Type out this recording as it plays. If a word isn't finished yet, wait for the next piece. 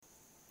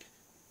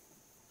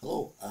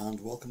Hello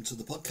and welcome to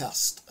the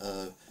podcast.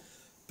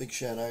 Big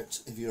shout out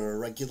if you're a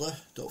regular.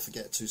 Don't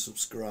forget to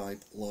subscribe,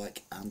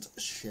 like and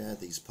share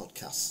these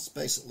podcasts.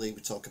 Basically,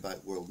 we talk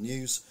about world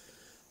news.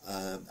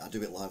 I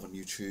do it live on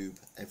YouTube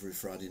every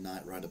Friday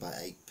night around about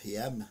 8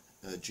 PM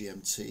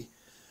GMT.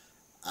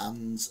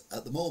 And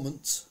at the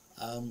moment,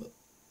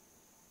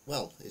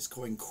 it's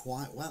going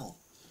quite well.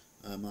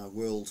 My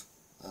world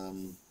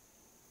my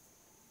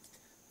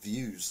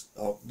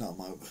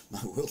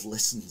world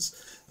listens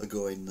are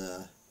going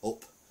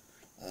up.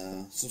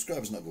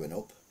 Subscribers not going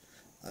up.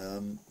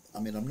 I'm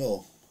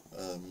no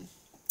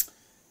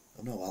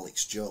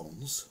Alex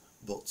Jones,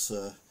 but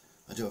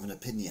I do have an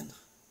opinion,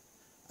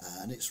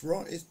 and it's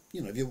right. If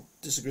you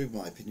disagree with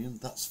my opinion,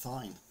 that's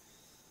fine.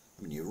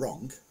 You're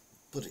wrong,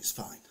 but it's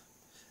fine.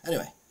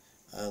 Anyway,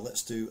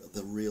 let's do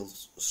the real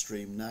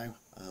stream now,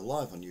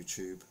 live on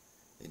YouTube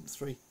in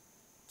 3,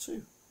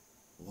 2,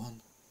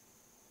 1.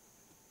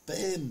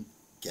 Bam!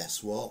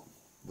 Guess what?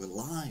 We're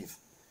live.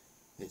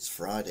 It's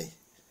Friday.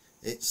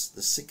 It's the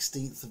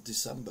 16th of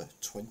December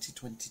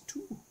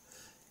 2022.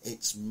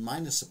 It's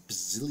minus a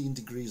bazillion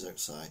degrees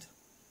outside,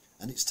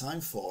 and it's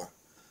time for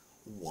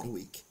What a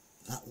Week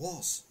That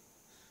Was.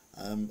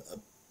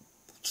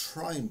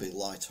 Try and be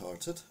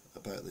light-hearted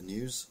about the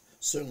news.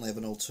 Certainly have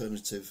an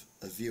alternative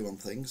view on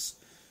things.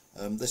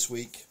 This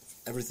week,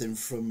 everything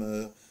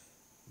from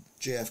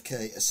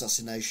JFK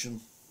assassination,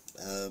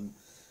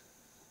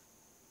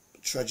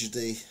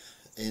 tragedy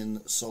in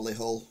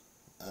Solihull,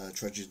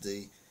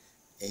 tragedy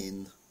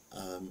in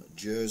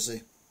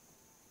Jersey,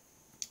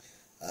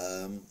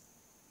 the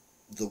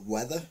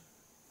weather,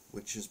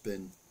 which has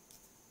been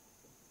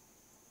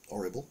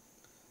horrible,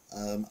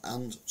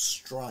 and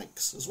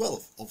strikes, as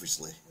well,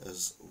 obviously,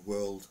 as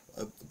world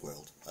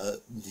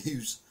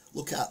news.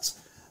 Look at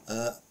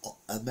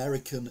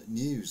American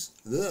news.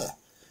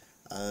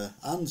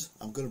 And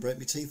I'm going to break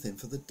my teeth in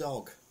for the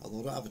dog. Although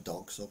I don't have a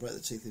dog, so I'll break the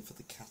teeth in for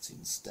the cat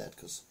instead,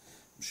 because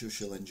I'm sure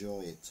she'll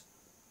enjoy it.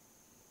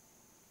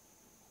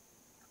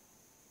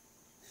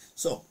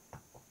 So,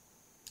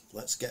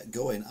 let's get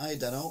going. Hi,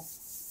 Dano.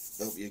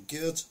 Hope you're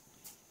good.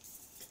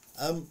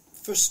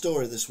 First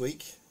story this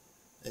week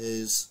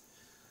is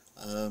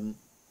the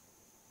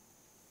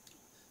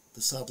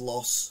sad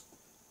loss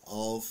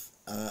of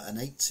an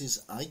 80s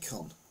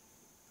icon.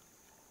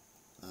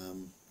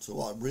 So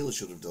what I really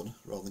should have done,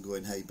 rather than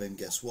going, hey, Ben,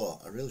 guess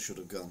what? I really should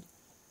have gone,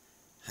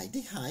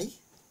 Heidi, hi.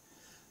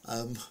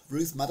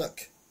 Ruth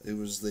Maddock, who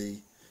was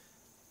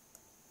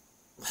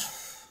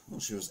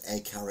she was a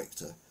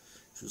character.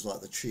 She was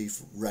like the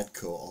chief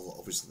redcoat, or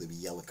obviously they were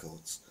yellow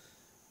coats.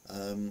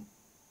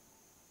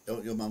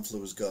 Your man flu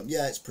was gone.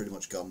 Yeah, it's pretty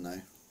much gone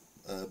now.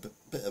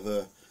 Bit of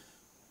a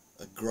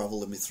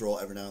gravel in my throat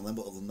every now and then,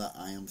 but other than that,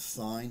 I am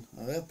fine.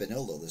 I have been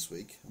ill though this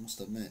week, I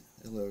must admit.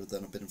 Iller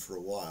than I've been for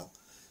a while.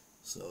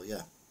 So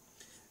yeah.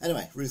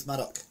 Anyway, Ruth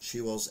Maddock, she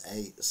was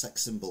a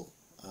sex symbol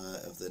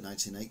of the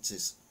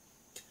 1980s,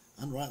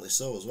 and rightly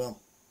so as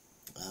well.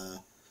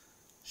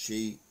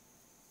 She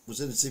was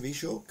in a TV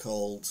show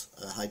called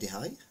Heidi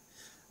Hi,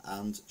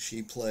 and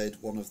she played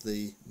one of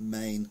the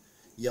main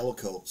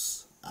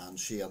yellowcoats, and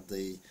she had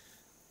the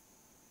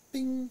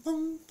bing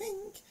bong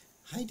bing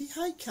Heidi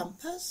Hi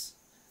campers,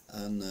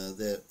 and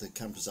the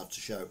campers have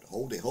to shout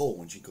 "Hold it ho"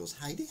 when she goes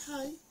Heidi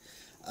Hi,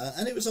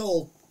 and it was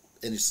all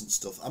innocent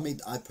stuff.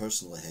 I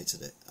personally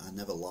hated it. I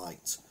never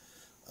liked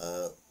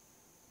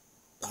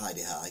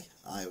Heidi Hi.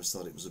 I always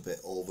thought it was a bit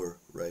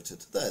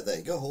overrated. There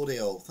you go, hold it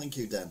ho. Thank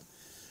you, Den.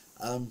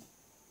 I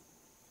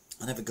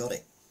never got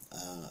it.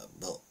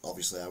 But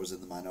obviously I was in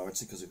the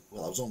minority because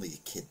I was only a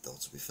kid though,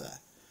 to be fair,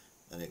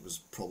 and it was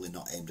probably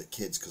not aimed at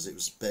kids because it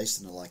was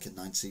based in a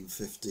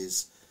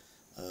 1950s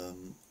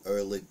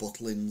early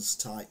Butlins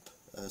type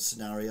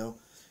scenario.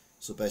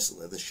 So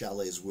basically the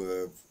chalets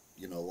were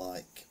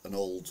like an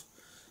old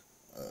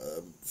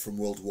from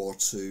World War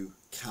II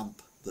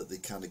camp that they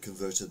kind of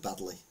converted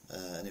badly,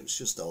 and it was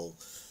just all.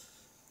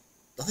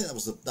 I think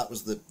that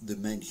was the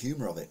main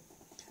humour of it.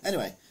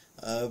 Anyway.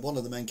 One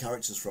of the main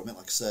characters from it,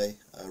 like I say,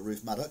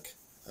 Ruth Maddock,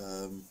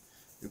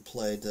 who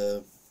played,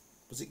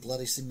 was it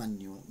Gladys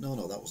Emanuel? No,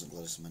 that wasn't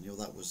Gladys Emanuel,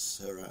 that was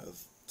her out of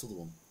the other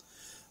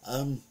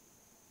one.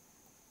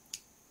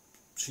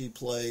 She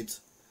played,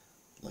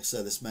 like I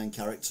say, this main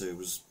character who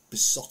was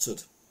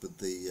besotted with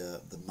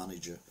the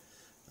manager,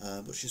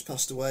 but she's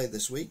passed away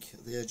this week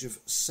at the age of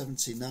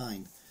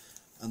 79,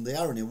 and the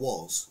irony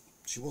was,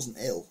 she wasn't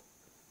ill,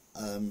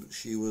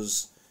 she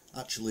was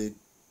actually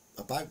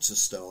about to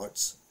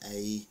start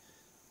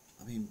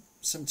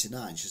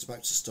 79, she's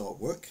about to start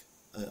work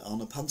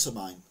on a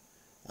pantomime,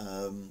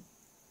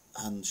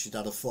 and she'd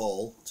had a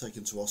fall,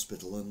 taken to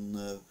hospital,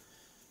 and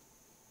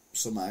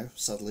somehow,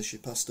 sadly, she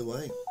passed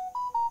away.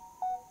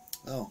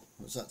 Oh,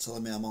 was that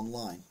telling me I'm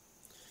online?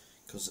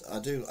 Because I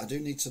do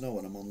need to know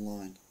when I'm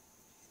online.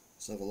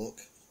 Let's have a look.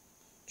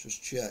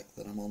 Just check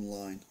that I'm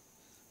online.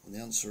 And the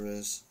answer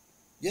is,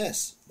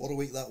 yes, What a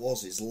Week That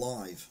Was is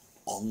live,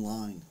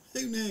 online.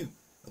 Who knew?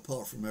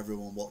 Apart from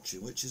everyone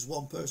watching, which is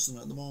one person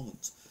at the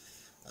moment.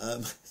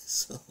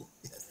 So,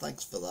 yeah,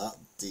 thanks for that,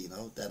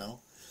 Deno.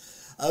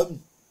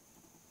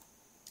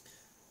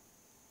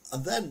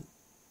 And then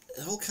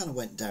it all kind of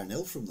went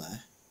downhill from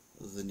there,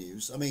 the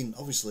news. I mean,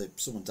 obviously,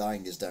 someone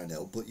dying is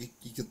downhill, but you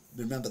could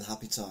remember the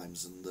happy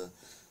times, and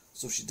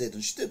so she did.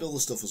 And she did other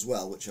stuff as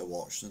well, which I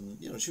watched. And,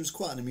 you know, she was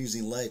quite an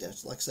amusing lady.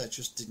 Like I said, I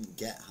just didn't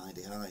get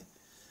Heidi High.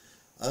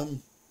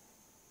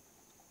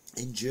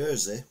 In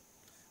Jersey,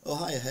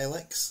 oh, hiya,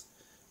 Halex.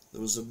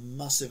 There was a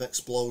massive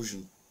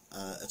explosion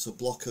at a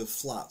block of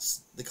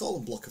flats. They call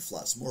them block of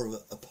flats, more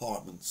of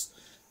apartments,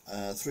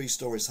 3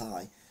 stories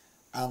high.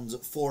 And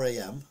at 4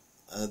 a.m,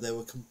 they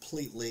were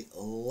completely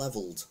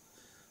levelled.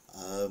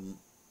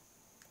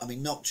 I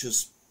mean, not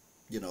just,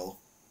 you know,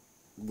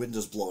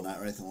 windows blown out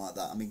or anything like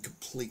that. I mean,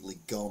 completely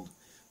gone,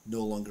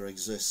 no longer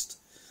exist.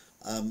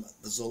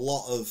 There's a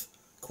lot of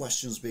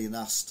questions being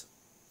asked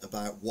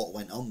about what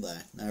went on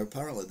there. Now,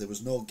 apparently there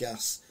was no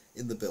gas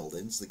in the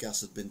buildings. The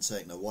gas had been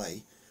taken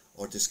away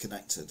or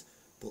disconnected,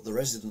 but the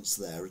residents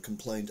there had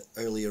complained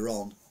earlier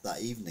on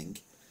that evening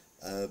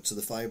to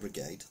the fire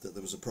brigade that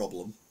there was a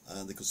problem.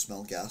 They could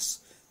smell gas.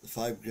 The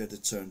fire brigade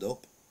had turned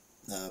up.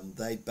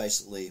 They'd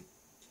basically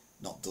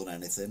not done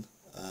anything,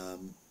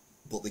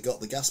 but they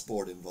got the gas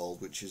board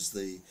involved, which is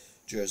the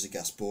Jersey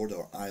Gas Board,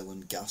 or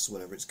Island Gas,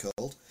 whatever it's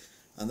called,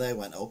 and they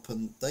went up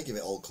and they give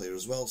it all clear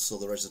as well. So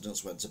the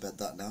residents went to bed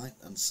that night,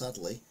 and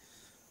sadly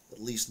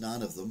at least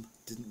 9 of them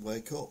didn't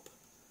wake up.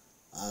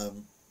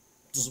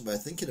 Doesn't bear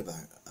thinking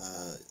about.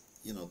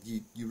 You know,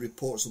 you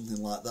report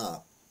something like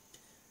that,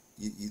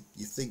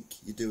 you think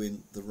you're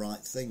doing the right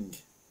thing,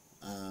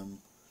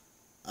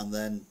 and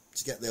then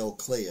to get the all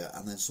clear,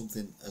 and then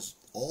something as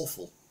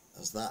awful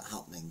as that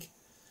happening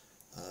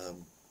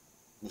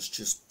was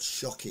just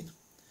shocking.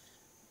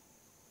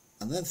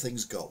 And then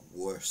things got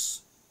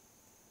worse.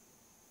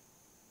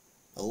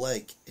 A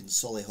lake in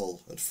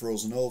Solihull had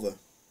frozen over,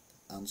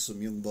 and some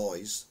young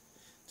boys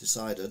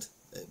decided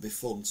it'd be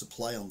fun to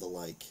play on the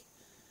lake.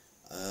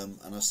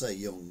 And I say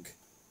young,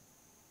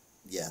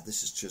 yeah,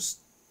 this is just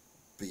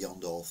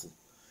beyond awful.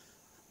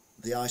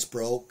 The ice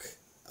broke,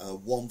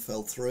 1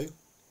 fell through.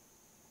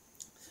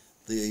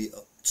 The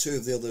 2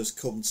 of the others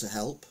come to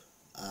help,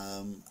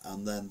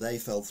 and then they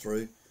fell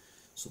through.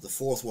 So the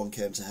 4th one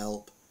came to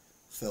help,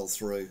 fell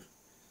through.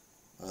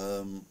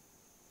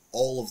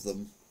 All of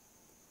them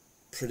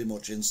pretty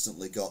much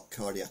instantly got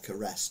cardiac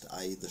arrest,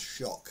 i.e. the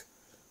shock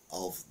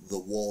of the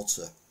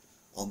water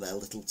on their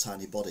little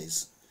tiny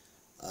bodies.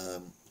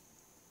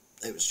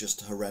 It was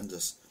just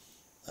horrendous.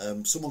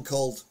 Someone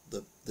called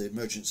the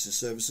emergency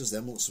services. The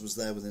ambulance was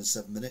there within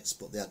 7 minutes,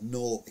 but they had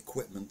no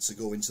equipment to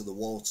go into the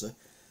water.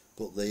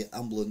 But the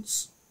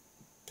ambulance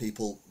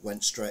people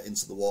went straight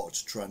into the water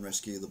to try and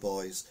rescue the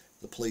boys.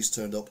 The police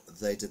turned up,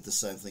 they did the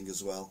same thing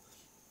as well.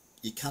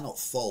 You cannot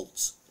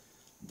fault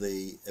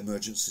the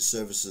emergency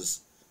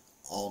services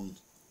on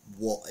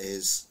what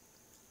is,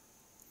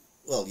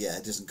 well, yeah,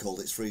 it isn't cold,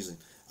 it's freezing.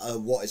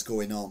 What is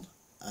going on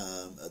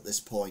at this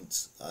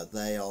point?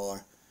 They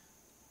are,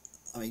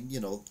 I mean, you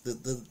know,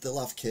 they'll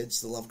have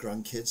kids, they'll have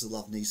grandkids,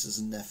 they'll have nieces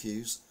and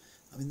nephews.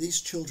 I mean,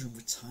 these children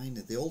were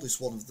tiny. The oldest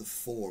one of the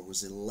 4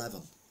 was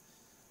 11,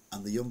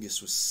 and the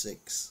youngest was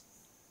 6.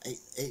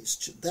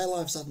 Their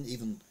lives hadn't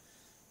even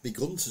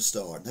begun to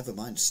start, never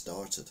mind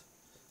started.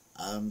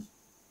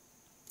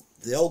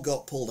 They all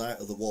got pulled out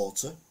of the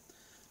water,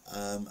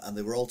 and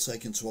they were all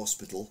taken to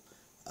hospital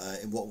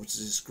in what was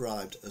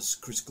described as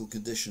critical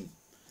condition,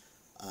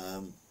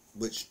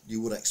 which you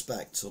would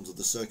expect under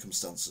the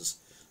circumstances.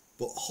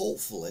 But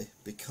hopefully,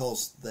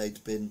 because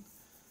they'd been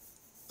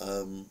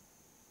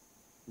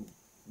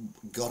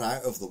got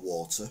out of the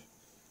water,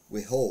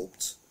 we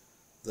hoped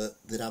that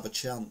they'd have a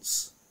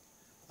chance.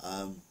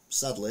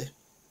 Sadly,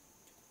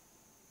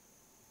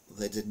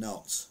 they did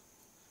not.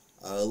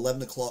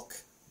 11 o'clock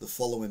the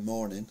following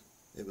morning,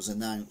 it was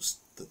announced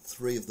that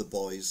 3 of the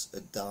boys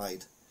had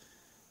died.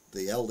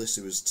 The eldest,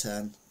 who was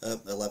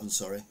 11,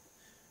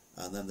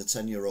 and then the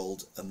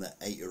 10-year-old and the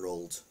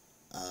 8-year-old.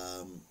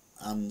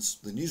 And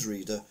the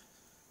newsreader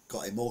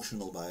got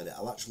emotional about it.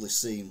 I've actually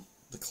seen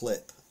the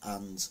clip,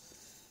 and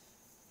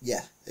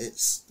yeah,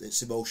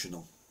 it's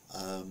emotional.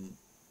 And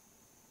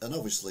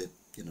obviously,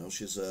 you know,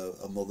 she's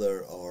a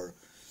mother, or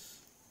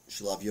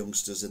she'll have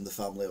youngsters in the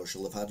family, or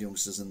she'll have had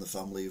youngsters in the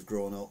family who've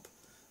grown up,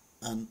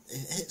 and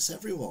it hits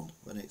everyone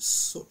when it's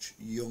such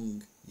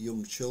young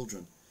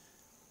children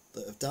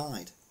that have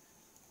died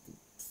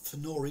for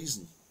no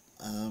reason.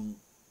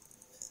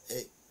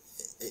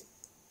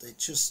 It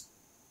just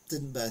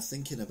didn't bear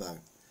thinking about.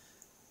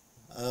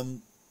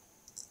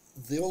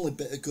 The only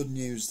bit of good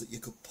news that you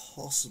could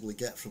possibly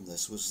get from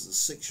this was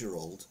the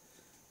 6-year-old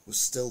was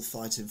still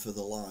fighting for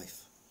their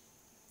life,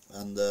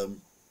 and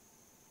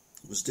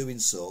was doing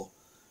so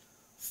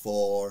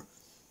for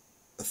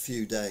a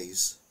few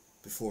days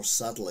before,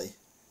 sadly,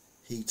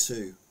 he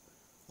too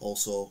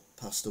also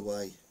passed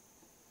away.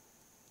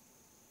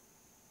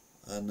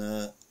 And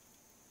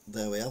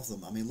there we have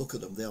them. I mean, look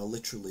at them, they are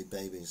literally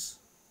babies.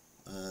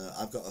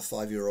 I've got a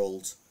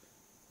 5-year-old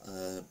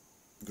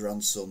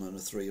grandson and a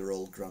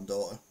 3-year-old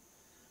granddaughter,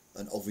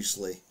 and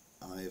obviously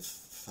I've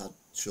had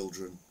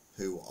children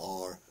who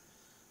are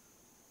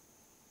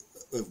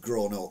have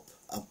grown up,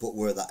 but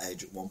were that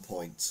age at one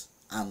point.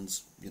 And,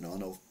 I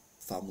know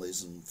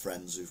families and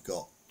friends who've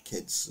got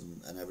kids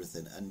and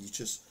everything, and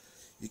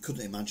you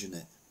couldn't imagine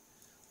it.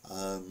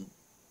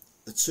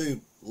 The two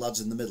lads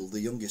in the middle,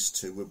 the youngest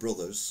two, were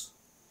brothers,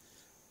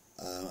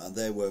 and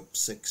they were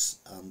 6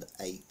 and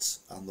 8,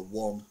 and the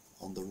one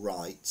on the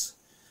right,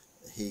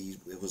 he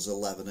was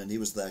 11, and he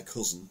was their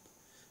cousin,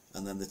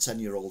 and then the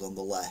 10-year-old on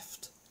the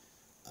left,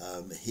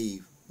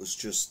 he was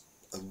just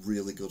a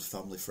really good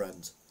family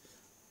friend.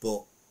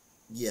 But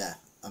yeah,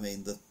 I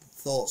mean, the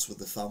thoughts with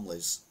the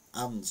families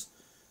and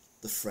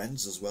the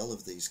friends as well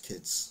of these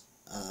kids,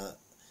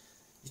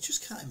 you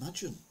just can't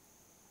imagine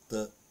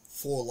that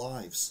 4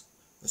 lives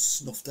are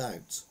snuffed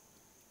out,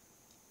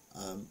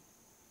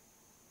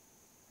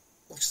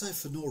 like I say,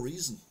 for no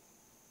reason.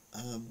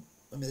 I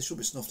mean, they should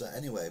be snuffed out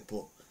anyway,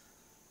 but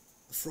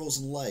a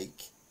frozen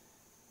lake,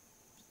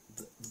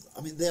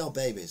 I mean, they are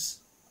babies,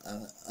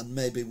 and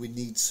maybe we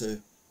need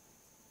to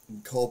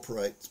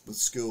incorporate with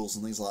schools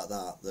and things like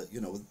that,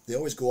 they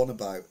always go on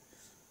about,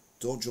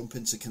 don't jump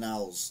into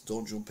canals,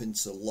 don't jump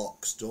into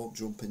locks, don't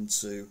jump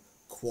into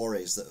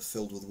quarries that are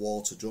filled with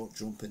water, don't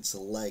jump into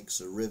lakes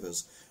or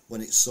rivers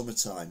when it's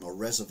summertime, or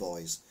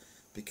reservoirs,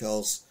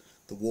 because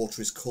the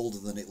water is colder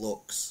than it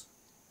looks.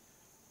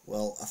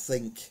 Well, I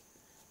think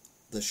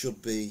there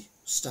should be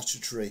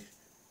statutory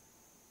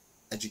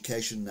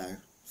education now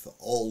for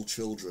all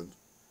children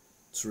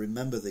to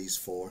remember these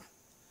 4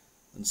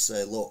 and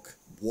say, look,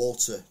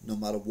 water, no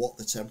matter what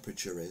the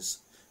temperature is,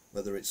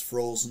 whether it's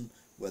frozen,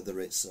 whether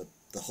it's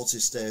the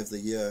hottest day of the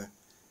year,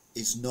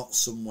 is not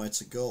somewhere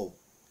to go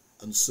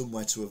and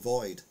somewhere to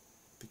avoid,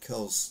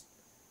 because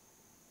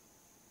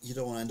you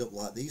don't want to end up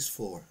like these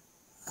 4.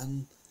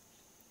 And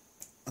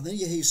then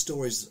you hear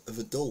stories of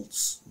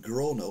adults,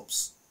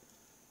 grown-ups,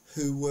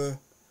 who were,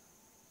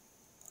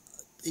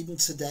 even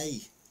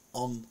today,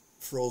 on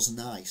frozen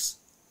ice,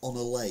 on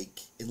a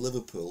lake in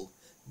Liverpool,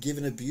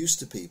 giving abuse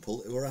to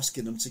people who are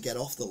asking them to get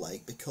off the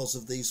lake because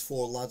of these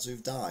 4 lads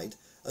who've died,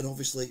 and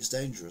obviously it's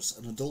dangerous,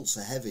 and adults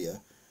are heavier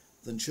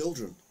than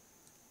children,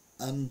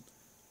 and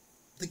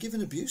they're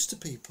giving abuse to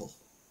people.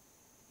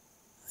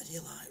 And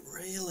you're like,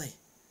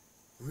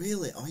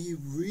 really, are you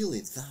really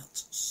that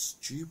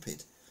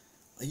stupid?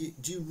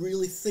 Do you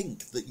really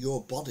think that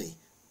your body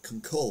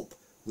can cope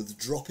with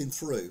dropping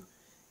through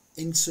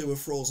into a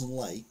frozen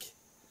lake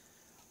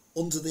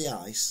under the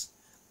ice,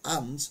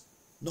 and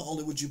not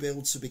only would you be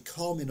able to be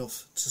calm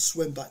enough to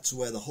swim back to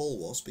where the hole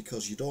was,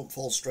 because you don't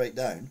fall straight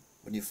down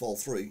when you fall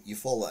through, you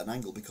fall at an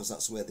angle because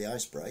that's where the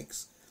ice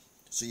breaks,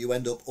 so you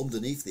end up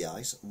underneath the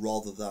ice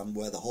rather than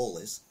where the hole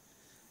is.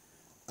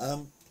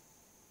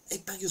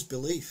 It beggars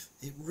belief.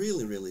 It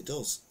really, really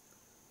does.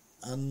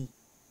 And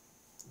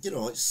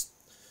it's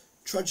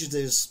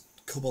tragedies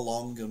come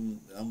along,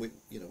 and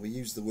we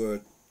use the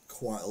word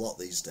quite a lot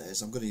these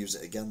days. I'm going to use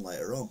it again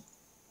later on,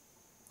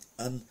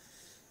 and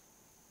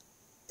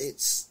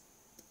it's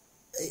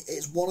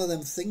one of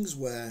them things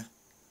where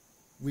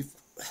we've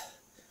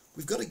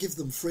got to give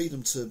them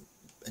freedom to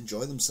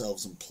enjoy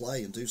themselves and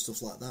play and do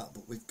stuff like that,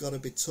 but they've got to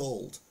be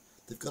told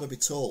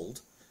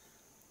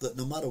that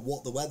no matter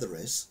what the weather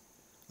is,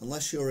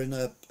 unless you're in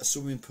a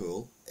swimming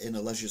pool in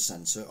a leisure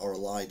centre or a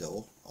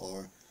Lido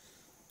or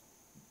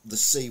the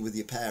sea with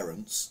your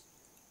parents,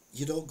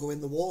 you don't go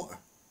in the water.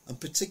 And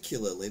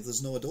particularly if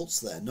there's no adults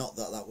there. Not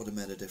that that would have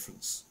made a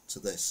difference to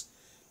this,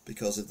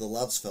 because if the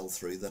lads fell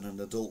through, then an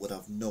adult would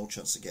have no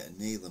chance of getting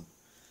near them.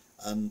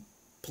 And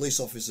police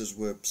officers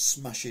were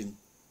smashing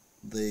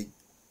the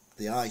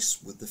ice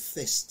with the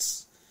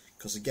fists,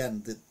 because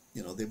again,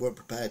 they weren't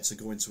prepared to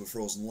go into a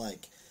frozen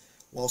lake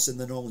whilst in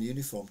their normal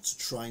uniform to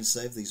try and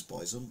save these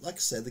boys. And like I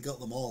said, they got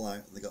them all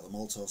out, and they got them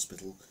all to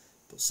hospital,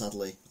 but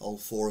sadly all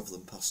 4 of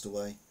them passed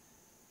away.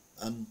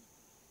 And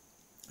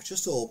I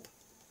just hope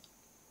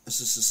as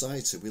a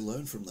society we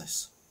learn from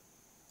this.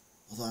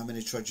 Although how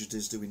many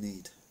tragedies do we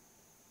need?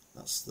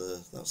 That's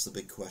the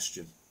big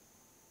question.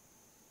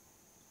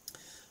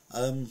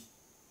 And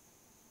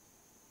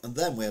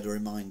then we had a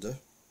reminder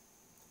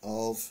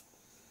of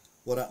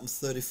what happened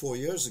 34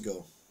 years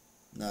ago.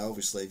 Now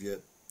obviously if you're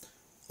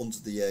under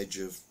the age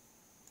of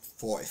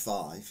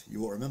 45,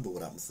 you won't remember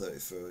what happened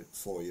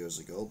 34 years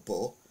ago,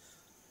 but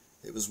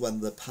it was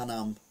when the Pan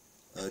Am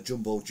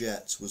jumbo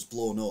jet was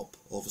blown up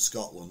over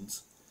Scotland,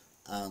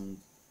 and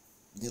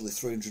nearly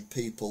 300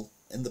 people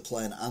in the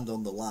plane and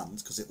on the land,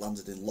 because it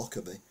landed in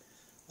Lockerbie,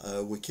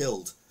 were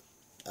killed.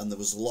 And there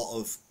was a lot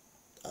of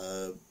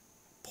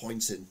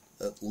pointing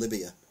at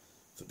Libya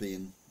for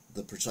being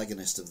the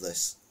protagonist of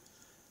this,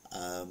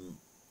 and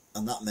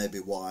that may be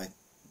why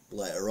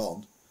later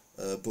on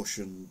Bush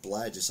and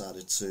Blair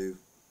decided to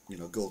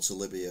go to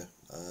Libya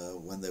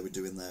when they were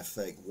doing their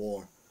fake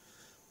war.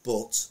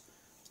 But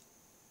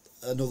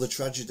another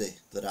tragedy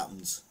that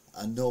happened,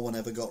 and no one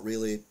ever got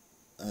really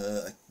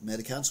made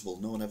accountable.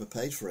 No one ever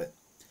paid for it.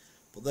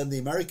 But then the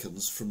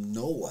Americans from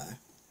nowhere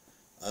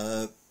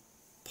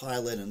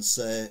pile in and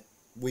say,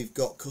 we've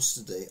got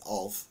custody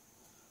of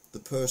the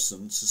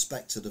person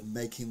suspected of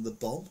making the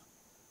bomb,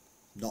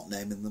 not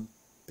naming them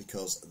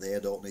because they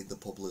don't need the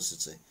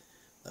publicity.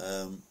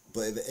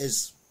 But if it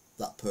is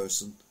that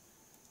person,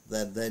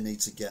 then they need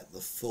to get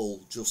the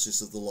full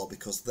justice of the law,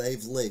 because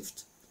they've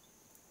lived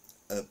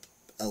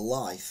a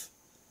life,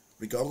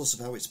 regardless of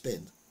how it's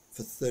been,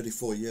 for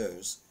 34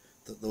 years,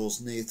 that those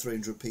near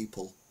 300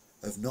 people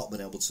have not been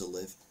able to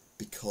live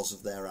because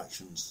of their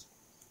actions.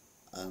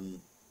 And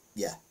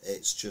yeah,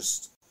 it's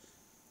just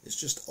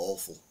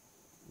awful.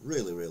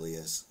 Really, really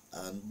is.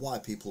 And why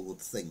people would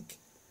think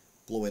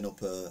blowing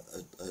up a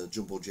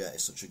jumbo jet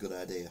is such a good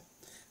idea.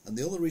 And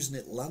the only reason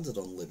it landed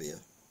on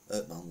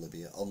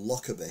on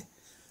Lockerbie,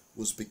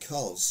 was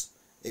because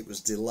it was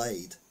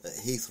delayed at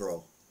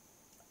Heathrow.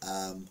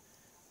 And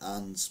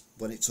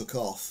when it took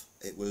off,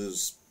 it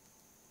was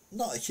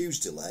not a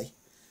huge delay,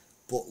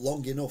 but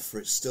long enough for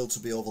it still to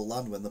be over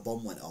land when the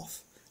bomb went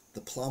off.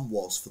 The plan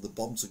was for the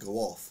bomb to go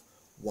off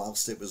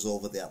whilst it was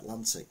over the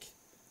Atlantic,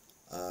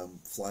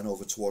 flying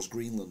over towards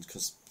Greenland,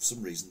 because for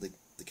some reason they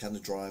kind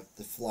of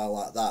fly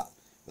like that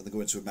when they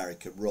go into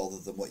America, rather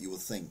than what you would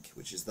think,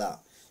 which is that.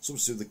 Something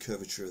to do with the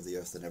curvature of the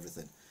Earth and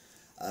everything.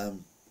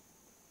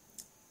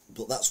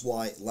 But that's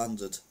why it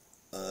landed.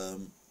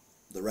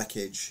 The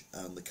wreckage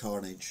and the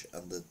carnage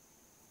and the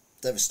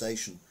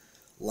devastation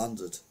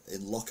landed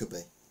in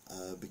Lockerbie,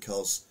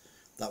 because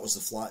that was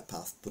the flight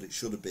path, but it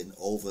should have been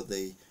over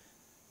the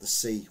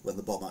sea when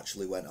the bomb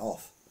actually went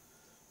off.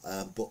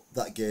 But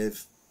that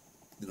gave,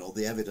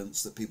 the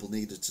evidence that people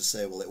needed to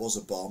say, well, it was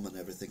a bomb and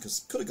everything,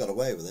 because could have got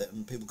away with it,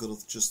 and people could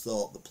have just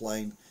thought the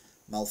plane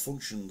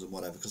malfunctioned and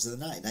whatever, because in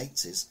the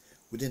 1980s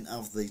we didn't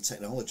have the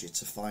technology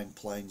to find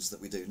planes that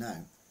we do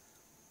now.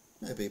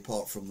 Maybe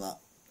apart from that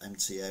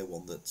MTA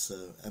one,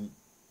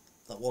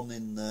 that one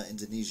in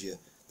Indonesia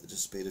that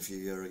disappeared a few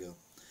years ago.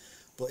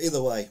 But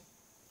either way,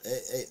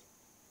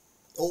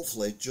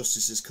 hopefully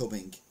justice is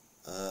coming,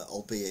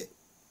 albeit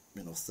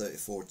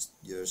 34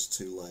 years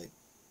too late.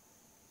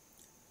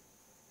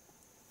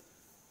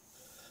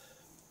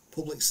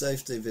 Public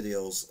safety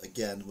videos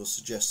again was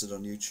suggested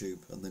on YouTube,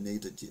 and they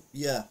needed,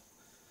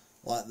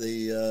 like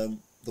the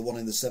one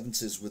in the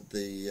 70s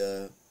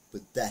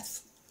with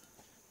death,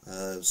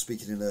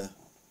 speaking in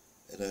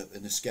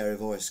a scary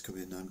voice,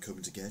 I'm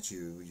coming to get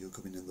you, you're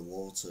coming in the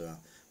water,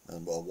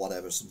 and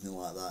whatever, something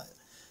like that.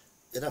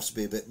 It'd have to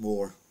be a bit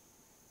more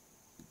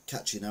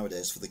catchy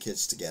nowadays for the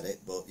kids to get it,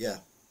 but yeah.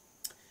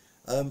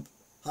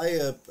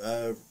 Hi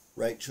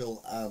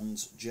Rachel and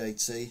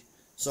JT.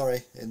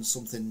 Sorry, in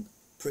something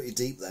pretty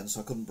deep then, so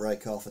I couldn't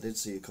break off. I did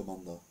see you come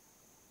on though.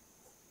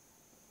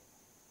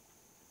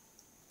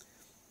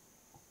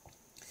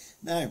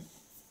 Now,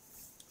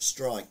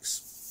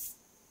 strikes.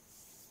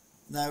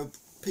 Now,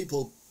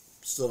 people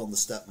stood on the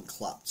step and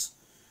clapped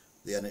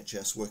the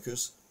NHS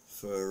workers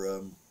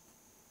for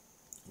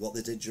what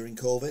they did during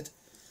COVID,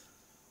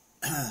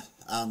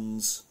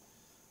 and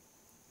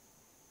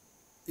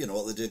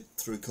what they did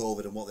through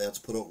COVID and what they had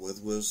to put up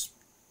with was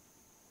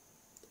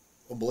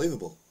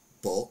unbelievable,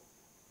 but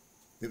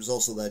it was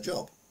also their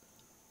job.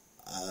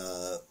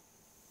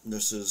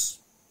 Nurses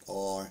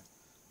are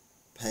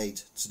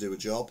paid to do a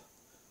job,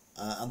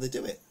 and they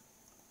do it,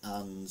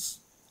 and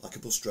like a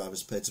bus driver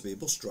is paid to be a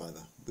bus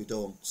driver. We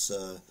don't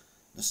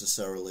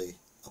necessarily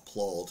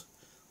applaud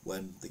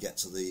when they get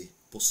to the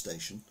bus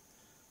station,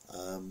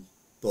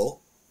 but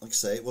like I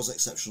say, it was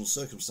exceptional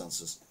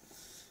circumstances.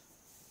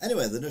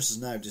 Anyway, the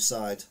nurses now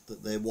decide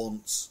that they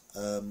want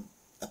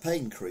a pay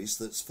increase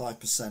that's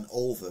 5%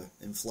 over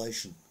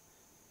inflation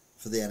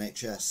for the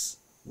NHS,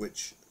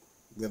 which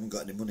we haven't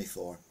got any money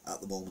for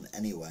at the moment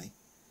anyway,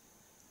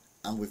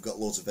 and we've got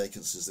loads of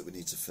vacancies that we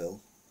need to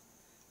fill,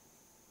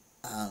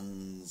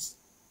 and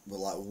we're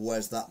like,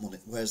 where's that money?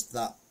 Where's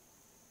that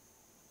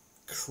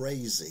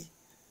crazy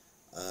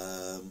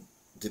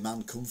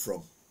demand come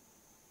from?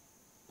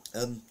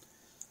 And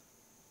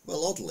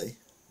well, oddly,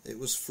 it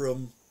was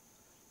from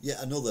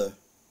yet another.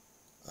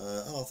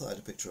 I thought I had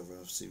a picture of her.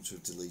 I seem to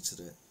have deleted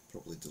it,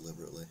 probably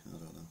deliberately. I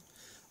don't know.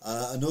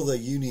 Another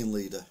union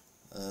leader.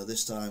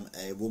 This time,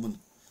 a woman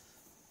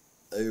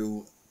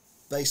who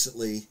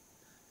basically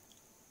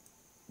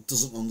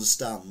doesn't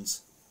understand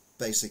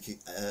basic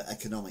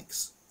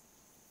economics.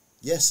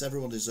 Yes,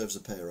 everyone deserves a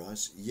pay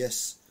rise.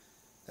 Yes,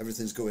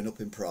 everything's going up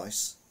in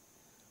price.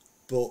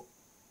 But,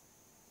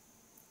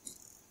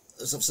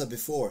 as I've said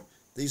before,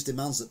 these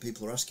demands that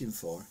people are asking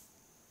for,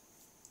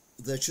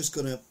 they're just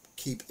going to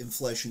keep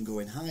inflation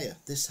going higher.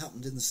 This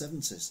happened in the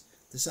 70s.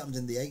 This happened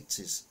in the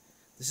 80s.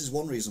 This is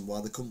one reason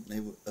why the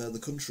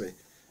country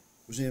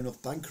was near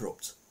enough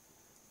bankrupt,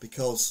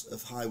 because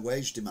of high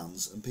wage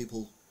demands and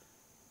people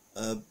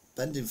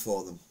bending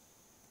for them.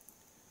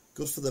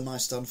 Good for them, I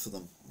stand for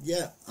them.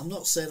 Yeah, I'm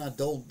not saying I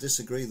don't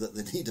disagree that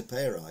they need a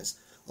pay rise.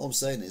 All I'm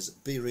saying is,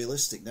 be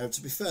realistic. Now,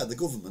 to be fair, the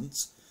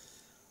government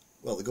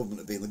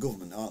are being the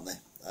government, aren't they?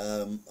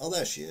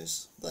 There she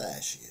is.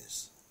 There she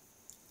is.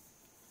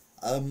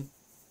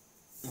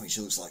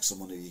 She looks like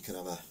someone who you could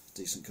have a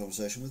decent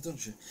conversation with, don't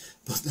she?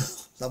 But no,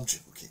 I'm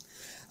joking.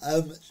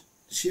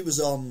 She was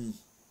on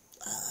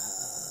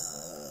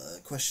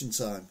Question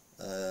Time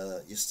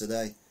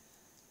yesterday,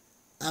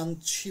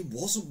 and she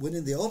wasn't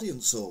winning the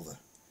audience over.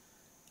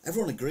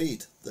 everyone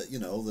agreed that, you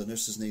know, the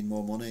nurses need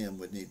more money and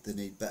they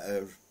need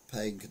better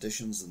paying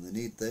conditions, and they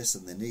need this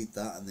and they need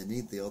that and they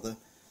need the other.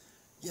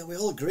 Yeah, we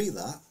all agree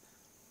that,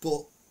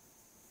 but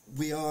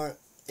we are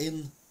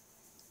in,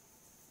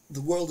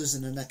 the world is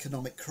in an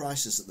economic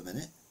crisis at the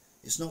minute.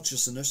 It's not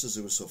just the nurses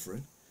who are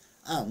suffering,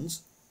 and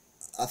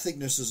I think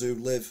nurses who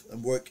live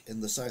and work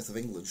in the south of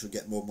England should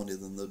get more money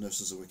than the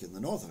nurses who work in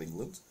the north of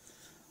England,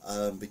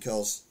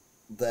 because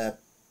their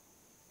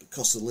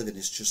cost of living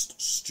is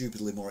just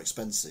stupidly more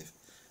expensive.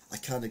 I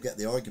kind of get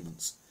the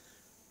arguments,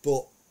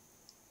 but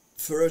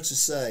for her to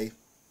say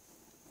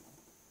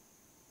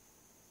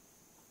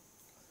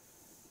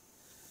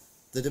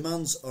the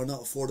demands are not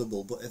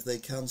affordable, but if they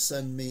can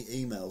send me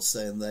emails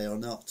saying they are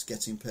not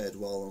getting paid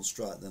while on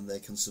strike, then they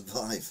can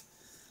survive.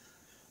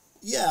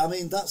 Yeah, I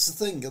mean, that's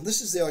the thing, and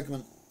this is the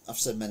argument I've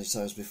said many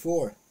times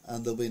before,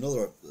 and there'll be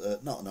another,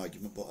 not an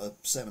argument, but a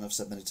statement I've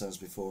said many times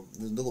before,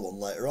 and there's another one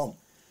later on,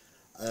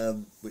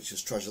 which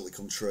has tragically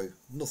come true.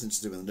 Nothing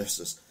to do with the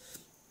nurses.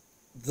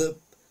 The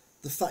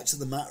fact of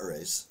the matter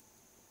is,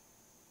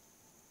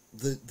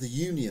 the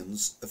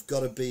unions have got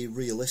to be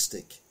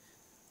realistic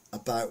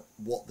about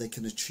what they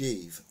can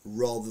achieve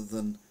rather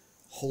than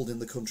holding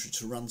the country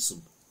to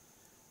ransom.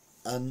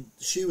 And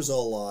she was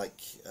all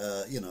like,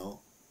 you know,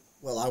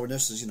 well, our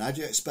nurses, you know, how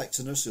do you expect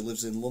a nurse who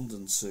lives in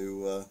London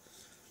to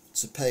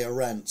pay her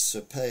rent,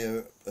 to pay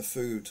her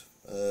food,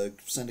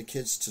 send her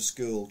kids to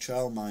school,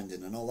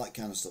 childminding and all that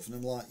kind of stuff? And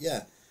I'm like,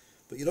 yeah,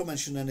 but you don't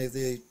mention any of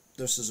the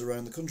nurses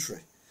around the country.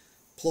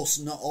 Plus,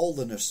 not all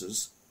the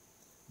nurses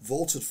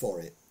voted for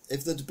it.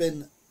 If there'd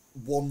been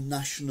one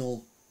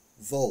national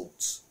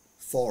vote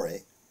for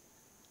it,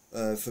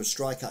 for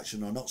strike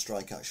action or not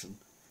strike action,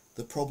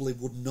 there probably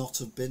would not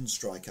have been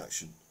strike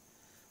action.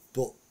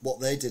 But what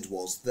they did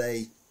was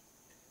they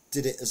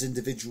did it as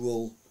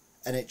individual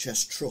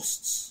NHS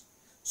trusts.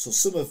 So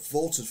some have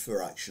voted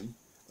for action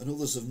and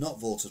others have not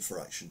voted for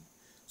action.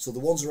 So the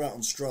ones who are out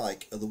on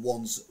strike are the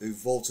ones who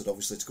voted,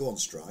 obviously, to go on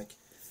strike,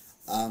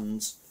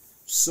 and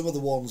some of the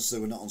ones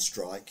who are not on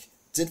strike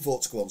did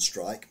vote to go on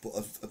strike but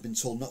have been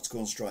told not to go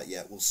on strike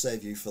yet, we'll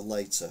save you for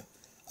later.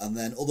 And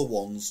then other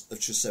ones have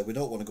just said, we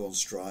don't want to go on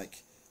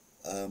strike,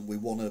 we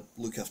want to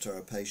look after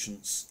our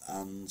patients,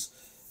 and,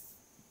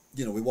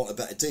 you know, we want a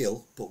better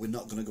deal, but we're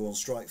not going to go on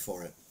strike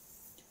for it.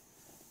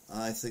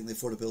 I think the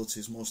affordability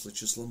is mostly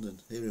just London.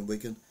 Here in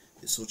Wigan,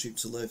 it's so cheap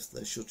to live,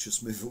 they should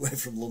just move away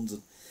from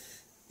London.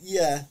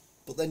 Yeah,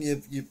 but then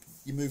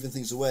you're moving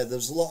things away.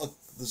 There's a lot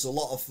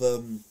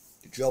of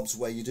jobs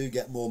where you do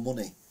get more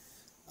money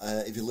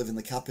if you live in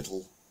the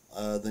capital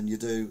than you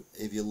do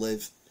if you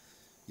live,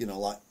 you know,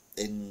 like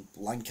in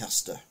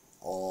Lancaster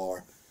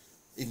or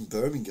in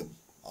Birmingham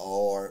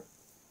or,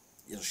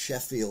 you know,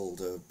 Sheffield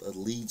or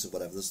Leeds or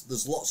whatever.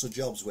 There's lots of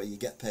jobs where you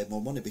get paid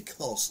more money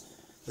because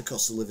the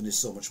cost of living is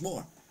so much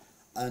more.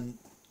 And,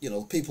 you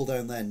know, people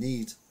down there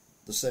need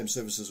the same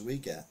services we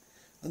get.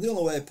 And the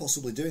only way of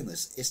possibly doing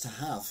this is to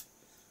have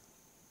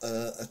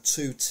a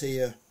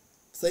two-tier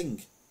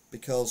thing,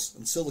 because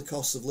until the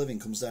cost of living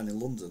comes down in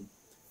London,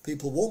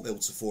 people won't be able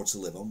to afford to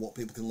live on what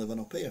people can live on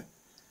up here.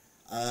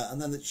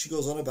 And then she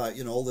goes on about,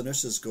 you know, all the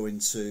nurses going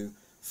to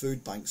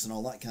food banks and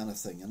all that kind of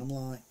thing. And I'm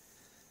like,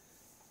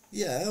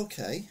 yeah,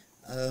 okay,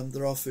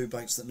 there are food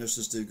banks that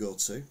nurses do go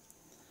to.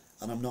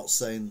 And I'm not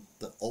saying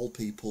that all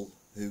people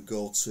who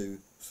go to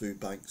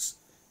food banks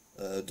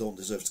don't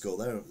deserve to go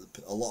there.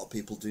 A lot of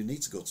people do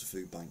need to go to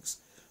food banks.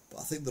 But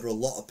I think there are a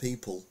lot of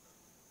people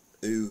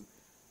who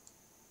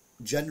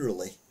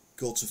generally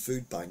go to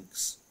food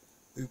banks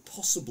who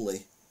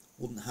possibly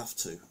wouldn't have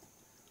to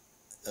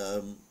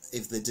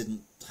if they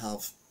didn't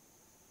have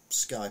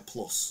Sky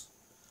Plus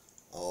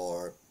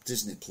or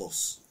Disney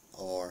Plus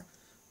or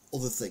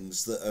other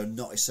things that are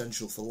not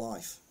essential for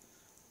life.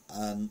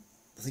 And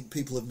I think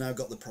people have now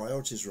got the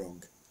priorities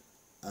wrong,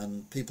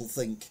 and people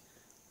think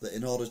that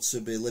in order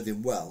to be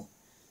living well,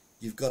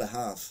 you've got to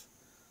have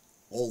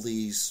all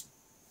these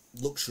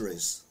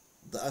luxuries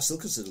that I still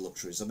consider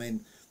luxuries. I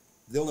mean,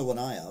 the only one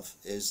I have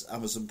is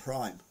Amazon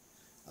Prime,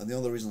 and the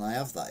only reason I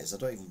have that is I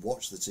don't even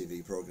watch the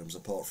TV programmes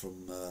apart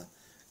from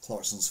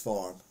Clarkson's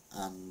Farm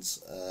and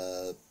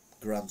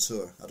Grand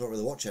Tour. I don't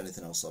really watch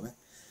anything else on it,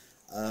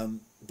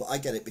 but I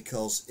get it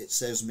because it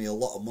saves me a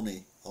lot of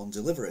money on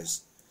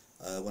deliveries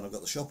when I've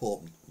got the shop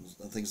open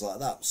and things like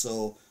that.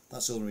 So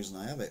that's the only reason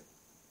I have it.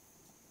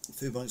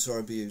 Food banks are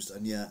abused,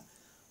 and yet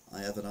I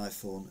have an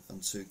iPhone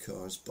and 2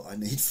 cars, but I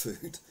need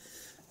food.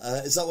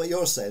 Is that what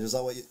you're saying? Is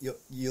that what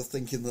you're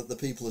thinking that the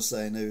people are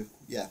saying who,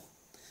 yeah.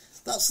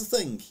 That's the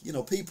thing, you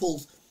know,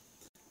 people's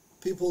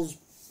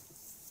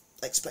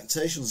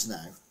expectations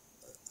now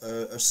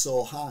are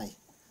so high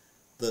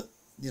that,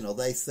 you know,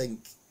 they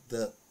think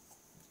that,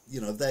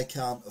 you know, they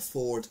can't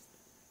afford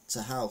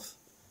to have,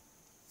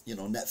 you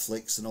know,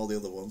 Netflix and all the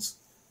other ones.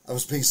 I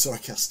was being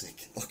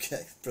sarcastic.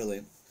 Okay,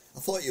 brilliant. I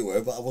thought you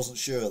were, but I wasn't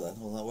sure then.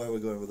 Well, where are we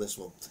going with this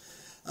one?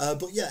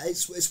 But yeah,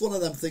 it's one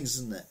of them things,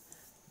 isn't it?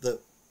 That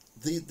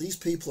these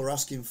people are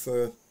asking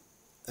for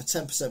a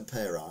 10%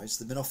 pay rise.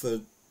 They've been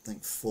offered, I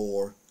think,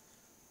 4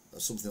 or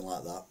something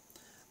like that.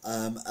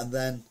 And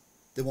then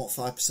they want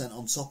 5%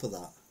 on top of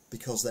that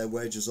because their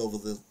wages over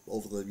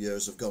the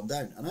years have gone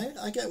down. And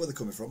I get where they're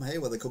coming from, I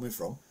hear where they're coming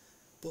from,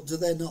 but do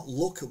they not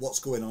look at what's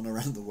going on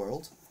around the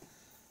world?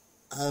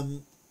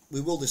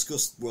 We will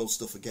discuss world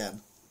stuff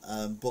again,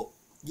 but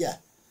yeah,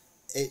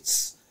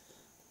 it's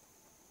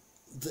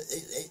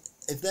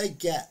if they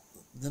get,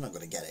 they're not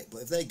going to get it,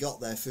 but if they got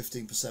their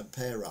 15%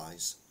 pay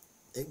rise,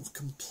 it would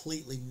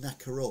completely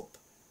knacker up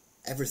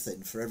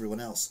everything for everyone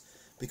else,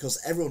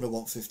 because everyone will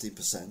want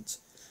 15%,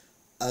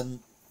 and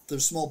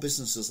there's small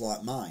businesses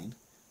like mine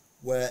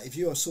where if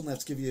you suddenly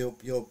have to give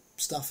your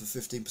staff a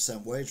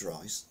 15% wage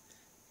rise,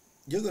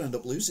 you're going to end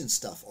up losing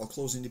staff or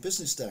closing your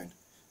business down,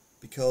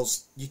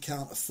 because you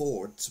can't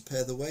afford to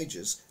pay the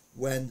wages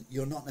when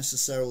you're not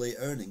necessarily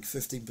earning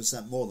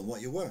 15% more than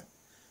what you were.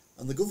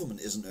 And the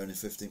government isn't earning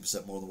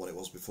 15% more than what it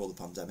was before the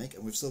pandemic,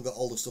 and we've still got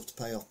all the stuff to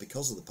pay off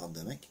because of the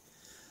pandemic,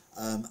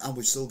 and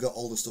we've still got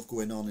all the stuff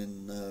going on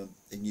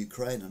in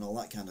Ukraine and all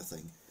that kind of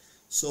thing.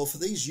 So for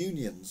these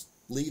union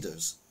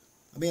leaders,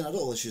 I mean, I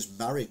don't know if she's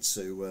married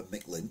to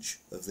Mick Lynch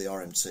of the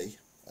RMT,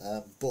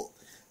 but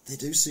they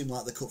do seem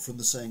like they're cut from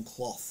the same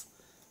cloth,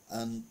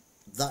 and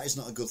that is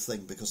not a good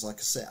thing, because like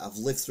I said, I've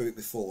lived through it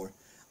before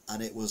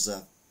and it was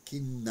a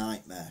fucking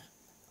nightmare,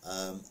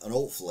 and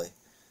hopefully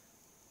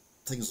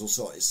things will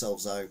sort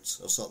themselves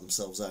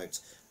out.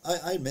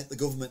 I admit the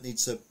government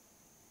needs to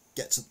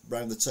get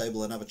round the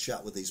table and have a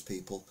chat with these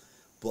people,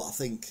 but I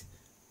think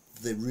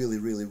they really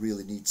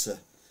need to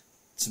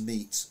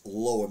meet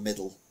lower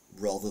middle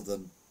rather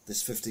than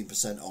this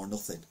 15% or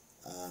nothing.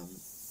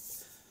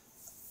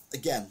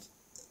 Again,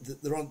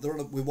 they're on,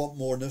 we want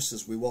more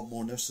nurses, we want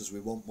more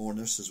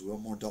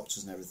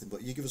doctors and everything,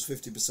 but you give us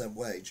 50%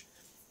 wage,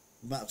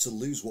 we might have to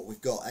lose what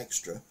we've got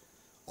extra,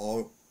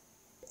 or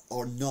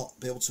not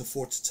be able to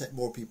afford to take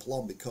more people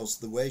on because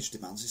the wage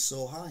demands is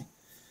so high.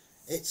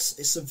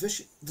 It's a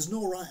vicious. There's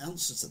no right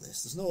answer to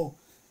this. There's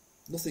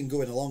nothing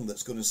going along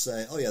that's going to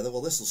say, oh yeah,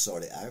 well, this will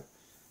sort it out.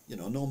 You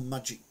know, no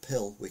magic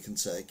pill we can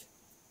take.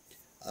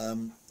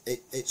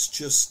 It's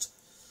just,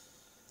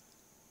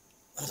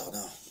 I don't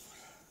know.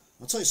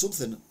 I'll tell you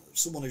something,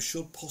 someone who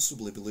should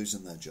possibly be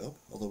losing their job,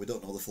 although we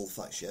don't know the full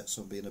facts yet,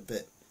 so I'm being a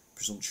bit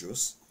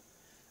presumptuous.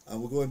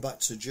 And we're going back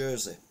to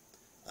Jersey.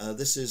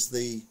 This is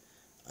the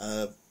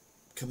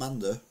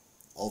commander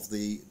of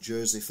the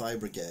Jersey Fire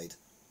Brigade,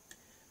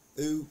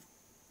 who,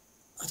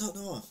 I don't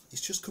know,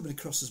 he's just coming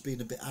across as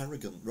being a bit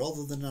arrogant,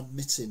 rather than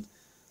admitting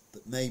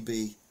that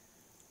maybe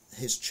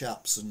his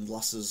chaps and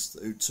lasses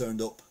who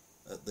turned up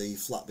at the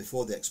flat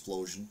before the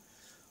explosion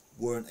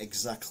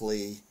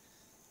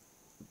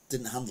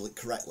didn't handle it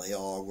correctly,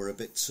 or were a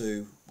bit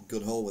too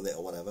gung-ho with it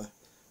or whatever.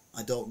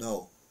 I don't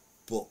know,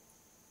 but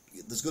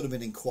there's going to be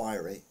an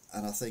inquiry,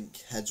 and I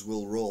think heads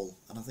will roll,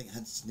 and I think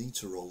heads need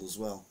to roll as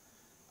well,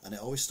 and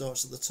it always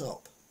starts at the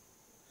top.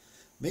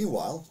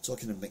 Meanwhile,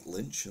 talking to Mick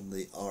Lynch and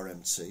the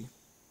RMT,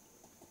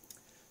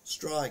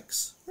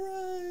 strikes,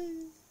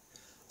 hooray!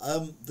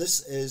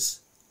 This is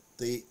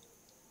the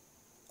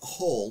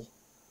whole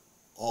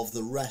of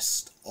the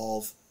rest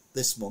of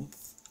this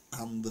month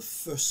and the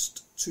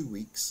first 2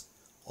 weeks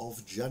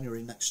of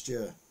January next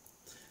year.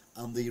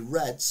 And the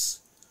reds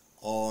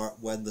are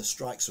when the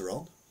strikes are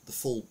on, the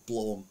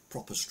full-blown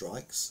proper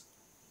strikes.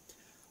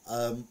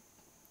 The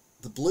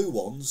blue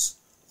ones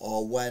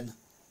are when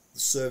the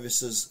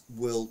services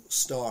will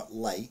start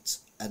late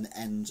and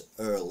end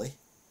early.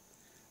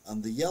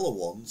 And the yellow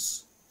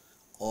ones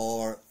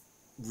are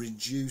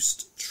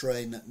reduced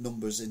train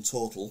numbers in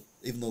total,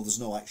 even though there's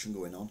no action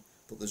going on,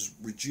 but there's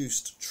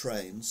reduced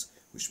trains,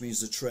 which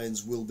means the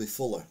trains will be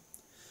fuller.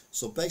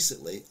 So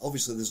basically,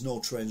 obviously there's no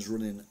trains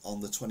running on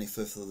the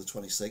 25th or the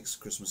 26th,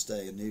 Christmas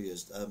Day and New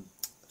Year's,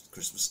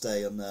 Christmas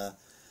Day and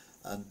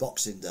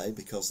Boxing Day,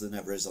 because there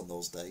never is on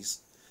those days.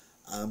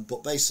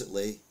 But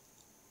basically,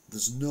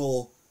 there's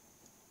no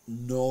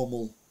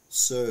normal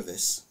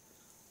service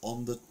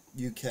on the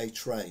UK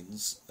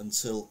trains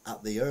until,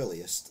 at the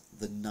earliest,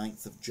 the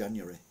 9th of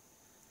January.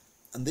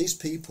 And these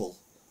people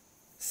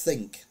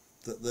think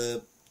that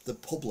the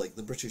public,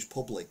 the British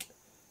public,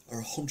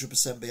 are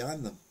 100%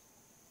 behind them.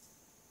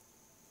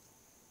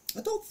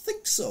 I don't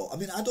think so. I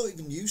mean, I don't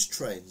even use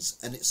trains,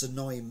 and it's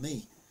annoying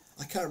me.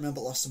 I can't remember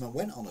the last time I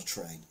went on a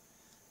train.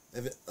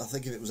 I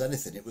think if it was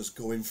anything, it was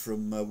going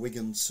from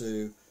Wigan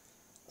to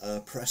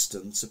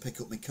Preston to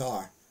pick up my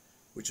car,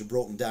 which had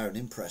broken down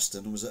in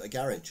Preston and was at a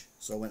garage.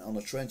 So I went on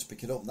a train to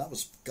pick it up, and that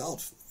was,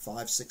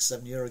 5, 6,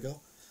 7 years ago.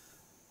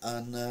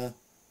 And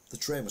the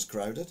train was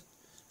crowded.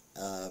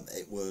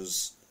 It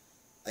was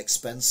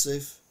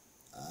expensive.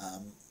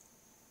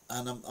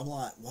 And I'm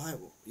like, why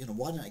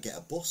didn't I get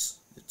a bus?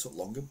 It took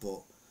longer, but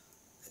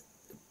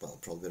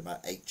probably been about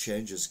 8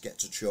 changes, get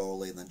to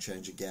Chorley and then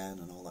change again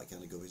and all that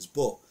kind of goings.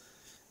 But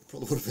it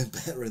probably would have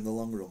been better in the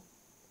long run.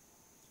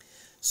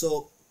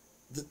 So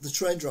the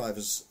train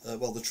drivers,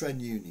 the train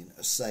union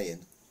are saying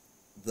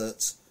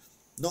that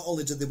not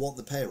only do they want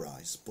the pay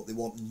rise, but they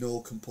want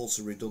no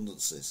compulsory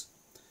redundancies.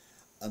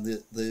 And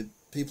the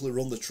people who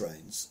run the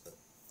trains,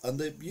 and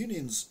the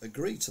unions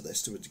agree to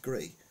this to a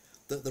degree,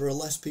 that there are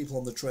less people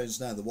on the trains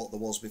now than what there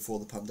was before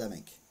the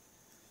pandemic.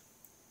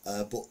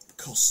 but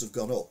costs have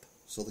gone up.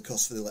 So the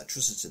cost for the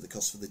electricity, the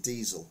cost for the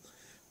diesel,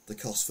 the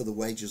cost for the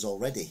wages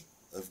already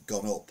have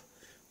gone up.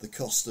 The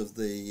cost of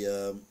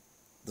the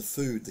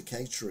food, the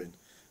catering,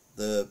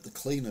 the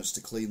cleaners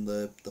to clean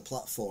the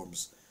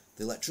platforms,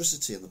 the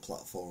electricity in the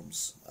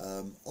platforms,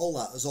 all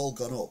that has all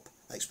gone up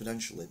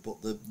exponentially,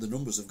 but the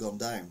numbers have gone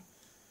down.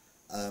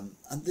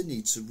 And they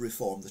need to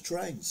reform the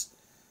trains.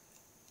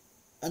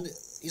 And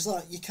he's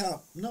like, we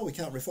can't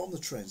reform the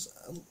trains.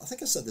 And I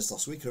think I said this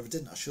last week, or if I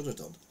didn't, I should have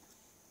done.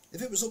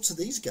 If it was up to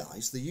these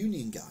guys, the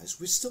union guys,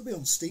 we'd still be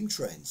on steam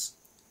trains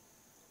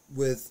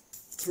with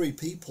 3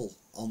 people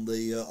on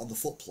the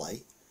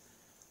footplate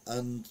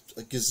and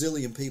a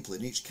gazillion people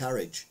in each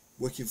carriage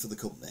working for the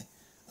company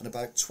and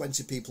about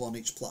 20 people on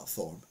each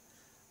platform.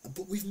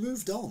 But we've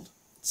moved on.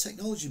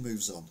 Technology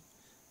moves on.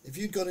 If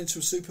you'd gone into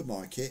a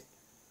supermarket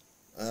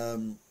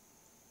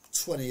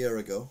 20 years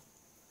ago,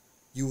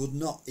 you would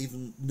not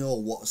even know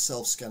what a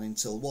self-scanning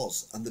till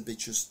was, and they'd be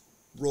just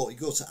raw. You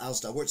go to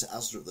Asda. I worked at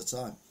Asda at the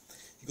time.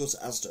 You go to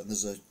Asda and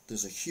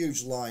there's a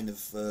huge line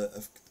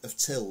of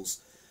tills,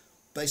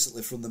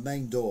 basically from the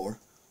main door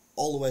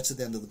all the way to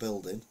the end of the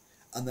building,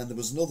 and then there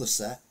was another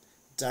set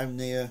down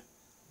near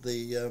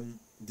the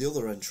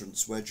other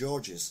entrance where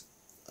George is.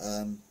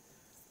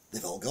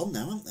 They've all gone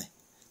now, haven't they?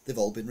 They've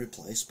all been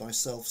replaced by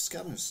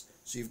self-scanners.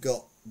 So you've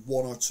got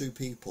 1 or 2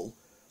 people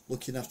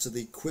looking after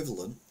the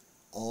equivalent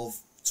of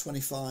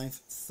 25,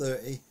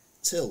 30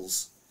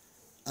 tills.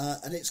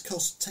 And it's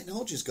because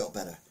technology's got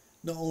better.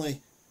 Not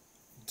only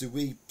do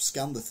we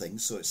scan the thing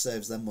so it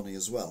saves them money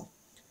as well,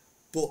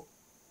 but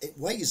it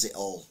weighs it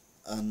all,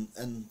 and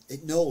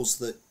it knows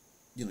that,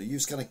 you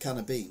scan a can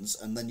of beans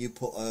and then you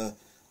put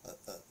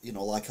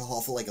like a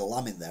half a leg of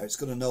lamb in there. It's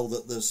going to know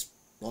that there's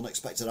an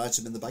unexpected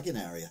item in the bagging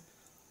area.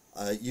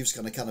 You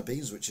scan a can of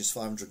beans which is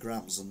 500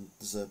 grams and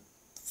there's a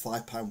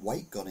 £5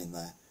 weight gone in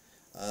there,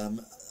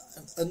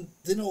 and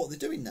they know what they're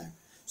doing now,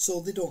 so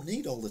they don't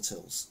need all the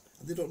tills,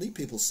 and they don't need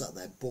people sat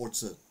there bored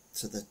to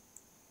the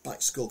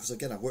back skull, because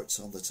again, I worked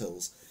on the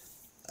tills,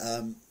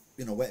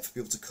 waiting for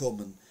people to come,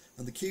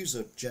 and the queues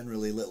are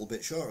generally a little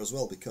bit shorter as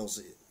well,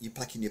 because you're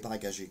packing your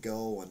bag as you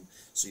go, and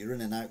so you're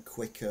in and out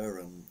quicker,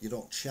 and you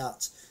don't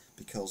chat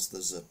because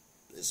there's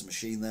a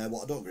machine there.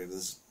 What I don't agree with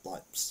is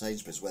like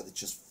Sainsbury's, where they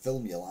just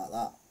film you like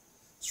that,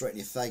 straight in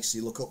your face.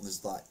 You look up and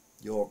there's like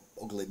your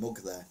ugly mug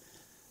there.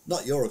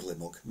 Not your ugly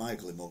mug, my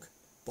ugly mug.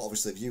 But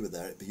obviously if you were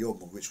there, it'd be your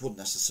mug, which wouldn't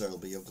necessarily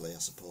be ugly, I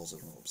suppose. I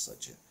don't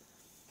upset you.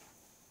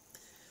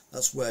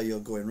 That's where you're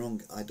going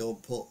wrong. I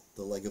don't put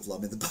the leg of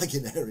lamb in the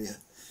bagging area.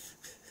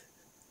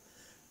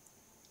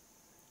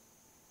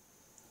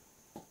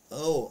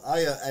 Oh,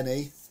 hiya,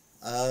 Annie.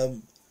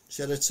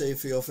 Shed a tea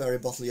for your fairy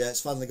bottle. Yeah,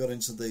 it's finally got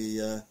into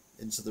the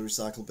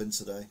recycle bin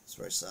today. It's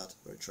very sad,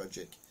 very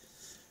tragic.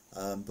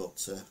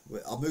 But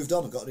I've moved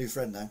on. I've got a new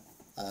friend now,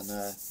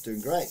 and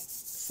doing great.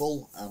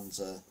 Full and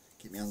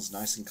keep my hands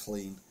nice and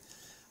clean.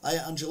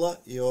 Hiya, Angela.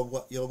 You're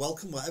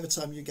welcome. Whatever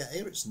time you get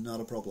here, it's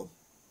not a problem.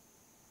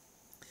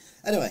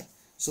 Anyway,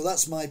 so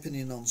that's my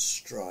opinion on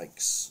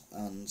strikes,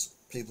 and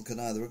people can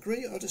either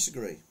agree or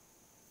disagree,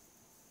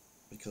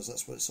 because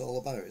that's what it's all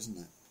about, isn't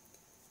it?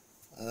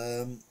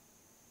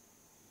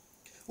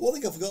 One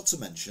thing I forgot to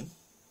mention,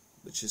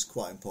 which is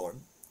quite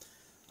important,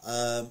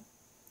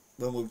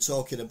 when we were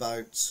talking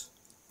about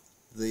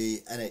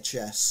the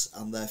NHS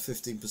and their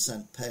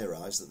 15% pay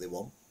rise that they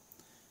want,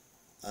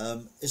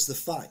 is the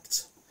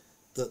fact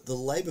that the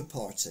Labour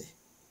Party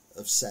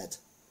have said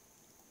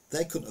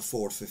they couldn't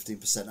afford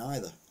 15%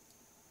 either,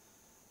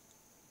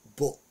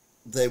 but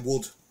they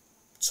would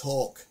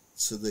talk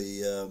to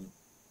the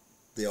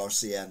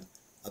RCN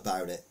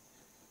about it,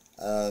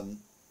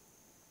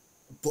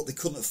 but they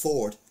couldn't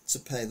afford to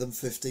pay them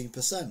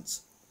 15%.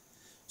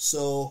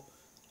 So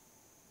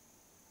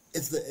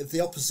if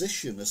the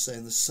opposition are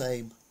saying the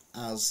same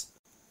as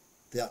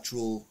the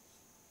actual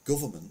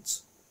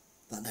government,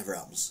 that never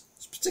happens,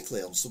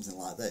 particularly on something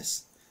like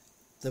this,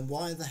 then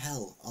why the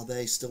hell are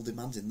they still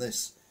demanding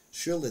this?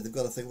 Surely they've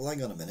got to think, well,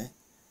 hang on a minute,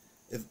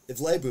 if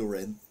Labour were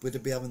in,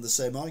 we'd be having the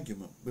same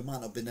argument. We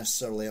might not be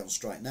necessarily on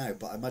strike now,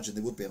 but I imagine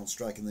they would be on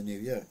strike in the new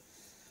year.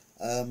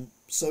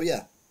 So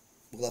yeah,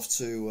 we'll have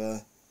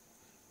to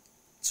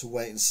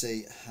wait and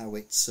see how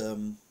it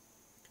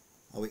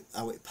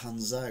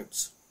pans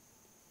out.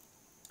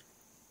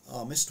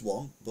 Oh, I missed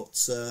one,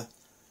 but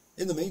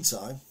in the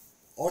meantime,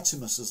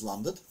 Artemis has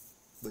landed,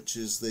 which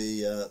is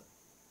the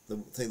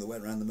thing that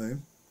went around the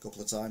moon a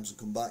couple of times and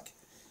come back.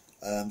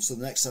 So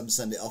the next time they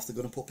send it off, they're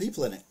going to put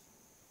people in it.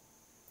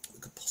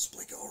 What could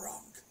possibly go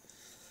wrong?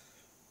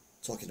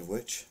 Talking of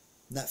which,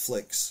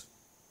 Netflix,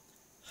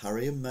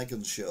 Harry and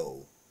Meghan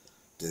show.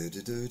 Do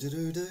do do do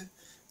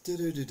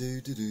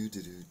do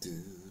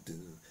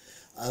do.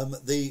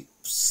 The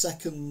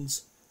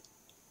second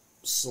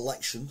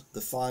selection,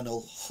 the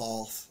final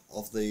half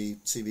of the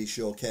TV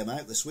show, came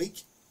out this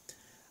week.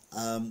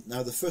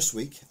 Now the first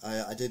week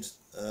I did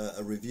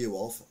a review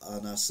of,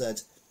 and I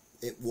said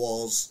it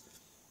was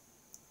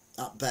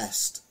at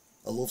best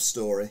a love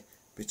story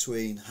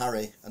between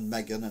Harry and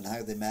Meghan, and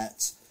how they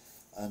met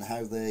and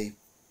how they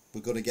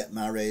were going to get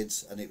married,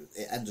 and it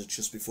ended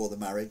just before the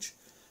marriage.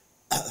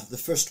 The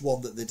first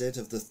one that they did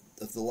of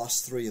the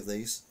last three of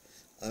these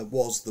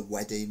was the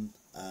wedding,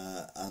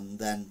 and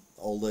then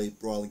all the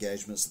royal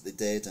engagements that they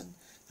did, and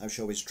how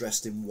she always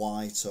dressed in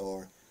white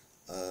or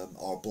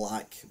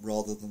black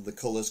rather than the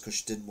colours because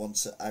she didn't want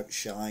to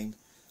outshine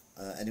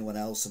anyone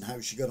else, and how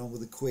she got on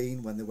with the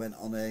Queen when they went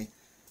on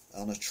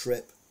a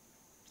trip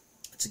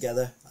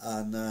together.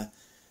 And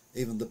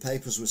even the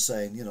papers were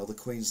saying, you know, the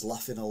Queen's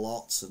laughing a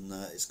lot, and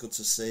it's good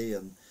to see,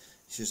 and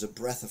she's a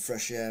breath of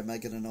fresh air,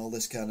 Meghan, and all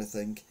this kind of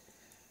thing.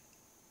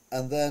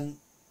 And then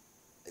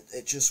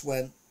it just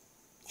went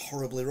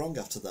horribly wrong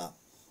after that,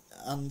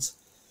 and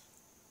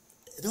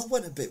it all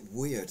went a bit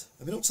weird.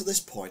 I mean, up to this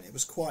point, it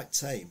was quite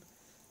tame,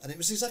 and it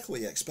was exactly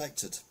what you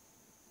expected.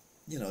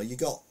 You know, you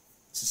got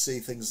to see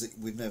things that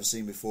we've never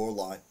seen before,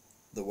 like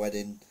the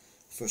wedding,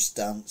 first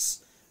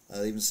dance.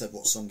 They even said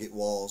what song it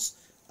was.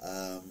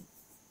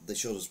 They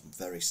showed us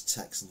various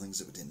texts and things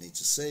that we didn't need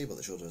to see, but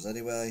they showed us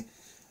anyway.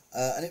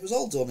 And it was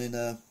all done in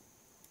a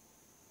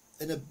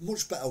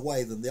much better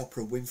way than the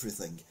Oprah Winfrey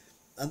thing.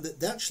 And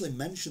they actually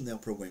mentioned the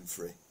Oprah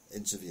Winfrey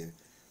interview,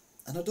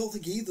 and I don't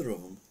think either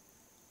of them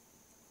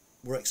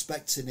were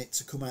expecting it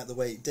to come out the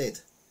way it did.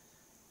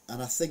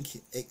 And I think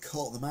it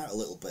caught them out a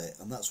little bit,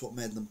 and that's what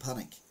made them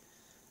panic.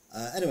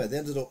 Anyway, they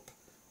ended up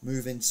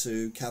moving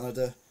to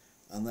Canada,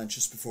 and then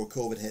just before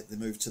COVID hit, they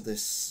moved to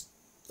this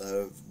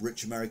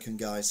rich American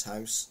guy's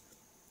house,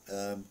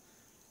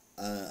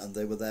 and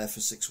they were there for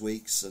 6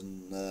 weeks.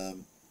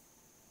 And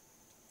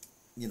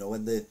you know,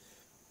 when they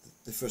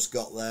first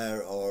got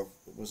there, or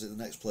was it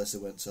the next place they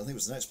went to? I think it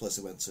was the next place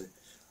they went to.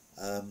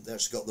 They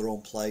actually got their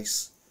own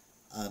place,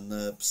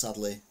 and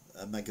sadly,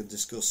 Meghan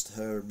discussed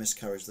her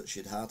miscarriage that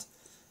she'd had,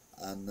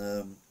 and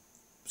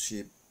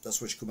that's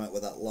where she came out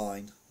with that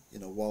line. You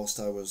know, whilst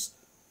I was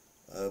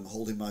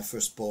holding my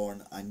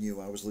firstborn, I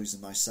knew I was losing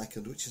my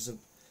second, which is a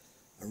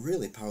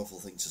really powerful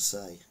thing to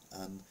say.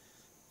 And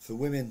for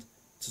women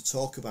to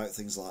talk about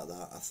things like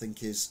that, I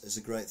think is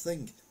a great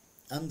thing.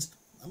 And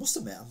I must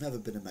admit, I've never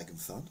been a Meghan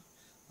fan.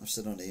 I've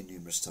said on here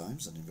numerous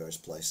times and in various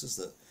places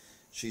that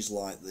she's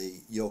like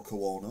the Yoko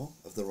Ono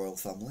of the royal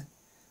family.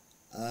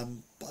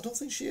 But I don't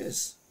think she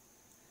is.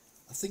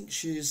 I think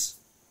she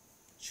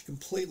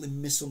completely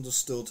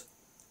misunderstood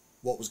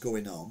what was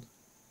going on.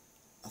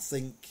 I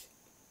think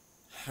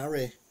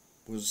Harry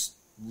was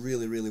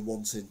really, really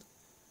wanting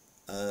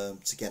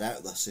to get out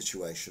of that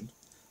situation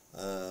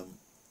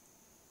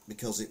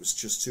because it was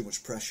just too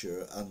much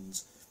pressure,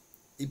 and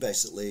he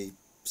basically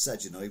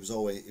said, you know, he was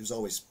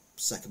always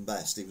second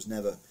best. He was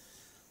never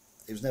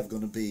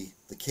going to be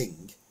the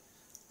king.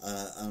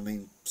 I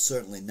mean,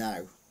 certainly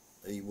now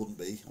he wouldn't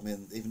be. I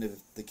mean, even if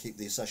they keep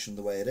the accession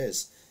the way it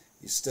is,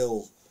 he's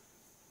still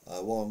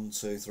 1,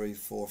 2, 3,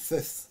 4,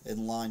 5th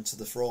in line to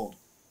the throne.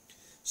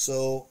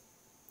 So,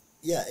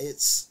 yeah,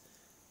 it's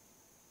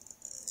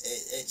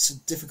a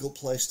difficult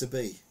place to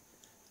be.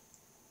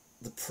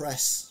 The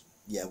press,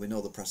 yeah, we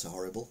know the press are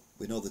horrible.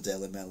 We know the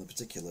Daily Mail in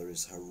particular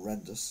is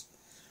horrendous.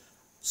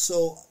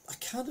 So I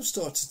kind of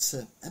started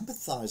to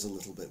empathise a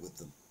little bit with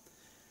them.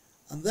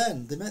 And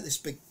then they made this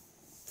big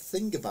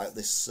thing about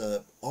this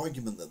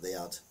argument that they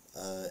had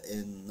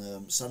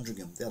in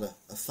Sandringham. They had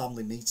a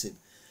family meeting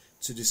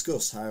to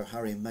discuss how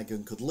Harry and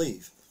Meghan could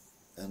leave.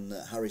 And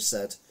Harry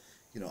said,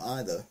 you know,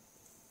 either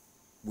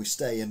we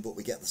stay in but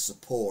we get the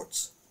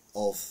support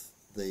of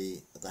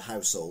the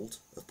household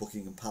of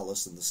Buckingham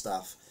Palace and the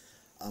staff,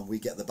 and we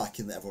get the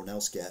backing that everyone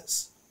else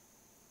gets.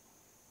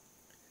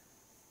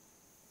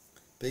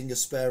 Being a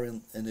spare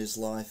in his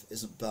life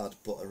isn't bad,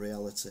 but a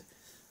reality.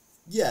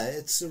 Yeah,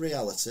 it's a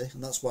reality,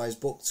 and that's why his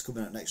book's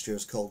coming out next year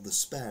is called The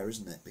Spare,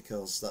 isn't it?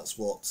 Because that's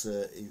what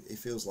he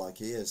feels like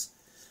he is.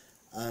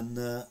 And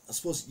I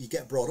suppose you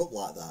get brought up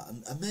like that,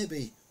 and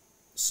maybe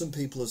some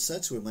people have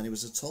said to him when he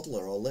was a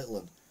toddler or little,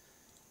 and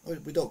oh,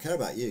 we don't care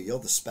about you, you're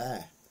the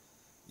spare,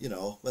 you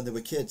know, when they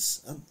were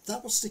kids. And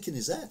that would stick in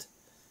his head,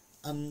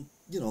 and,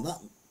 you know,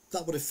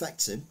 that would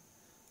affect him.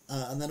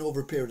 And then over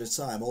a period of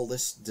time, all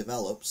this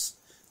develops.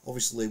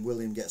 Obviously,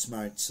 William gets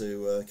married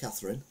to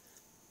Catherine,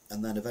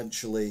 and then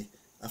eventually,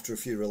 after a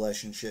few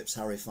relationships,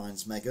 Harry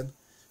finds Meghan,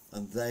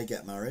 and they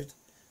get married.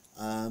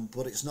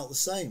 But it's not the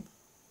same.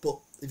 But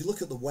if you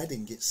look at the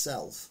wedding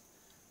itself,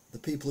 the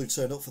people who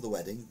turned up for the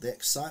wedding, the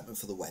excitement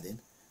for the wedding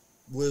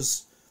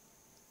was,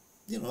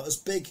 you know, as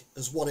big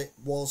as what it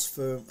was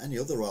for any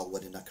other royal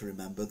wedding I can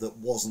remember that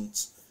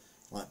wasn't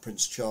like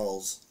Prince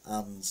Charles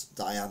and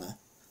Diana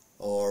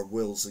or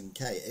Wills and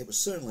Kate. It was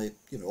certainly,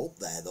 you know, up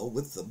there though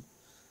with them.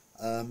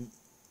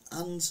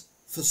 And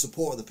for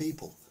support of the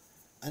people.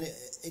 And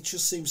it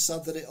just seems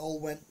sad that it all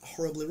went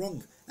horribly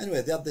wrong.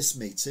 Anyway, they had this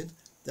meeting.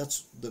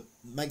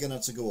 Meghan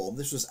had to go home.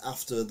 This was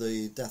after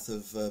the death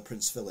of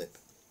Prince Philip,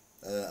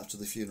 after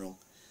the funeral.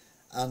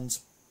 And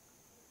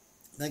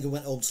Meghan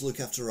went home to look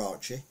after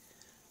Archie.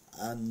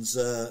 And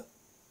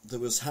there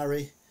was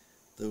Harry,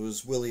 there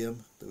was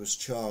William, there was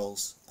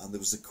Charles, and there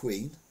was the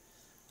Queen.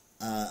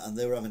 And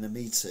they were having a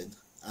meeting.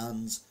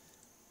 And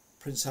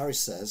Prince Harry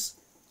says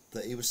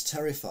that he was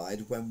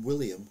terrified when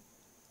William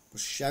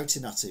was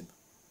shouting at him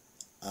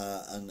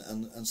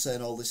and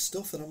saying all this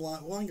stuff, and I'm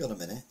like, well, hang on a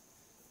minute.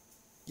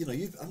 You know,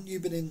 haven't you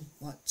been in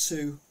like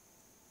 2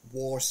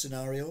 war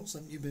scenarios?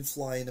 Haven't you been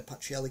flying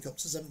Apache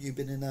helicopters? Haven't you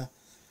been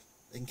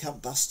in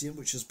Camp Bastion,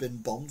 which has been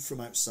bombed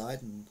from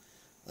outside, and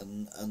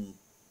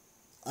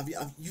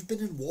you've been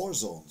in war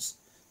zones?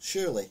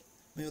 Surely,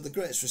 I mean, with the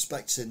greatest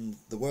respect in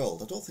the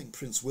world, I don't think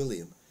Prince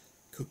William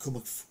could come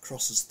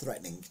across as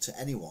threatening to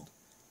anyone.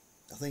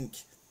 I think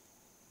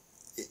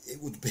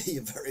it would be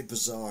a very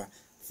bizarre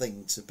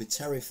thing to be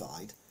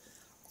terrified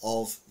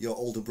of your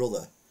older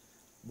brother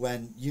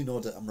when you know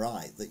that I'm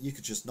right, that you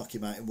could just knock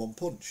him out in one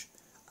punch.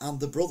 And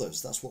the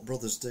brothers, that's what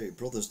brothers do.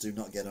 Brothers do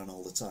not get on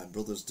all the time.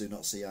 Brothers do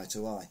not see eye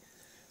to eye.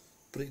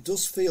 But it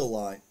does feel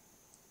like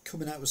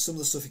coming out with some of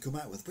the stuff he come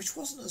out with, which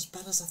wasn't as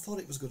bad as I thought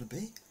it was going to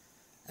be.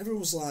 Everyone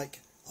was like,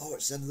 oh,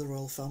 it's the end of the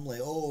royal family.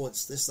 Oh,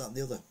 it's this, that and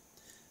the other.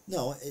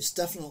 No, it's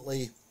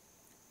definitely,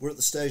 we're at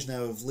the stage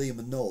now of Liam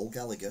and Noel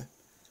Gallagher.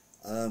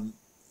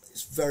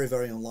 It's very,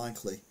 very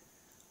unlikely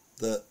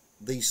that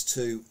these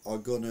two are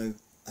going to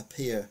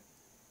appear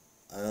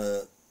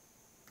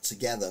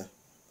together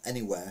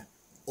anywhere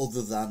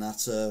other than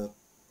at a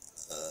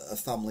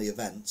family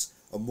event,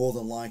 or more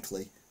than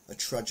likely a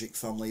tragic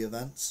family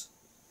event,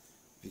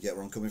 if you get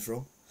where I'm coming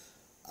from.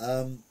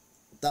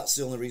 That's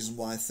the only reason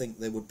why I think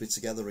they would be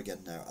together again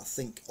now. I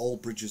think all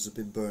bridges have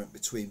been burnt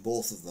between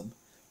both of them.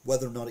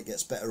 Whether or not it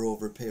gets better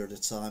over a period of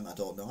time, I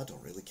don't know. I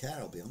don't really care,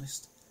 I'll be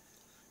honest.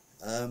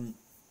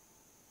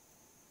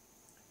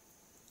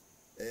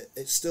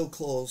 It's still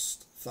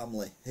closed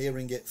family.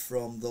 Hearing it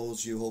from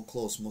those you hold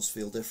close must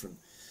feel different.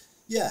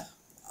 Yeah,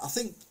 I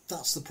think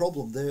that's the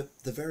problem. They're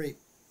very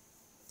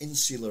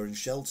insular and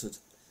sheltered.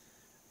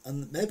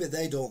 And maybe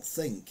they don't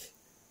think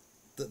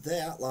that they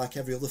act like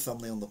every other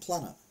family on the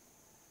planet.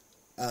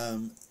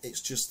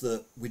 It's just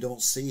that we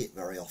don't see it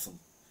very often.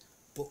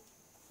 But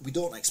we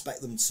don't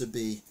expect them to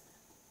be,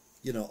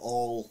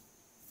 all,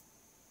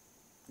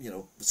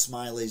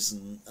 smileys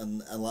and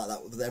like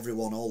that with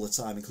everyone all the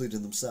time,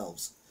 including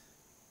themselves.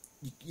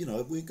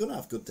 We're going to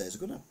have good days,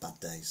 we're going to have bad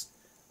days.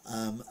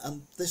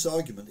 And this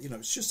argument,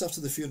 it's just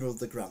after the funeral of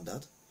the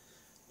granddad.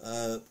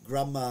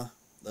 Grandma,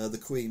 the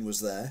Queen, was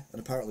there,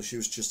 and apparently she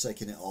was just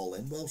taking it all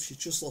in. Well, she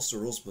just lost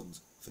her husband,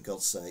 for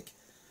God's sake.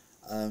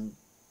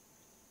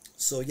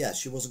 So yeah,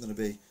 she wasn't going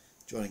to be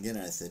joining in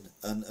anything.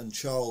 And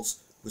Charles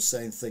was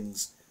saying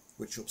things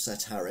which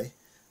upset Harry.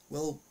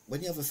 Well,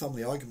 when you have a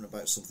family argument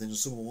about something and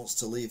someone wants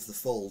to leave the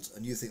fold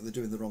and you think they're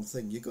doing the wrong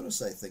thing, you're going to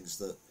say things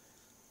that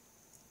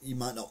you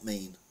might not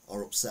mean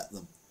or upset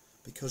them,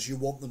 because you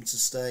want them to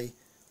stay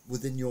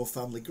within your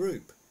family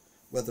group,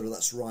 whether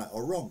that's right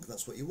or wrong.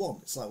 That's what you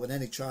want. It's like when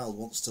any child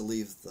wants to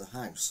leave the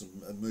house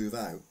and move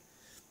out,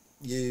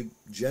 you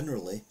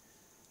generally,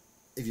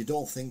 if you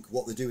don't think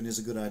what they're doing is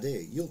a good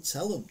idea, you'll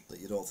tell them that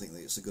you don't think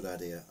that it's a good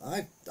idea.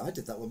 I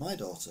did that with my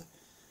daughter.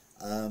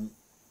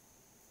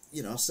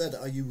 I said,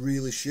 are you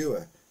really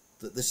sure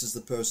that this is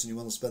the person you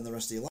want to spend the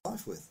rest of your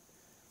life with?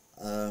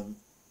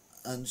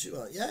 And she was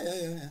like,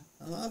 yeah.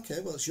 I'm like,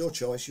 okay, well, it's your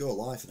choice, your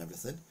life and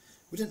everything.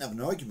 We didn't have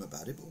an argument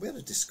about it, but we had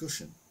a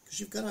discussion, because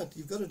you've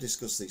got to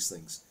discuss these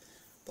things.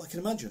 But I can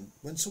imagine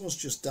when someone's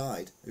just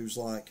died, who's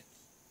like,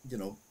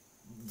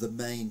 the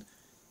main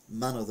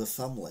man of the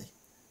family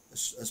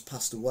has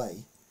passed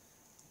away,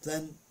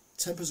 then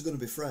tempers are going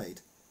to be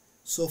frayed.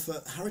 So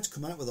for Harry to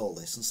come out with all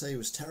this and say he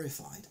was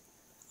terrified,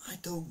 I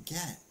don't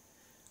get.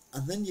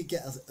 And then you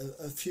get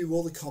a few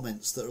other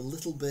comments that are a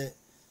little bit,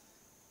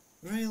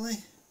 really?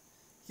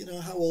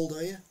 How old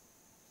are you?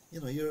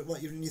 You're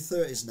in your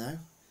 30s now.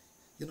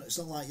 It's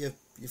not like you're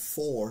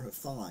 4 or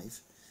 5.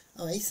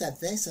 Oh, he said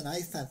this and I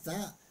said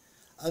that.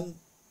 And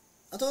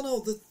I don't know,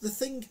 the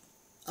thing,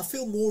 I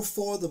feel more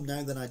for them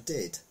now than I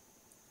did.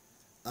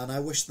 And I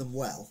wish them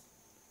well,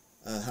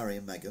 Harry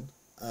and Meghan.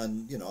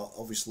 And,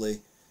 obviously,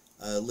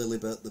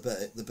 Lilibet,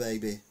 the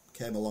baby,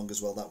 came along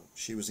as well. That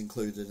she was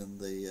included in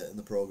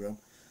the programme.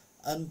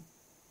 And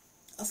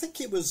I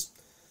think it was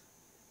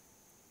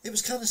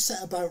kind of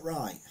set about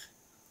right.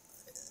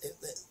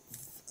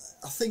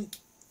 I think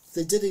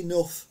they did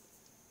enough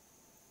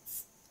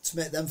to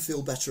make them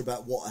feel better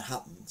about what had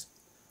happened,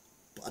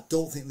 but I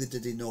don't think they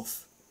did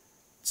enough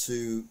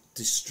to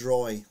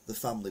destroy the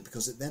family,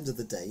 because at the end of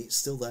the day, it's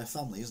still their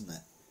family, isn't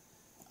it?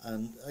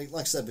 And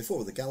like I said before,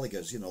 with the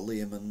Gallaghers,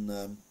 Liam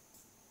and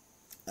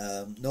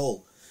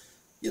Noel,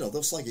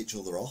 they'll slag each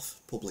other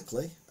off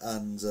publicly,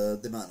 and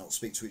they might not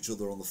speak to each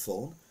other on the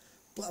phone,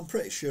 but I'm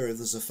pretty sure if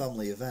there's a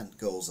family event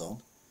goes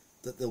on,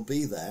 that they'll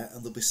be there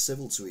and they'll be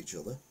civil to each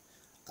other.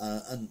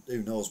 And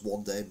who knows,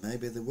 one day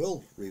maybe they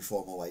will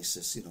reform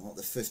Oasis, at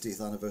the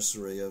 50th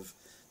anniversary of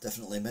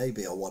Definitely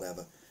Maybe or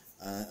whatever,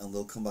 and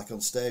they'll come back on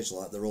stage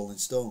like the Rolling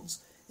Stones.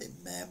 It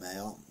may or may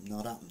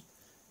not happen.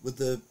 With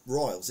the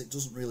royals, it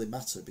doesn't really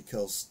matter,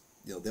 because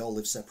they all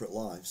live separate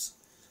lives,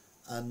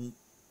 and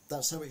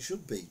that's how it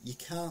should be. You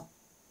can't,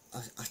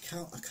 I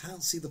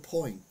can't see the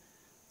point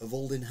of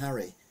holding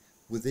Harry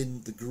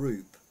within the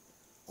group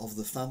of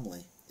the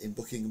family in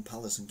Buckingham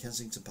Palace and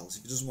Kensington Palace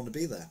if he doesn't want to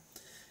be there.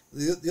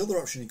 The other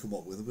option he come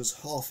up with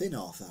was half in,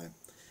 half out,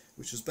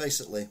 which was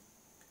basically,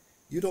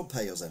 you don't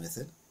pay us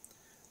anything,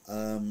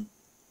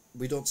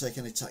 we don't take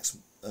any tax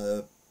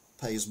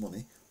payers'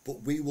 money,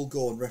 but we will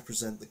go and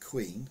represent the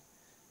Queen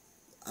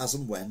as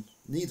and when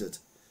needed.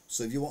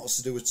 So if you want us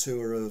to do a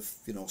tour of,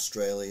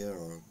 Australia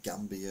or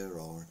Gambia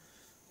or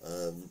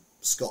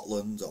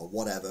Scotland or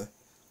whatever,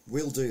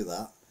 we'll do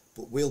that,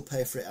 but we'll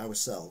pay for it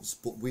ourselves,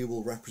 but we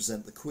will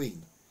represent the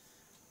Queen.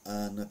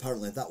 And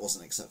apparently that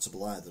wasn't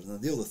acceptable either. And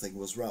then the other thing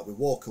was, right, we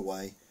walk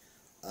away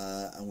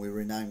and we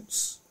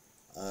renounce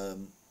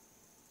actually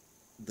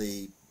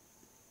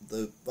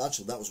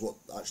that was what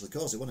actually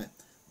caused it, wasn't it?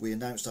 We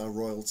announced our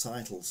royal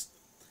titles,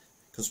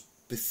 because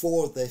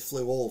before they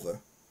flew over,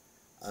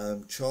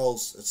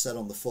 Charles had said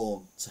on the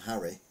phone to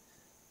Harry,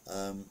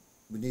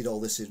 we need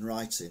all this in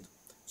writing.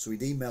 So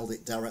he'd emailed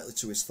it directly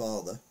to his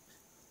father,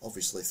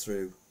 obviously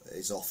through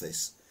his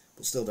office,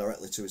 but still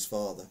directly to his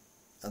father.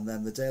 And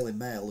then the Daily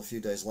Mail a few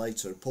days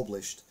later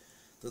published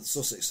that the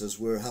Sussexes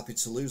were happy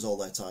to lose all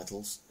their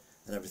titles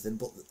and everything,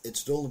 but it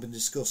had only been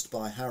discussed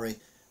by Harry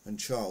and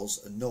Charles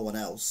and no one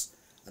else,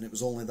 and it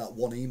was only that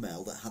one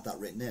email that had that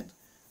written in,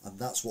 and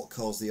that's what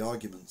caused the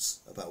arguments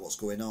about what's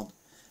going on.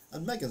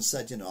 And Meghan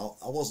said,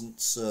 I wasn't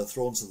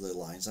thrown to the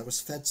lions, I was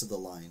fed to the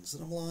lions.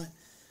 And I'm like,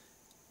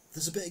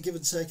 there's a bit of give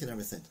and take and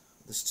everything.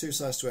 There's two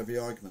sides to every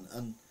argument,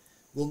 and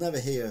we'll never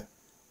hear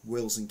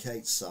Will's and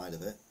Kate's side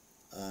of it,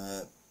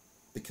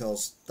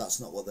 because that's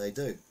not what they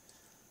do.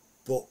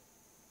 But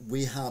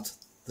we had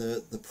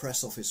the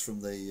press office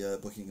from the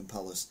Buckingham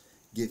Palace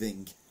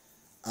giving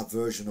a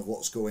version of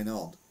what's going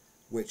on,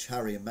 which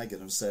Harry and Meghan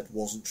have said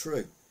wasn't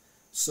true.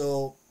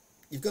 So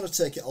you've got to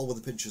take it all with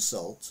a pinch of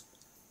salt,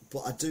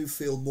 but I do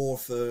feel more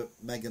for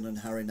Meghan and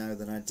Harry now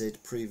than I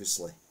did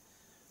previously.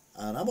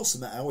 And I must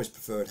admit, I always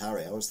preferred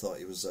Harry. I always thought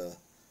he was a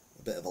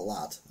bit of a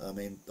lad. I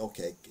mean,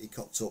 okay, he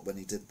cocked up when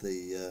he did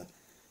the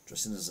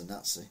dressing as a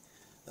Nazi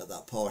at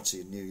that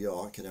party in New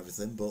York and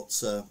everything, but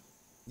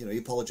he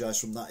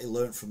apologised from that, he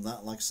learnt from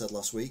that. Like I said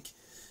last week,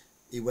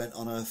 he went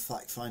on a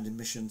fact-finding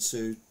mission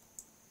to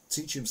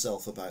teach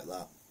himself about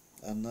that,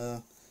 and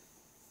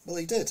well,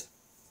 he did.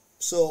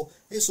 So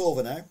it's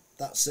over now,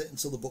 that's it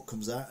until the book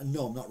comes out. And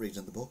no, I'm not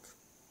reading the book,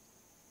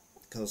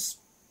 because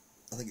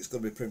I think it's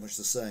going to be pretty much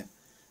the same,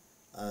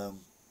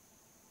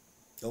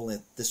 only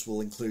this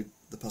will include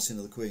the passing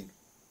of the Queen.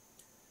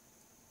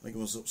 Meghan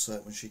was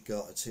upset when she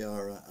got a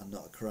tiara and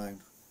not a crown.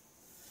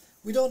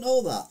 We don't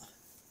know that.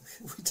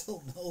 We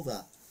don't know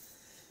that.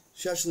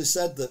 She actually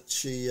said that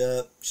she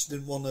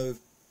didn't want to.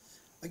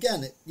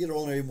 Again, you're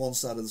only in one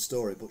side of the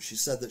story, but she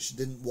said that she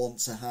didn't want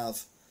to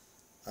have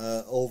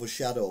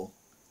overshadow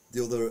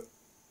the other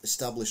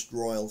established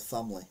royal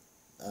family,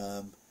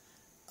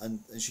 and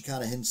she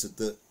kind of hinted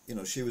that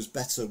she was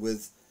better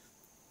with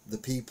the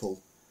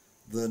people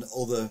than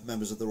other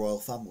members of the royal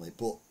family.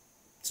 But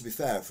to be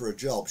fair, for a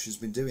job, she's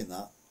been doing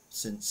that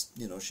since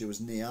she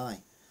was knee-high.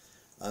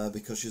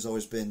 Because she's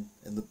always been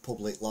in the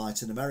public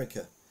light in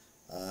America.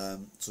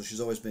 So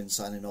she's always been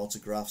signing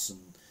autographs and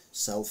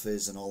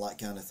selfies and all that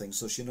kind of thing.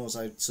 So she knows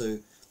how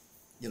to,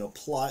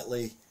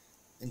 politely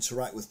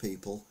interact with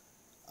people,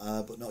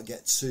 but not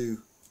get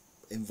too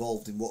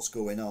involved in what's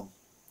going on.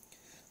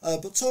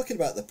 But talking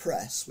about the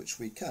press, which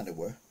we kind of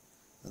were,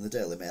 and the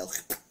Daily Mail,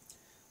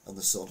 and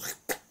the Sun,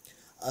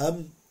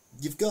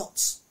 you've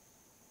got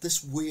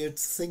this weird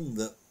thing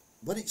that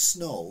when it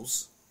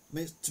snows, I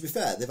mean, to be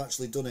fair, they've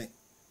actually done it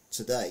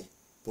today,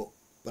 but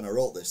when I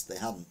wrote this they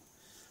hadn't.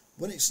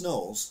 When it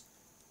snows,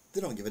 they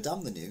don't give a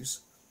damn the news,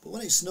 but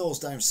when it snows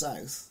down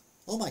south,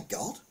 oh my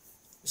god,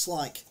 it's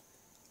like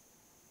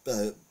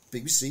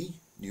BBC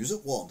News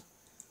at 1,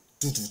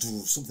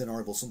 something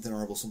horrible, something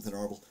horrible, something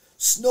horrible.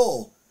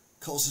 Snow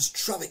causes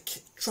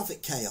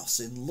traffic chaos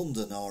in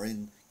London or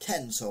in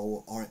Kent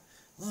or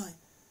like,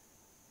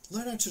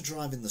 learn how to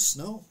drive in the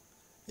snow.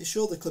 They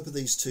showed the clip of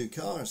these two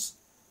cars.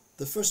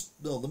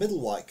 The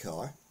middle white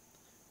car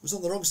was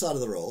on the wrong side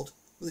of the road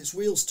with its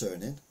wheels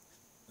turning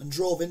and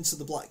drove into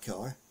the black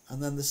car,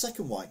 and then the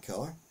second white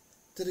car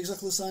did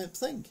exactly the same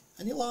thing.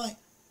 And you're like,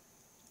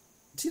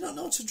 do you not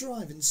know how to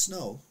drive in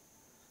snow?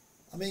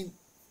 I mean,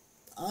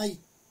 I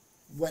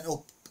went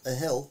up a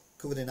hill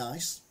covered in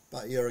ice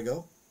about a year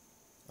ago,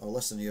 or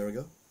less than a year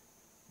ago,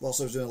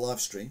 whilst I was doing a live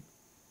stream,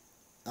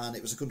 and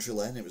it was a country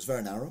lane, it was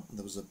very narrow, and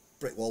there was a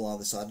brick wall on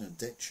either side and a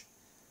ditch,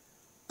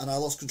 and I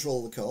lost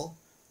control of the car,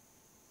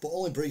 but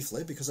only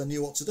briefly, because I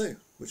knew what to do,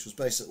 which was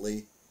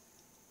basically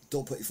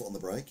don't put your foot on the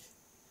brake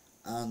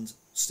and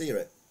steer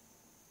it.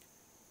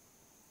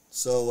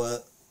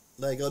 So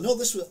there you go. No,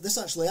 this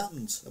actually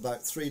happened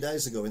about 3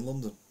 days ago in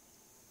London,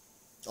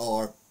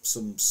 or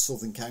some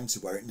southern county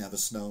where it never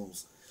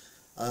snows.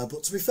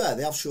 But to be fair,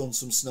 they have shown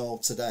some snow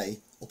today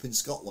up in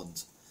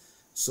Scotland,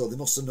 so they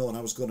must have known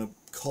I was going to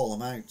call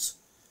them out.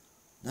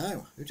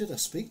 Now, who did I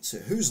speak to?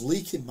 Who's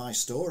leaking my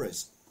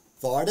stories?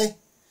 Vardy?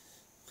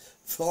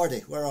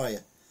 Vardy, where are you?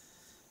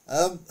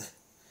 An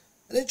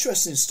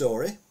interesting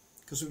story,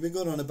 because we've been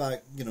going on about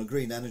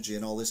green energy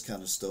and all this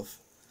kind of stuff.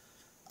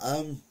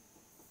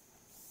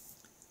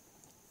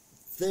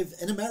 They've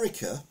in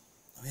America,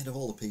 I mean, of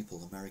all the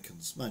people,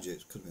 Americans, mind you,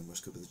 it could have been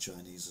worse, could be the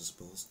Chinese, I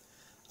suppose.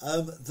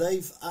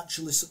 They've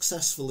actually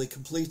successfully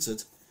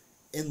completed,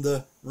 in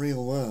the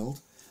real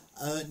world,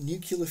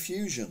 nuclear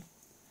fusion.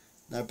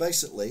 Now,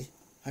 basically,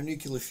 how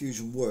nuclear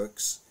fusion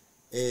works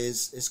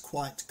is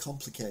quite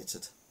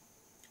complicated.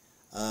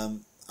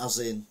 As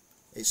in,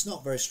 it's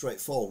not very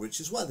straightforward, which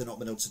is why they've not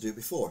been able to do it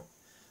before.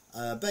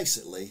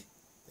 Basically,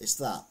 it's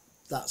that.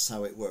 That's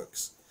how it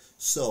works.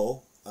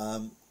 So,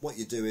 what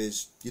you do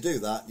is, you do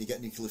that and you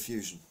get nuclear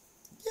fusion.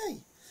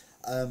 Yay!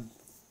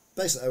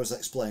 Basically, how it was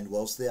explained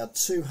was they had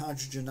 2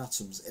 hydrogen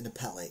atoms in a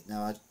pellet.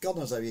 Now, God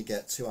knows how you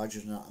get 2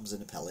 hydrogen atoms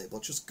in a pellet,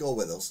 but just go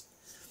with us.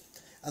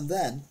 And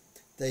then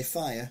they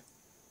fire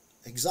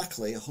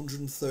exactly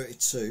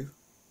 132,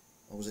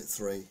 or was it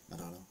 3? I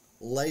don't know.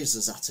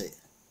 Lasers at it.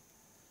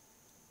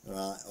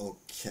 Right,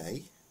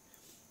 okay.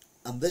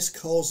 And this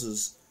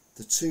causes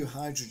the 2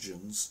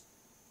 hydrogens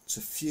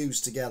to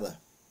fuse together,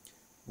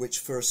 which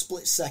for a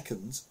split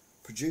second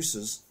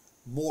produces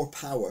more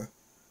power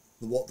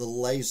than what the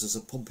lasers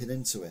are pumping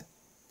into it.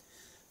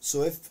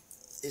 So if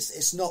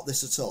it's not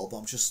this at all, but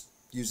I'm just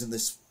using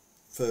this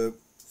for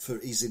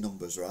easy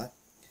numbers, right?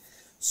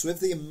 So if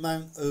the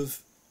amount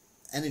of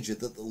energy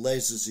that the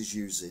lasers is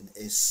using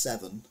is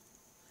 7,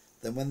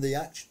 then when the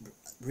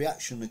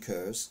reaction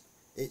occurs,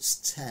 it's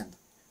 10,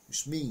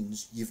 which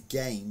means you've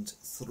gained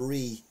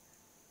 3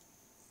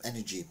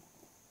 energy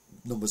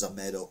numbers I've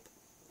made up,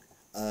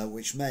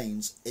 which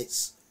means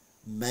it's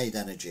made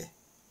energy.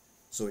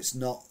 So it's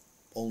not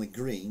only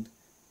green,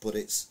 but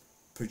it's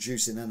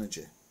producing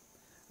energy.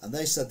 And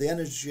they said the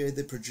energy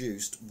they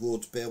produced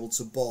would be able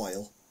to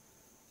boil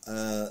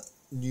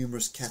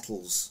numerous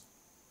kettles,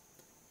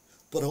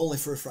 but only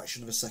for a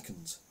fraction of a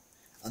second.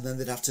 And then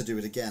they'd have to do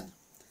it again.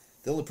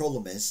 The only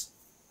problem is,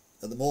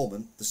 at the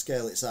moment, the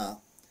scale it's at,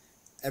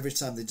 every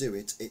time they do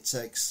it, it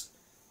takes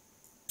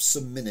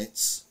some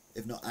minutes,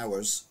 if not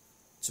hours,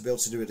 to be able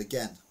to do it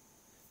again.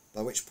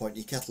 By which point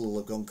your kettle will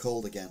have gone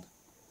cold again.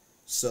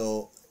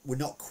 So we're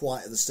not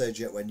quite at the stage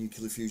yet where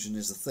nuclear fusion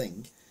is a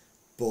thing,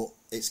 but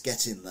it's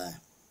getting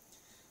there.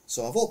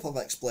 So I hope I've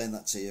explained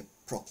that to you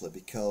properly,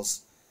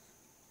 because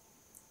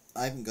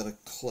I haven't got a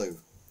clue.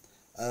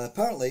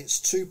 Apparently it's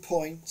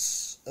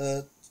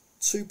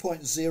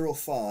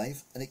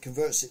 2.05 and it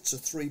converts it to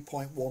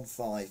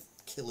 3.15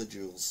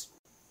 kilojoules.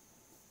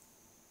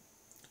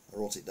 I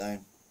wrote it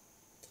down.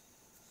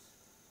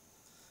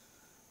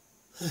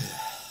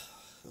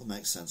 It'll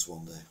make sense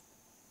one day.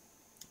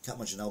 Can't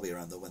imagine I'll be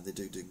around though when they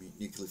do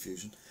nuclear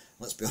fusion.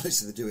 Let's be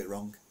honest, if they do it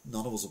wrong,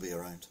 none of us will be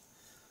around.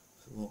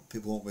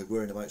 People won't be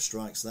worrying about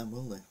strikes then,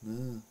 will they?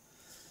 No.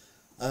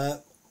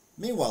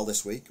 Meanwhile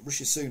this week,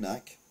 Rishi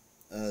Sunak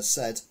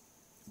said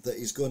that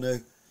he's going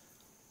to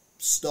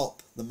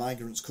stop the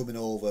migrants coming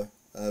over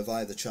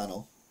via the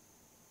channel,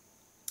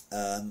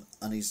 and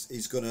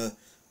he's going to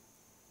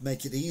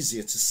make it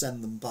easier to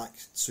send them back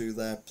to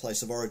their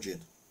place of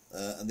origin.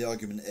 And the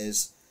argument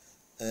is,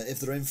 if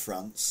they're in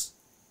France,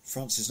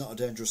 France is not a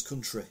dangerous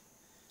country,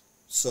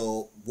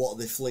 so what are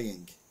they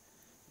fleeing?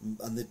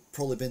 And they've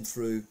probably been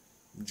through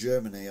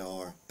Germany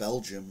or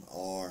Belgium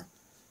or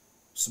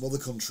some other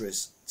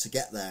countries to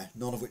get there,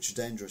 none of which are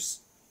dangerous.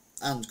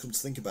 And come to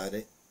think about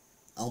it,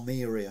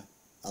 Almeria?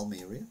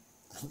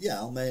 Yeah,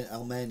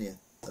 Almania.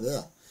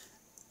 Ugh.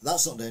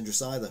 That's not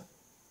dangerous either.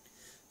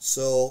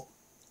 So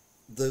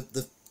they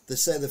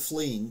say they're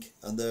fleeing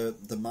and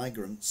they're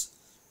migrants,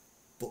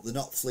 but they're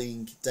not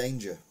fleeing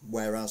danger.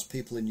 Whereas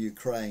people in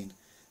Ukraine,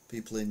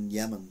 people in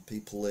Yemen,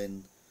 people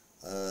in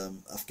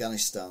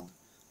Afghanistan,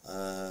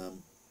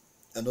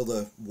 and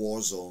other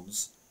war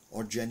zones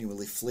are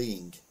genuinely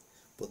fleeing,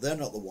 but they're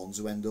not the ones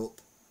who end up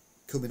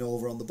coming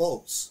over on the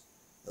boats.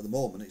 At the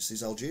moment, it's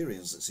these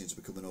Algerians that seem to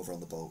be coming over on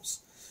the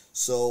boats.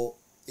 So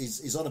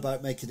he's on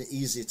about making it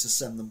easier to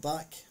send them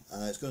back.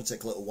 It's going to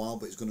take a little while,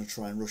 but he's going to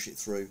try and rush it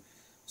through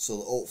so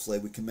that hopefully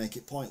we can make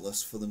it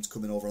pointless for them to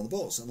come in over on the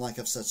boats. And like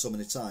I've said so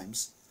many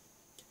times,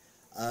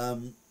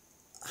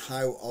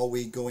 how are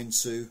we going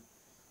to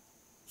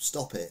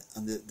stop it?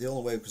 And the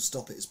only way we can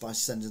stop it is by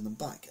sending them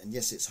back. And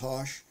yes, it's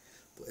harsh,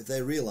 but if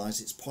they realise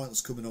it's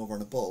pointless coming over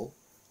on a boat,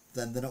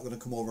 then they're not going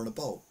to come over on a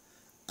boat.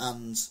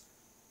 And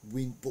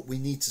we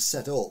need to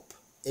set up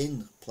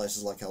in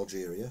places like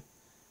Algeria,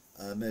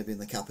 maybe in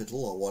the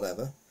capital or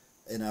whatever,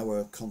 in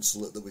our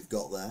consulate that we've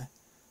got there,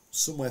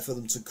 somewhere for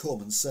them to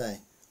come and say,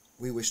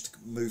 we wish to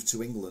move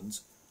to England,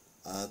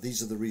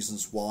 these are the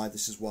reasons why,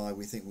 this is why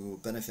we think we will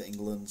benefit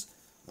England,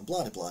 and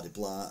blah, blah, blah,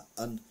 blah.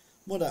 And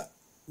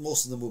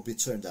most of them will be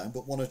turned down,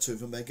 but 1 or 2 of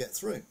them may get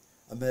through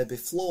and may be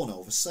flown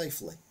over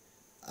safely.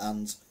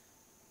 And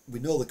we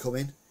know they're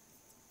coming,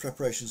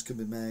 preparations can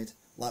be made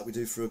like we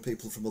do for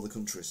people from other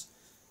countries.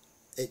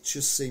 It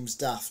just seems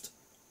daft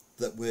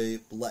that we're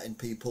letting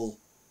people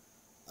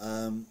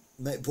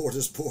make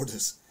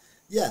borders.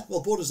 Yeah,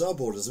 well, borders are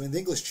borders. I mean, the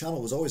English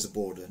Channel was always a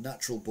border,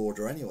 natural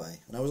border anyway.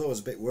 And I was always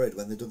a bit worried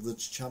when they dug the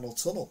Channel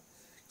Tunnel,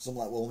 because I'm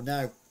like, well,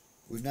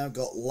 we've now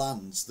got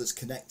land that's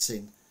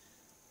connecting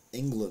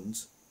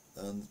England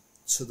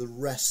to the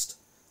rest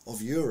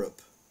of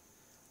Europe,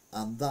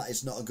 and that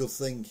is not a good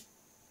thing.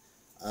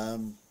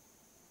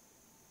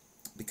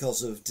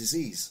 because of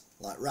disease,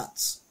 like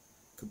rats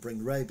could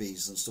bring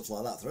rabies and stuff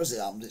like that. Has it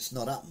happened? It's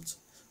not happened.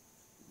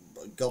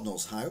 God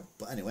knows how,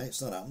 but anyway,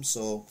 it's not happened,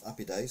 so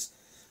happy days.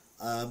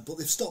 But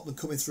they've stopped them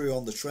coming through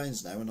on the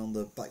trains now and on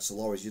the backs of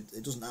lorries.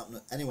 It doesn't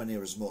happen anywhere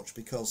near as much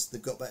because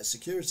they've got better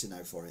security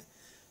now for it.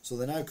 So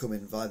they're now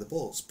coming via the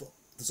boats. But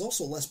there's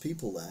also less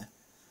people there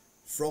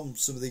from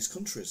some of these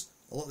countries.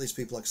 A lot of these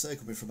people, like I say, are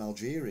coming from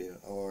Algeria,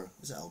 or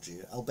is it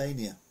Algeria?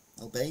 Albania,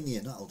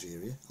 not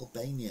Algeria,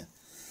 Albania.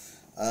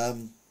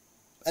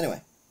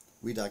 Anyway,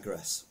 we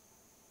digress.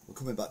 We're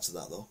coming back to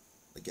that though,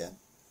 again,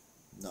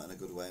 not in a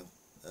good way,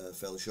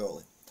 fairly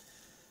shortly.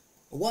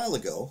 A while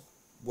ago,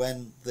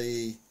 when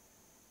the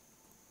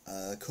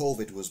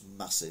COVID was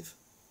massive,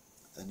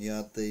 and you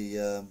had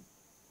the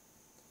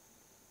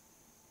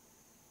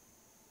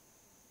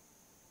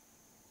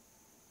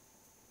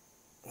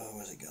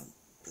where's it gone?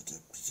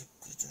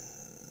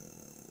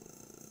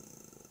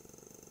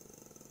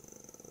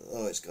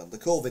 Oh, it's gone. The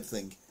COVID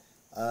thing.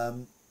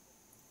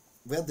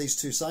 We had these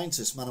two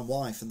scientists, man and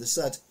wife, and they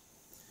said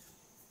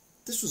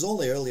this was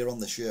only earlier on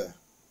this year.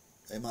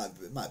 It might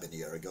have been a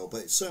year ago,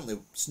 but it's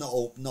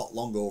not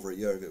long over a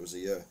year if it was a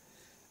year.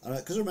 And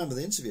because I remember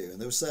the interview,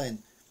 and they were saying,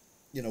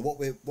 you know, what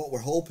we're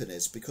hoping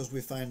is, because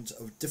we found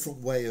a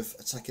different way of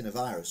attacking a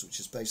virus, which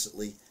is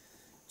basically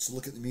to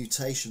look at the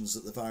mutations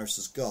that the virus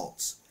has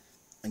got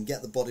and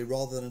get the body,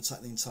 rather than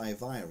attack the entire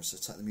virus,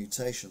 attack the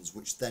mutations,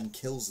 which then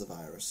kills the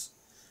virus.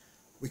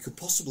 We could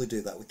possibly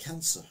do that with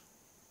cancer.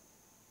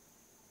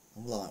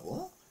 I'm like,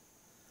 what?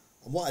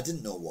 And what I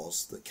didn't know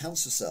was that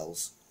cancer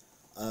cells,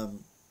 I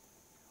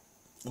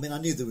mean, I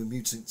knew they were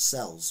mutant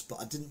cells,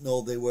 but I didn't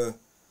know they were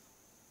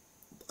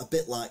a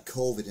bit like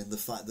COVID in the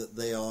fact that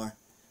they are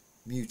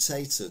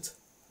mutated,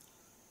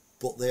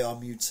 but they are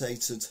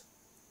mutated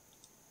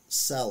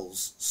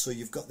cells. So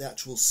you've got the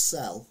actual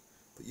cell,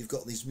 but you've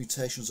got these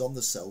mutations on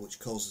the cell which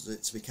causes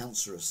it to be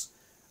cancerous,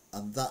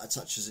 and that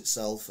attaches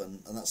itself,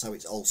 and that's how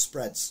it all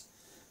spreads.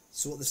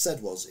 So what they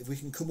said was, if we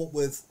can come up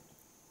with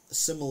a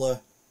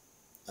similar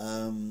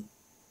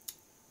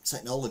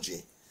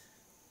technology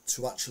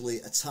to actually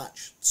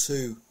attach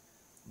to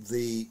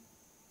the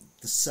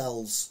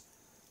cell's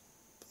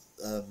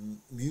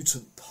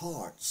mutant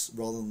parts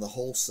rather than the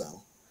whole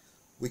cell,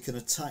 we can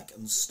attack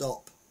and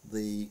stop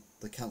the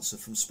cancer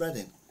from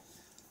spreading.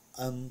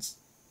 And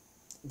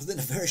within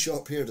a very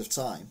short period of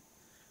time,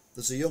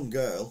 there's a young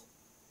girl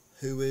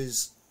who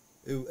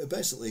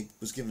basically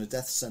was given a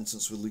death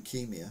sentence with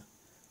leukemia,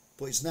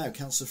 but is now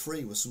cancer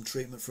free with some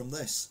treatment from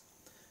this.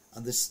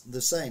 And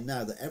they're saying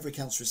now that every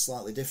cancer is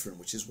slightly different,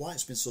 which is why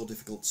it's been so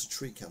difficult to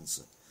treat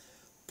cancer.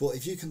 But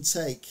if you can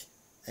take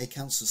a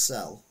cancer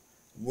cell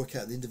and work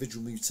out the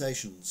individual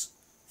mutations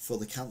for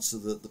the cancer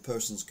that the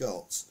person's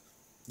got,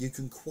 you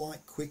can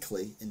quite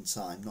quickly, in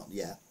time, not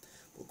yet,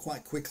 but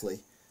quite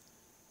quickly,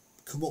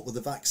 come up with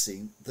a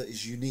vaccine that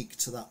is unique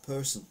to that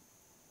person.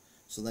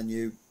 So then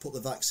you put the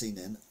vaccine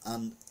in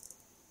and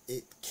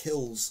it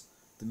kills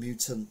the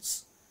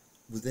mutants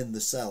within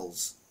the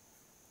cells,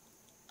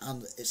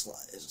 and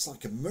it's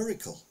like a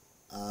miracle.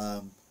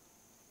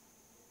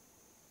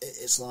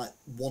 It's like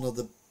one of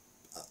the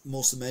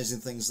most amazing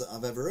things that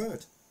I've ever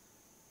heard,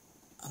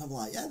 and I'm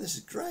like, yeah, this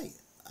is great.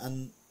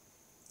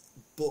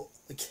 But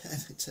again,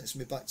 it takes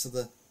me back to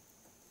the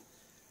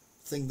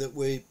thing that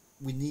we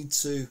need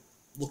to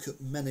look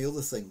at many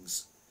other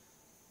things,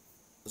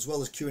 as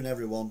well as curing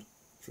everyone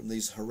from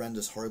these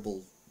horrendous,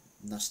 horrible,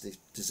 nasty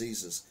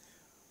diseases.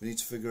 We need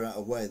to figure out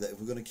a way that if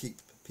we're going to keep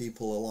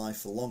people alive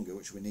for longer,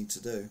 which we need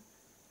to do,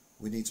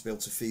 we need to be able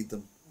to feed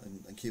them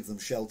and give them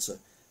shelter.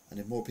 And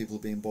if more people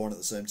are being born at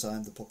the same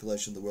time, the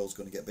population of the world is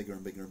going to get bigger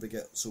and bigger and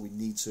bigger. So we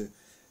need to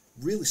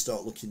really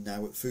start looking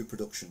now at food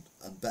production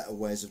and better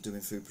ways of doing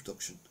food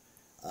production.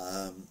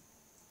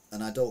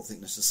 And I don't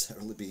think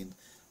necessarily being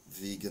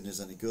vegan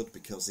is any good,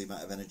 because the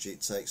amount of energy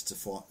it takes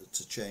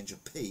to change a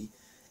pea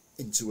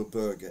into a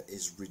burger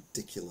is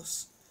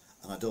ridiculous.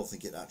 And I don't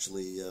think it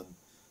actually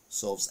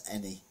solves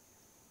any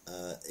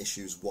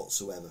issues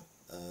whatsoever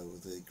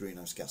with the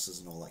greenhouse gases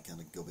and all that kind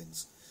of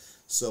gubbins.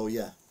 So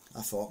yeah,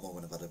 I fart more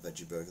when I've had a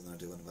veggie burger than I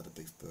do when I've had a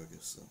beef burger.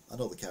 So I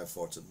know the cow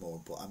farted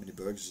more, but how many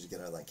burgers did you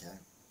get out of that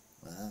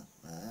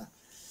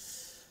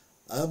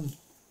cow?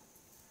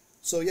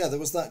 So yeah, there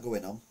was that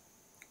going on.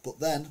 But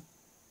then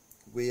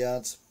we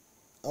had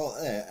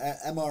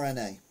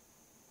mRNA.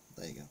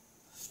 There you go.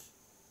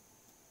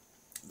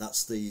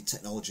 That's the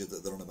technology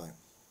that they're on about.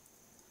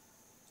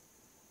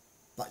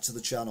 Back to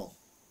the channel,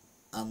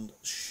 and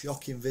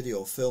shocking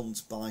video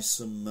filmed by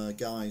some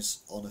guys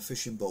on a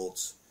fishing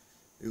boat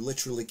who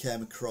literally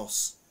came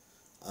across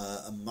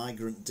a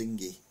migrant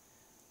dinghy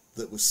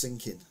that was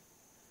sinking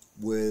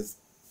with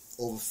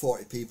over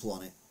 40 people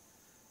on it.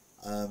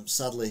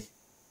 Sadly,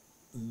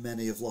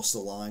 many have lost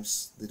their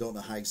lives. They don't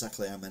know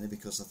exactly how many,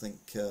 because I think,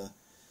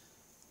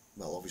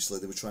 well, obviously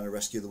they were trying to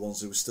rescue the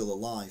ones who were still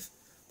alive.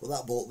 But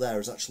that boat there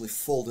is actually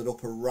folded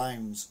up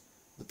around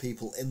the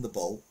people in the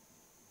boat,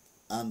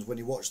 and when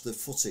you watch the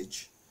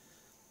footage,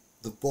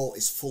 the boat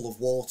is full of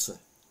water.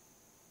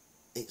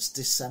 It's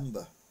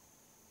December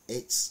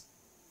it's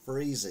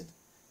freezing.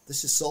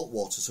 This is salt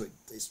water, so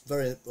it's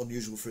very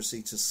unusual for a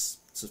sea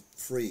to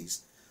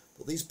freeze.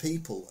 But these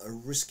people are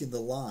risking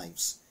their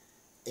lives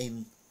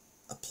in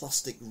a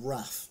plastic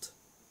raft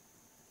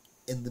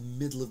in the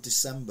middle of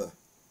December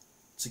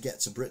to get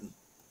to Britain,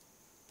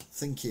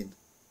 thinking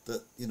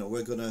that, you know,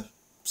 we're going to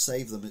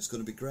save them, it's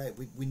going to be great.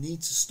 We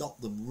need to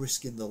stop them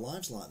risking their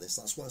lives like this.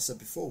 That's what I said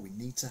before. We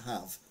need to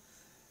have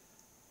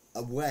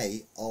a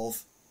way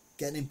of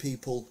getting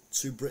people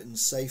to Britain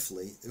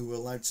safely who are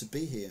allowed to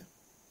be here.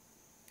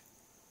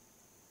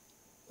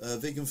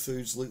 Vegan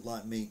foods look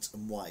like meat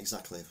and white.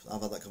 Exactly.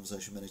 I've had that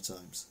conversation many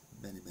times.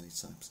 Many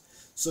times.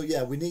 So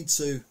yeah, we need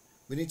to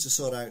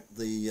sort out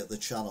the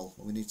channel,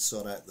 and we need to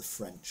sort out the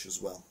French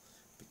as well,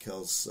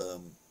 because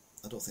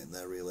I don't think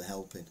they're really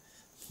helping.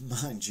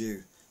 Mind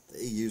you,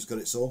 the EU's got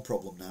its own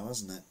problem now,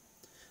 hasn't it?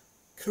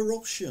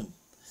 Corruption.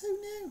 Who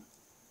knew?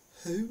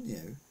 Who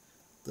knew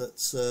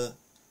that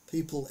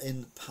people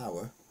in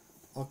power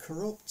are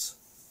corrupt?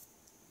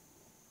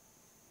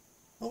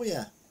 Oh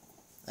yeah,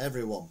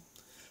 everyone.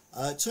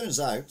 It turns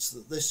out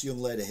that this young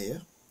lady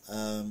here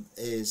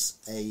is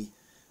a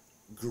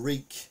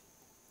Greek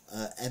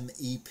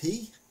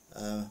MEP,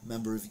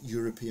 member of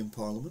European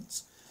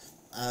Parliament,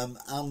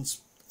 and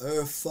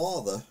her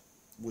father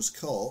was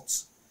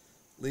caught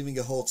leaving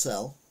a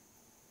hotel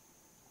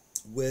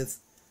with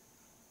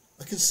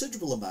a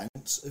considerable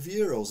amount of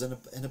euros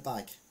in a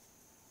bag.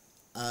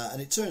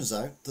 And it turns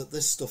out that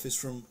this stuff is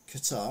from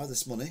Qatar,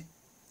 this money,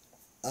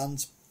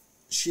 and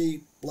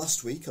she,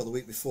 last week or the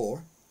week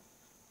before,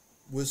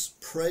 was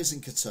praising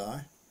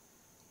Qatar,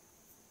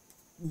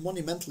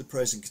 monumentally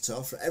praising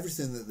Qatar for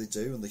everything that they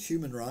do and the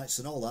human rights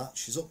and all that.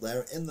 She's up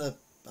there in the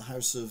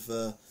House of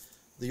the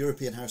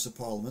European House of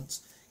Parliament,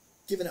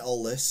 giving it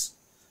all this,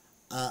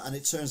 and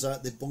it turns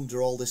out they bunged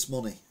her all this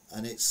money,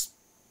 and it's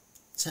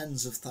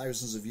tens of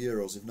thousands of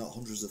euros, if not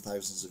hundreds of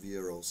thousands of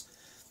euros.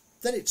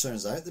 Then it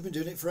turns out they've been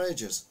doing it for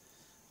ages,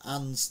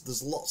 and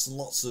there's lots and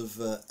lots of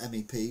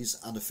MEPs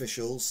and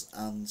officials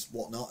and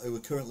whatnot who are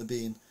currently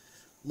being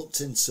looked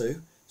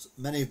into.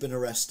 Many have been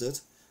arrested,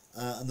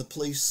 and the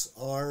police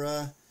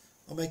are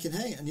making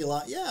hay. And you're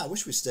like, yeah, I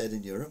wish we stayed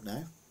in Europe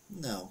now.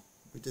 No,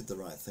 we did the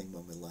right thing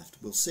when we left.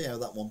 We'll see how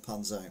that one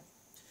pans out.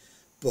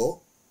 But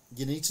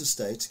you need to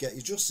stay to get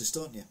your justice,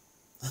 don't you?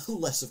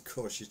 Unless, of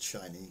course, you're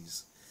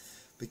Chinese.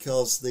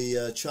 Because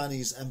the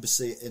Chinese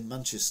embassy in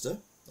Manchester,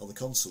 or the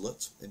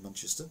consulate in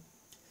Manchester,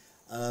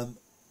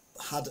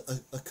 had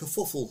a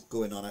kerfuffle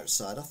going on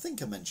outside. I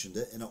think I mentioned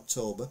it in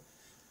October,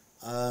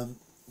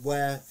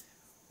 where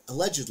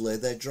allegedly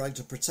they dragged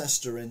a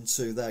protester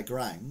into their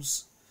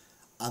grounds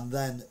and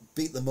then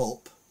beat them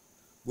up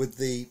with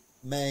the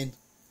main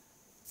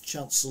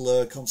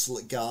chancellor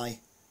consulate guy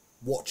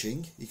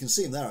watching. You can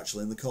see him there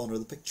actually in the corner of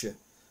the picture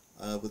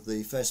with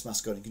the face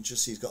mask on. You can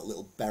just see he's got a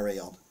little beret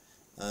on.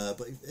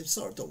 But it's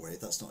alright, don't worry,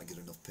 that's not a good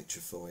enough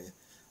picture for you.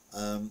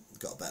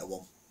 Got a better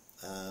one,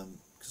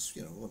 because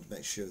you know, we want to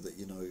make sure that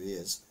you know who he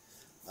is.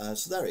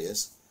 So there he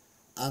is,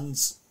 and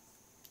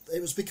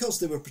it was because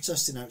they were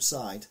protesting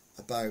outside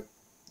about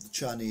the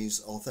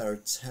Chinese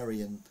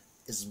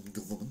authoritarianism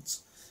government,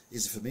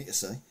 easy for me to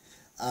say,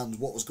 and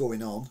what was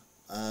going on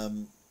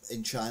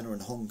in China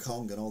and Hong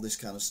Kong and all this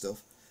kind of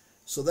stuff.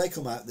 So they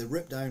come out, they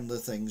rip down the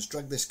things,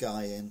 drag this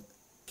guy in,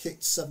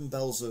 kicked 7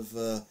 bells of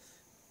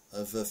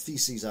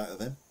feces out of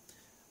him.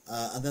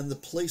 And then the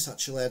police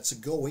actually had to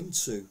go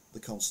into the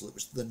consulate,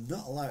 which they're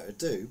not allowed to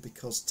do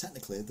because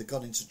technically they've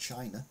gone into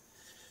China,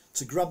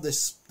 to grab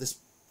this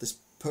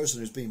person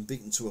who's been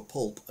beaten to a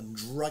pulp and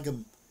drag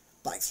him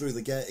back through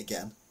the gate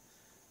again.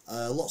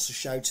 Lots of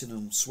shouting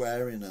and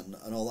swearing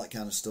and all that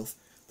kind of stuff.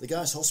 The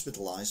guy's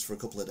hospitalised for a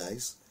couple of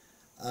days.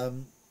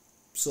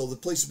 So the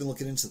police have been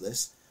looking into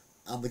this,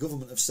 and the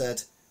government have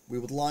said, we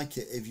would like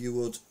it if you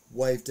would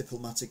waive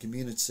diplomatic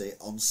immunity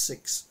on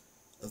 6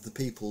 of the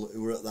people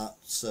who were at that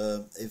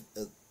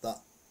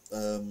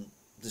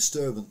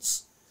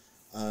disturbance,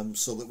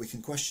 so that we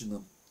can question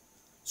them.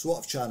 So what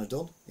have China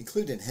done?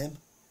 Including him,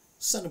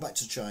 send him back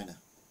to China.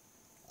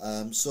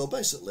 So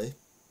basically,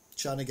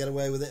 China get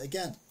away with it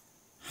again.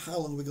 How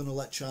long are we going to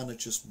let China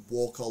just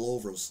walk all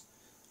over us?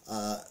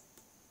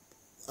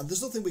 And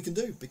there's nothing we can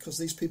do because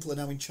these people are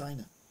now in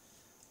China.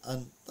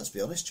 And let's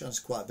be honest, China's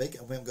quite big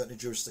and we haven't got any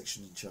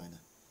jurisdiction in China.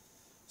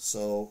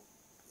 So,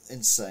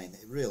 insane,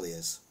 it really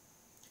is.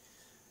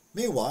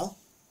 Meanwhile,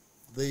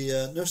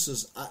 the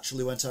nurses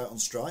actually went out on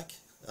strike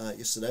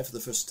yesterday for the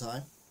first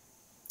time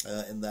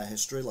in their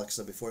history. Like I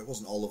said before, it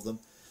wasn't all of them.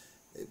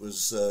 It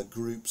was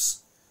groups.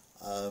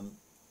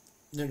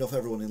 Near enough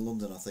everyone in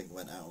London, I think,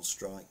 went out on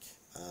strike.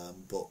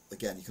 But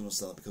again, you can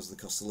understand that because of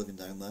the cost of living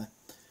down there.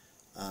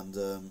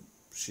 And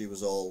she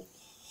was all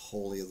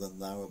holier than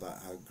thou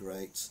about how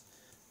great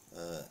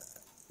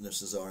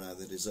nurses are now.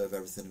 They deserve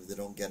everything. If they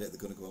don't get it,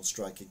 they're going to go on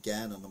strike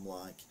again. And I'm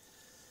like,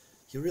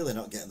 you're really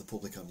not getting the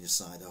public on your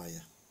side, are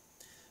you?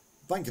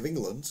 Bank of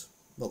England,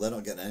 well, they're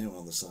not getting anyone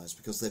on the sides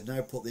because they've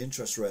now put the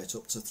interest rate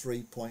up to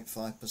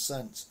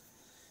 3.5%.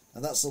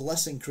 And that's a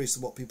less increase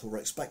than what people were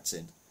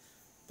expecting.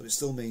 But it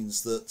still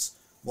means that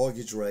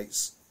mortgage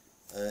rates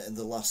in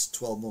the last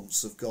 12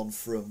 months have gone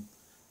from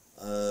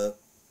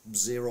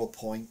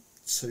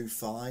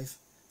 0.25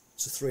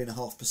 to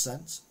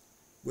 3.5%,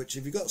 which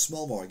if you've got a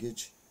small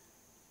mortgage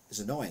is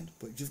annoying,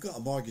 but if you've got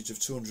a mortgage of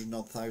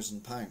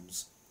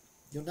 £200,000,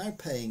 you're now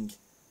paying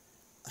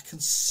a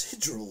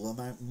considerable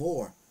amount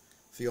more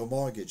for your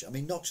mortgage. I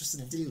mean, not just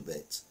a little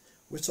bit.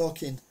 We're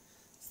talking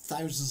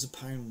thousands of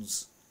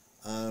pounds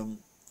a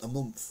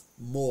month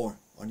more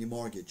on your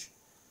mortgage.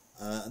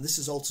 And this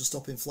is all to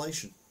stop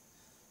inflation.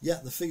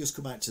 Yet the figures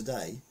come out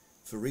today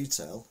for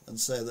retail and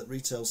say that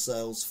retail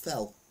sales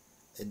fell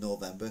in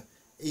November,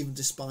 even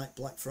despite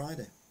Black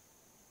Friday.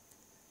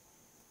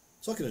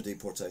 Talking of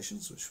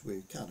deportations, which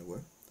we kind of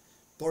were,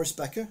 Boris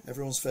Becker,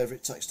 everyone's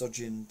favourite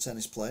tax-dodging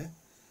tennis player,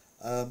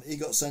 he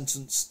got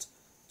sentenced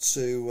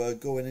to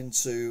going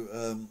into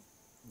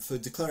for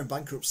declaring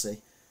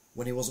bankruptcy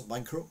when he wasn't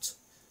bankrupt.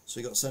 So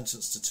he got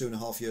sentenced to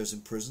 2.5 years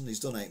in prison. He's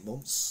done 8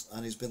 months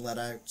and he's been let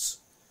out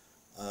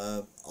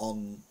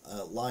on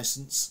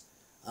licence,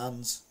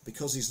 and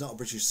because he's not a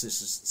British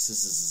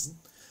citizen,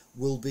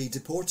 will be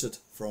deported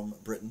from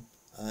Britain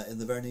in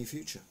the very near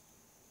future.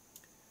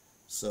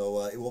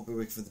 So he won't be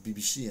working for the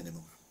BBC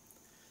anymore.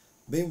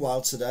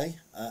 Meanwhile, today,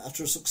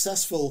 after a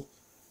successful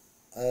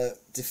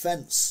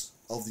defence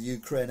of the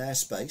Ukraine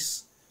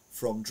airspace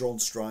from drone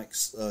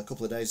strikes a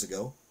couple of days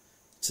ago,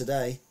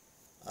 today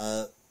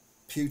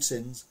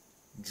Putin's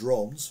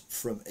drones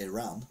from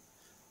Iran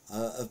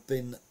have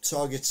been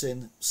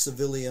targeting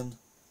civilian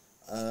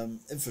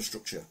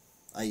infrastructure,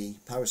 i.e.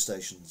 power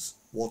stations,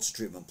 water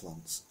treatment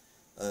plants,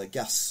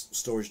 gas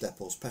storage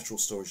depots, petrol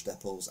storage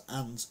depots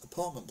and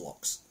apartment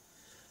blocks,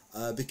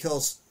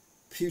 because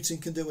Putin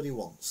can do what he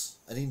wants,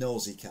 and he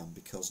knows he can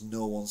because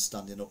no one's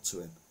standing up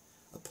to him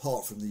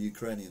apart from the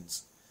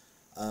Ukrainians.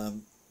 I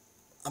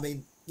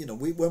mean, you know,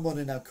 we're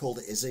running now called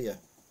it his ear.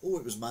 Oh,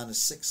 it was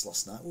 -6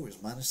 last night. Oh, it was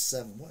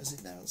 -7. What is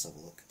it now? Let's have a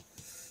look.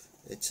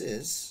 It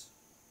is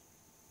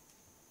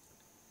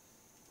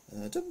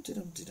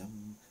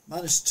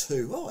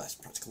 -2. Oh, that's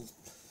practical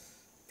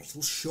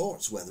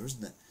shorts weather,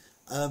 isn't it?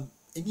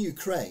 In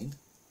Ukraine,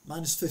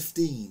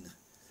 -15,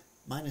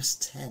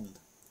 -10.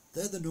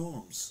 They're the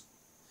norms.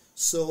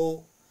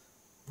 So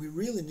we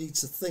really need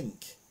to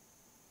think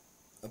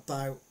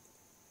about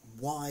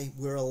why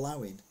we're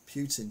allowing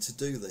Putin to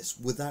do this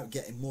without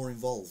getting more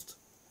involved.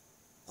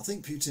 I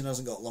think Putin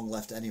hasn't got long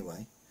left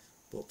anyway,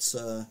 but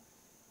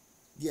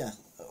yeah,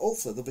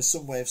 hopefully there'll be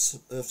some way of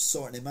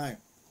sorting him out.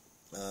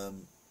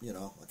 You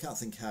know, I can't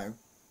think how.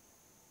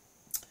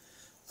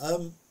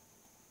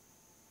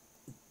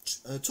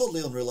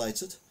 Totally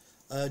unrelated,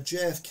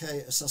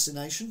 JFK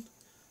assassination,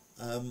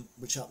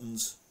 which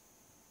happened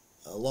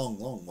a long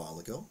while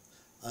ago.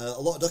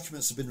 A lot of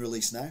documents have been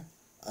released now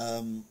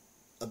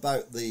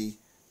about the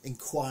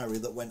inquiry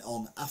that went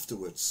on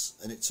afterwards,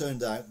 and it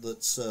turned out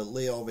that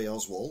Lee Harvey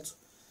Oswald,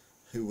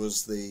 who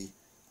was the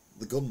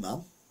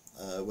gunman,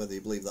 whether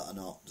you believe that or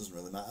not doesn't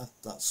really matter,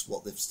 that's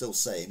what they're still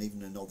saying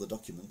even in all the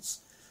documents,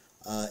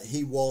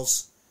 he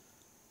was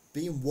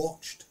being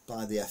watched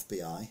by the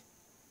FBI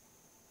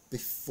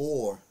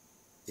before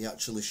he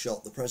actually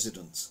shot the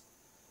president,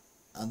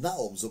 and that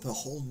opens up a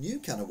whole new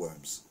can of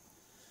worms.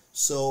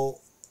 So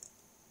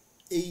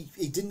he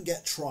didn't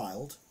get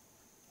trialed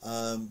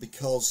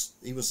because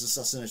he was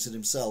assassinated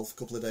himself a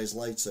couple of days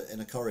later in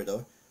a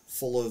corridor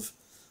full of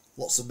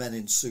lots of men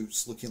in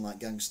suits looking like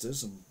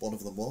gangsters, and one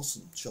of them was,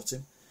 and shot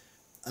him.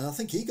 And I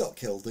think he got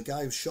killed. The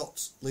guy who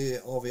shot Lee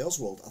Harvey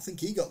Oswald, I think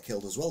he got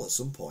killed as well at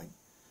some point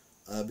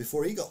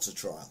before he got to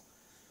trial.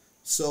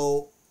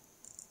 So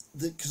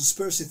the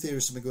conspiracy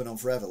theories have been going on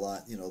forever.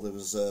 Like, you know, there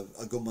was a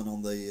gunman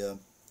on the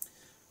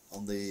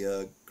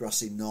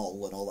grassy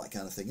knoll and all that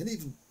kind of thing, and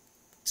even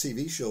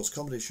TV shows,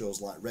 comedy shows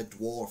like Red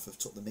Dwarf have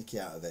took the mickey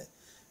out of it,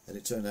 and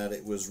it turned out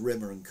it was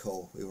Rimmer and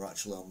Co. who were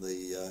actually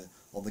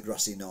on the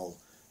grassy knoll,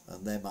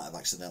 and they might have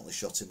accidentally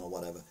shot him or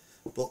whatever.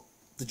 But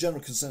the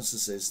general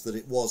consensus is that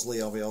it was Lee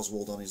Harvey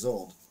Oswald on his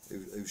own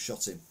who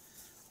shot him.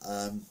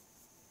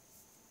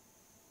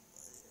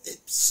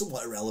 It's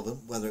somewhat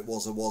irrelevant whether it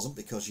was or wasn't,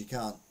 because you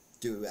can't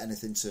do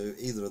anything to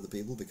either of the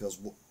people because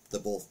they're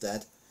both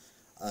dead,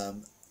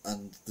 and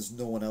there's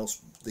no one else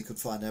they could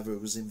find ever who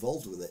was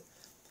involved with it.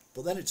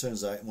 But then it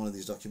turns out in one of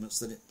these documents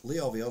that Lee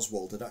Harvey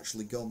Oswald had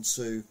actually gone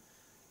to,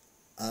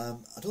 I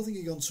don't think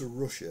he'd gone to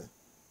Russia,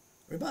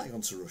 or he might have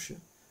gone to Russia,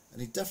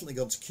 and he'd definitely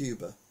gone to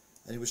Cuba,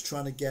 and he was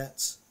trying to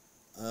get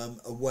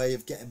a way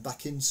of getting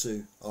back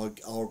into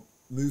or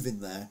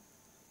moving there,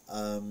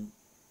 and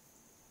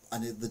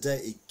the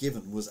date he'd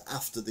given was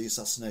after the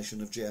assassination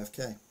of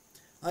JFK.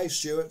 Hi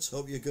Stuart,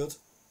 hope you're good.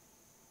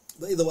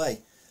 But either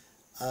way,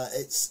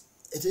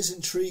 it is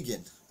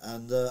intriguing,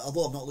 and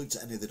although I've not looked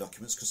at any of the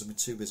documents because I've been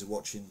too busy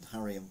watching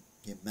Harry and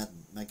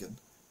Meghan,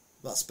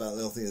 that's about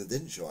the only thing they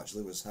didn't show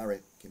actually was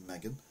Harry and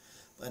Meghan.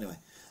 But anyway,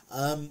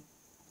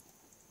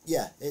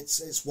 yeah,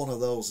 it's one of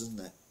those, isn't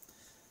it?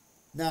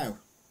 Now,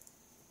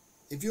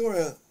 if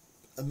you're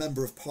a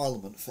member of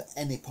Parliament for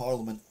any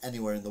Parliament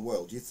anywhere in the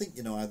world, you'd think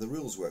you know how the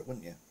rules work,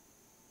 wouldn't you?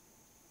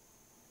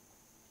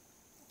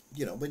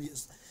 You know,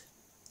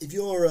 if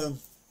you're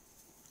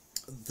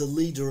the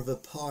leader of a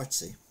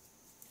party,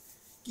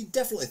 you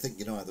definitely think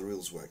you know how the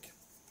rules work.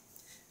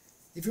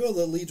 If you're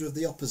the leader of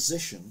the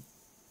opposition,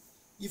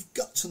 you've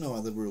got to know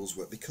how the rules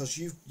work, because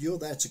you're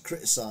there to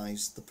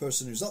criticise the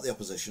person who's not the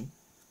opposition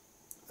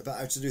about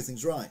how to do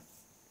things right.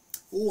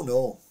 Oh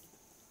no.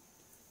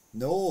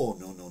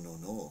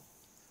 No.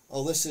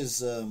 Oh, this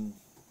is, I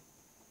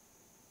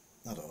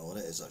don't know what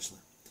it is actually.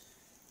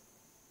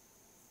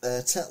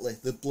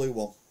 Tetley, the blue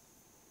one.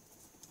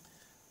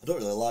 I don't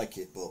really like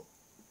it, but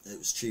it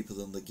was cheaper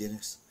than the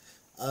Guinness.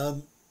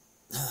 I've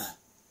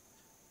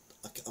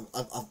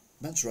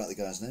meant to write the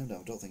guy's name down,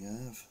 I don't think I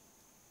have.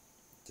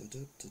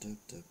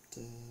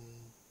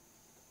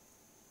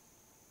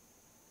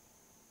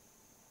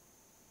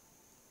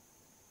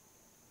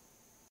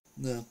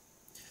 No.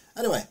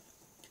 Anyway,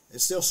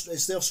 it's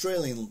the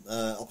Australian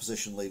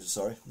opposition leader.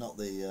 Sorry, not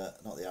the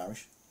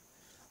Irish.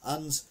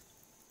 And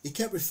he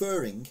kept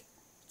referring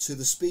to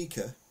the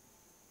speaker,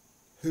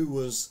 who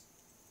was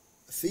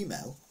a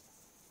female,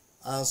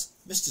 as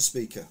Mr.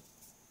 Speaker.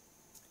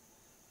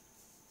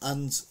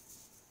 And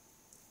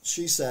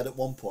she said at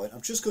one point,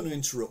 "I'm just going to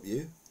interrupt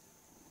you.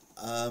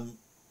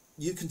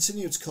 You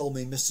continue to call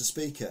me Mr.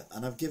 Speaker,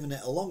 and I've given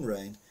it a long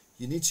reign.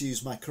 You need to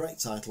use my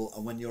correct title,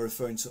 and when you're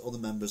referring to other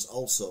members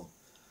also."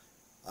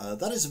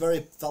 That is a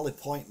very valid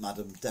point,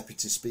 Madam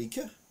Deputy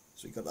Speaker.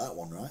 So you got that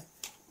one right.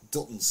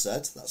 Dutton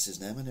said, that's his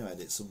name, I knew I had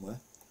it somewhere,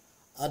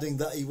 adding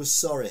that he was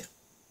sorry.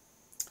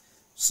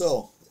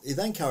 So he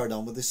then carried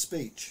on with his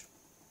speech.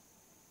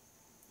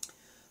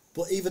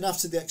 But even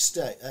after the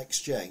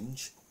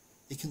exchange,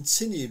 he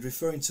continued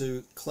referring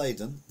to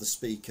Claydon, the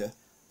Speaker,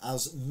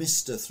 as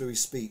Mr. through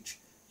his speech,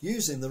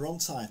 using the wrong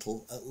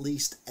title at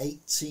least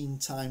 18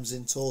 times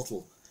in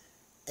total.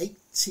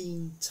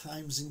 18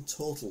 times in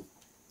total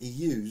he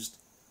used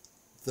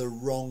the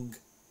wrong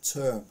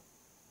term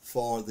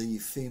for the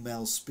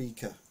female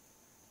speaker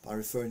by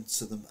referring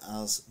to them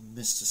as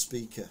Mr.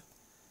 Speaker.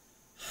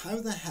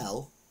 How the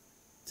hell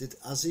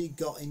has he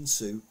got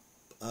into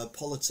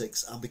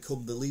politics and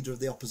become the leader of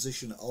the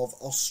opposition of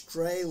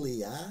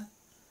Australia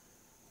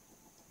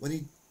when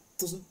he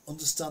doesn't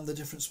understand the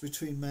difference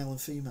between male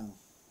and female?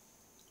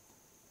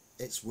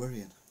 It's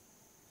worrying.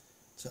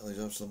 Totally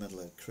absolute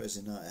medley,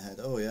 crazy night ahead.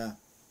 Oh yeah,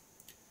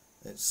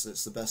 it's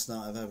the best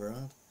night I've ever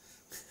had.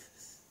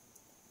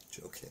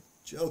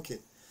 Joking.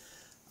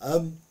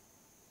 I've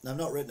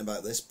not written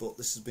about this, but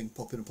this has been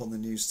popping up on the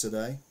news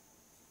today.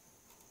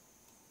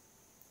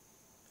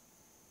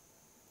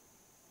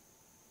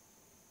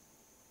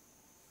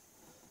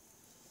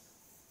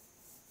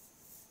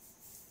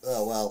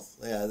 Oh well,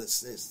 yeah,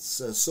 it's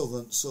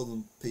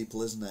southern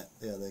people, isn't it?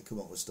 Yeah, they come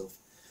up with stuff.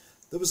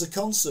 There was a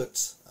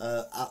concert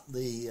at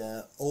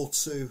the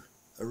O2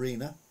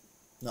 Arena,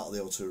 not the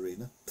O2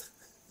 Arena.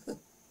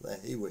 There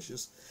he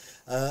wishes.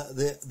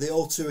 The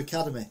O2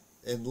 Academy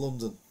in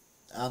London,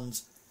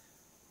 and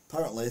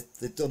apparently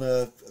they'd done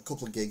a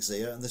couple of gigs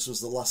here, and this was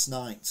the last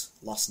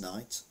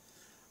night,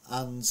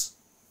 and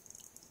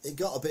it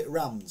got a bit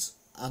rammed,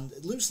 and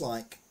it looks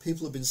like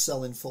people have been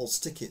selling false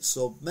tickets.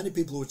 So many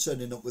people were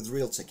turning up with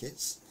real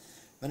tickets,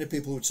 many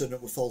people were turning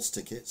up with false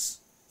tickets,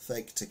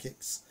 fake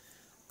tickets,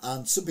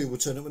 and some people were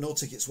turning up with no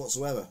tickets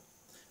whatsoever.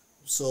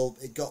 So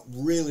it got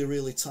really,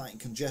 really tight and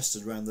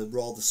congested around the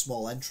rather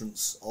small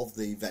entrance of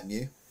the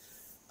venue,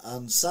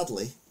 and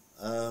sadly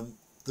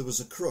there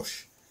was a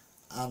crush,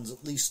 and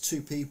at least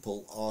 2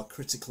 people are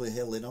critically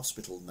ill in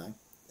hospital now.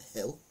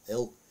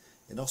 Ill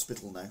in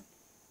hospital now.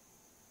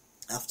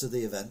 After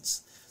the event,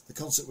 the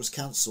concert was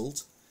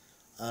cancelled,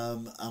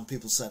 and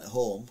people sent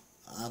home,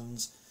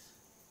 and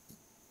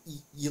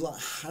you're like,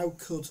 how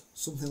could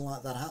something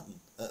like that happen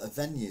at a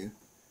venue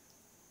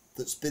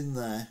that's been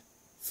there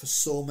for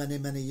so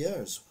many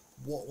years?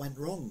 What went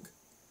wrong?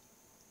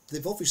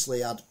 They've obviously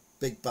had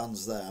big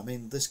bands there. I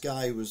mean, this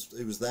guy who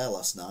was there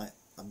last night,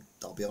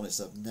 I'll be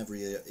honest, I've never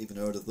even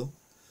heard of them.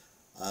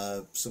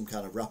 Some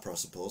kind of rapper, I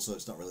suppose, so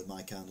it's not really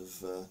my kind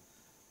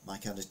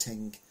of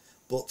ting.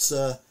 But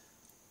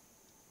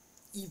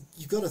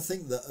you've got to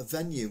think that a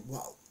venue,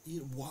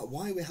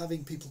 why are we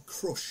having people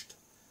crushed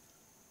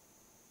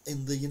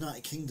in the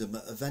United Kingdom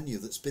at a venue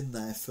that's been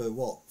there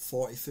for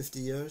 40, 50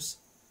 years?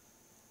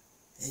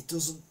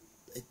 There's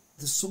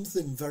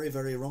something very,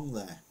 very wrong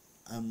there,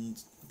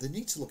 and they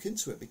need to look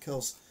into it,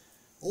 because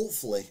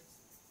hopefully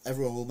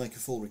everyone will make a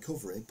full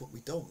recovery, but we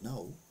don't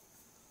know.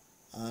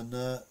 And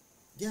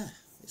yeah,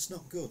 it's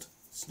not good.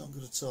 It's not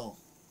good at all.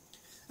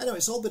 Anyway,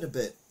 it's all been a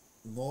bit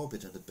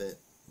morbid and a bit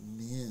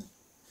meh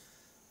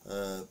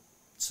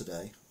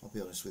today, I'll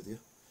be honest with you.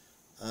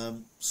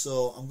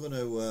 So I'm going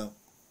to,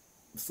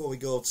 before we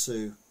go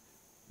to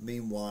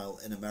Meanwhile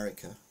in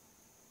America,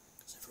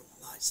 because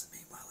everyone likes the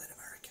Meanwhile in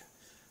America,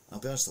 I'll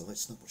be honest though,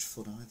 it's not much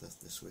fun either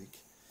this week.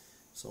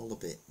 It's all a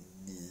bit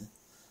meh.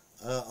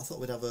 I thought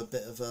we'd have a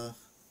bit of a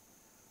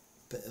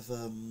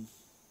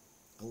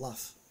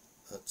laugh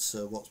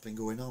at what's been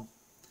going on.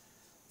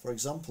 For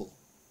example,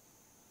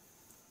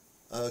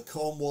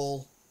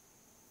 Cornwall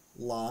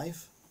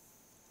Live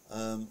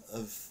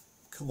have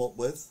come up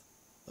with,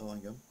 oh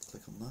hang on,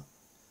 click on that,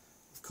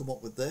 have come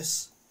up with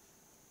this.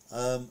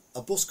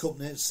 A bus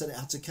company said it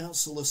had to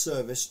cancel a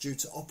service due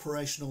to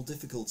operational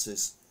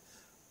difficulties.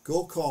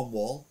 Go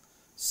Cornwall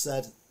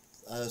said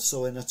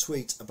so in a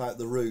tweet about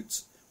the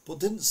route, but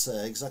didn't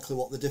say exactly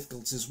what the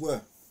difficulties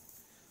were.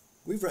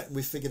 We reckon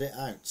we figured it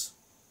out.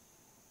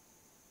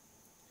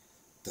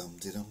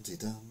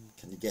 Dum-de-dum-de-dum.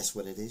 Can you guess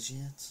what it is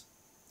yet?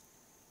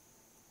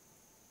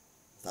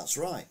 That's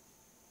right.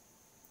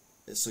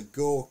 It's a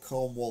Go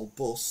Cornwall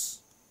bus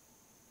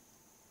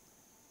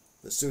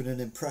that's doing an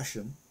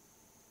impression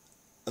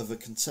of a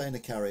container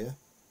carrier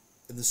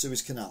in the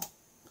Suez Canal.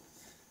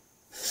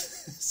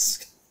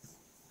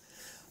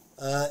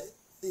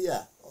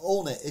 Yeah,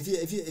 own it.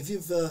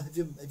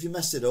 If you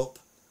messed it up,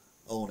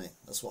 own it.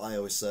 That's what I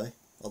always say.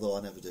 Although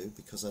I never do,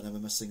 because I never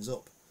mess things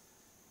up.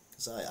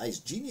 Because I is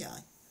genii.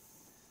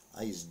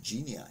 I is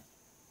genii.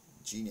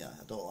 Genii.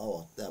 I don't.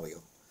 Oh, there we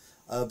go.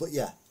 But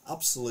yeah,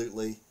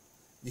 absolutely.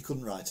 You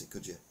couldn't write it,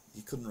 could you?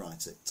 You couldn't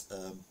write it.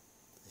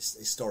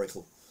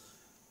 Historical.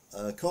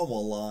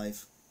 Cornwall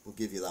Live will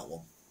give you that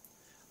one.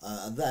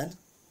 And then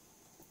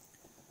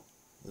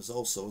there's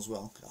also as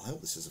well. I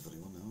hope this is a funny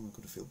one. Now I'm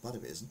going to feel bad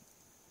if it isn't.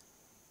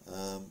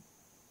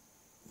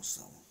 What's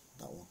that one?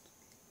 That one.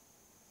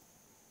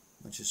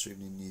 Manchester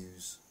Evening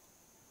News.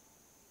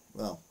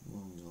 Well,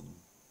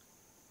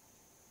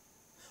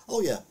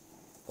 oh yeah,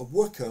 a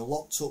worker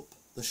locked up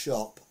the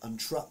shop and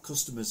trapped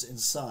customers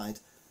inside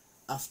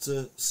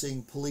after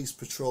seeing police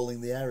patrolling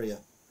the area.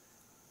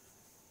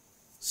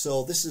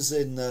 So this is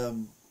in,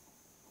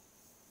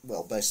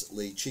 well,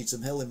 basically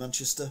Cheetham Hill in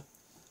Manchester,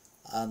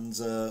 and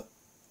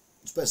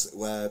it's basically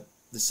where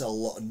they sell a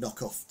lot of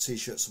knockoff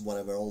t-shirts and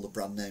whatever, all the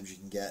brand names you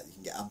can get. You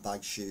can get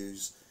handbag,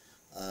 shoes,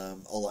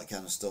 all that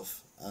kind of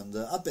stuff. And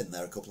I've been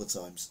there a couple of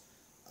times,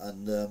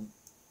 and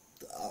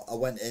I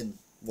went in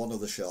one of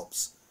the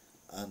shops,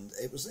 and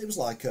it was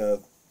like a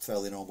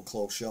fairly normal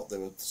clothes shop. There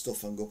were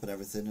stuff hung up and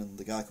everything, and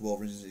the guy came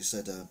over and he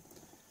said,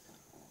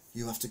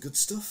 "You after good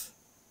stuff?"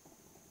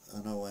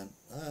 And I went,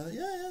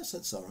 yeah, I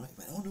said, "It's all right."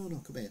 He went, "Oh, no,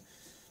 come here."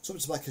 So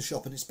it's like a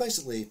shop, and it's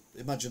basically,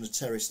 imagine a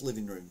terrace house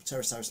living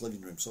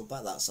room, so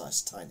about that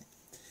size, tiny.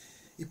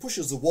 He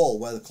pushes the wall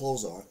where the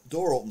clothes are,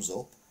 door opens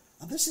up,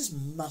 and there's this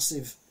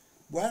massive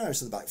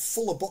warehouse at the back,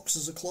 full of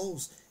boxes of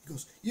clothes. He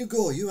goes, "You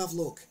go, you have a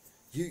look,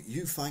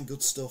 you find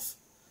good stuff."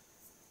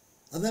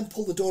 And then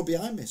pull the door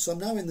behind me, so I'm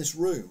now in this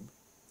room,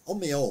 on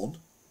my own,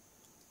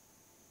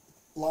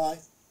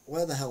 like,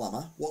 where the hell am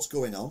I? What's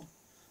going on?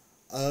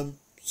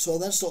 So I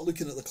then start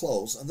looking at the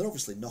clothes, and they're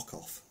obviously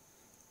knockoff.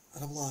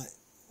 And I'm like,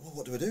 well,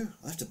 what do?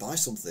 I have to buy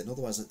something,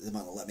 otherwise they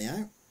might not let me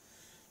out.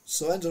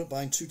 So I ended up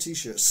buying 2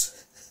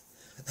 t-shirts.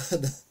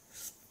 And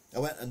I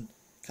went and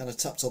kind of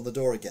tapped on the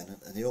door again,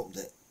 and he opened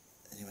it,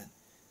 and he went,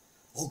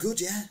 "All good,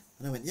 yeah?"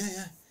 And I went,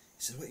 yeah. He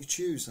said, "What you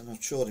choose?" And I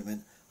showed him,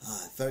 and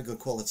very good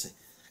quality.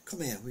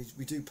 "Come here,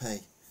 we do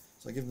pay."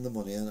 So I gave him the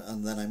money,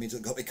 and then I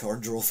immediately got my car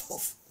and drove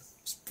off. I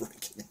was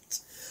breaking it.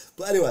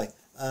 But anyway,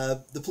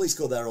 the police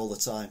go there all the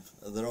time.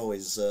 They're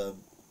always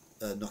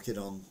knocking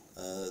on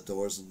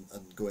doors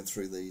and going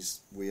through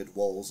these weird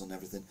walls and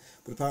everything.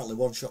 But apparently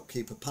one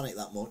shopkeeper panicked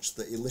that much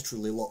that he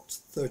literally locked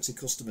 30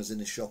 customers in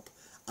his shop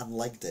and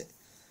legged it.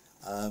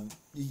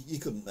 You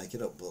couldn't make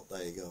it up, but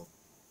there you go.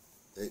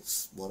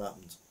 It's what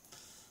happened.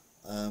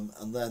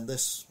 And then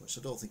this, which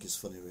I don't think is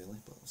funny really,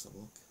 but let's have a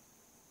look.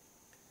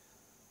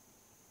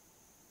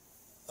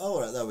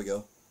 Alright, there we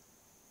go.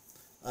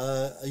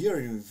 A year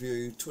in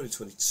review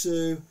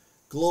 2022.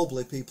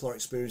 Globally, people are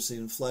experiencing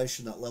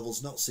inflation at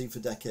levels not seen for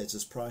decades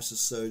as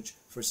prices surge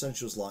for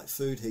essentials like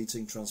food,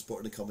 heating,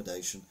 transport and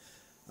accommodation.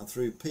 And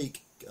through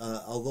peak,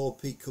 although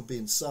peak could be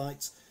in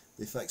sight,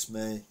 the effects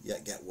may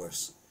yet get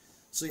worse.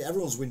 So yeah,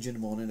 everyone's whinging and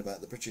moaning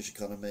about the British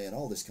economy and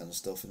all this kind of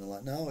stuff, and they're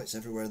like, no, it's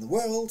everywhere in the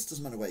world,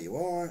 doesn't matter where you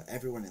are,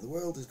 everyone in the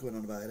world is going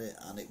on about it,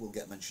 and it will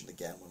get mentioned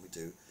again when we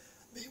do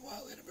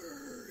Meanwhile in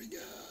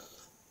America.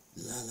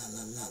 La la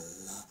la la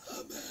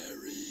la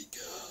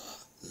America.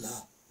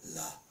 La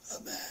la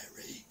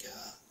America.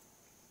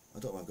 I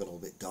don't know, I've got a little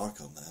bit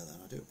dark on there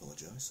then, I do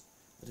apologise.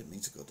 I didn't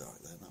mean to go dark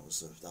then, that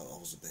was a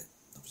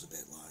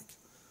bit like,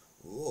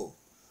 whoa,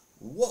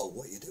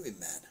 what are you doing,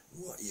 man?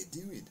 What are you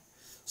doing?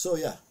 So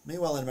yeah,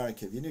 Meanwhile in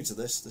America, if you're new to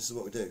this is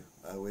what we do.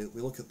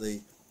 We look at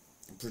the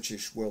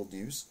British world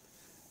news,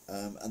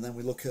 and then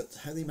we look at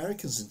how the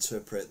Americans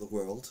interpret the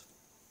world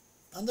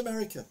and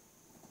America.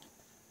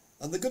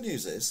 And the good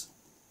news is,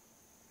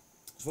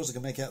 as far as I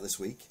can make out this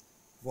week,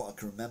 what I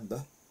can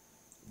remember,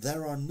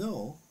 there are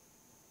no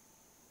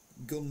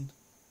gun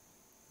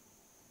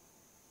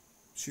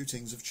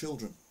shootings of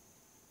children.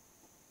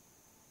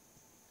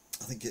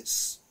 I think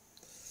it's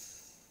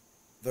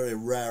very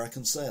rare I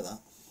can say that.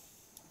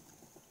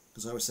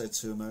 Because I always say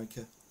to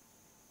America,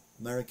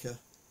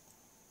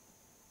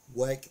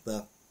 wake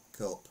the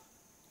up.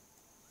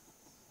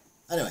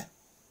 Anyway,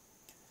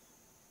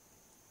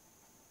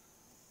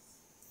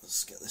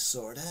 let's get this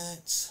sorted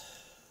out.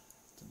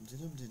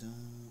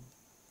 Dum-de-dum-de-dum.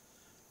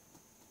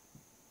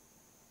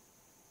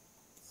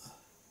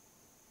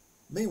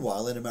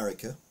 Meanwhile in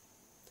America,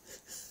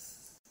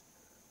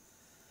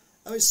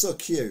 oh, it's so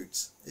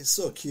cute. It's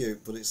so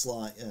cute, but it's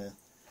like,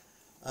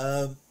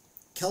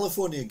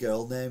 California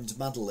girl named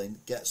Madeline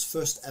gets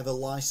first ever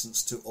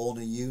license to own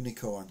a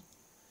unicorn.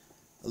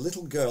 A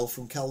little girl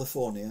from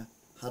California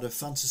had her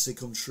fantasy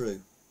come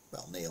true,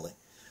 well, nearly,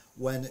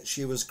 when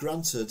she was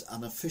granted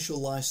an official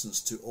license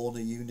to own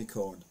a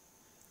unicorn.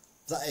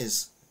 That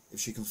is, if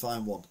she can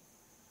find one.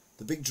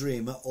 The big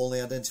dreamer,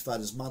 only identified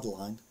as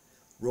Madeline,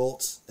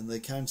 wrote in the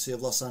County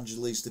of Los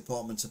Angeles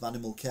Department of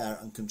Animal Care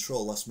and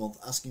Control last month,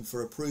 asking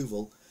for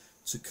approval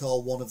to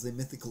call one of the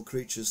mythical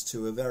creatures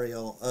to her very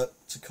own. Her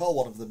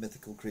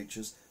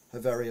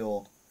very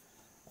own.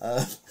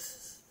 I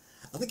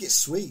think it's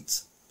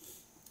sweet,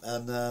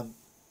 and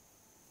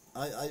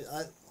I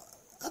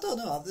don't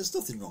know. There's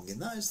nothing wrong in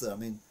that, is there? I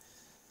mean,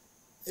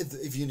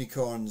 if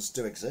unicorns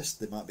do exist,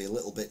 they might be a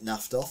little bit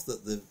naffed off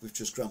that we've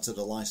just granted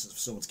a license for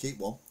someone to keep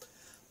one.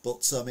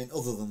 But I mean,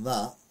 other than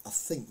that, I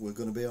think we're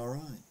going to be all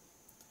right.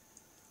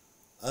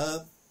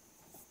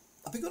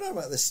 I've been going on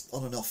about this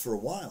on and off for a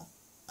while,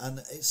 and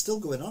it's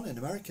still going on in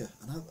America,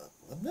 and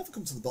I've never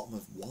come to the bottom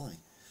of why.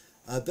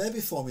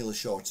 Baby formula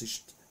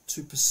shortage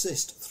to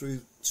persist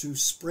through to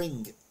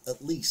spring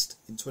at least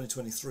in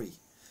 2023.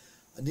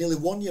 Nearly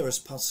 1 year has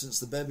passed since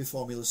the baby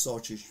formula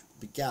shortage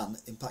began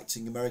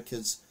impacting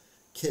America's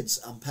kids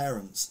and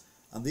parents,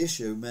 and the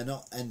issue may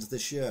not end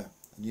this year.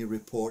 A new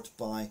report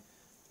by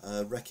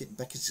Reckitt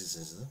Beckett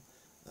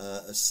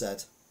has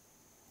said.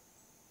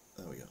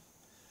 There we go.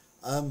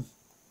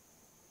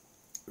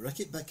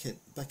 Reckitt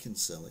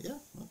Beckinsale, yeah,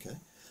 okay.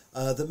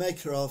 The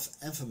maker of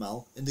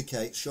Enfamil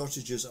indicates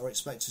shortages are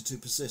expected to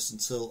persist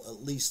until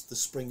at least the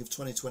spring of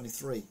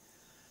 2023.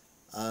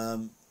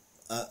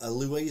 A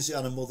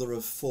Louisiana mother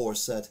of 4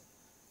 said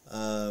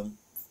that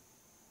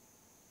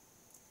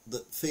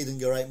feeding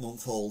her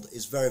 8-month-old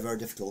is very, very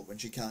difficult when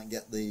she can't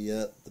get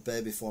the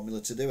baby formula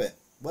to do it.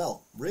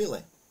 Well,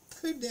 really?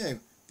 Who knew?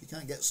 If you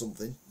can't get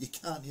something, you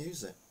can't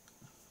use it.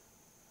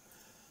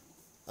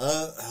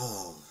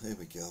 Here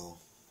we go.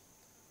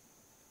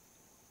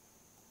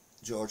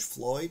 George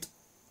Floyd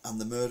and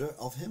the murder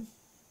of him,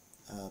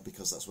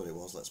 because that's what it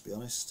was, let's be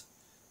honest.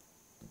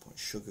 No point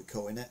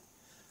sugarcoating it.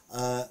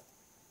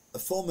 A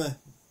former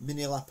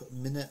Minneapolis,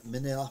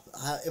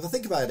 if I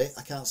think about it,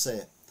 I can't say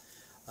it,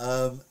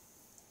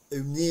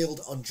 who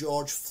kneeled on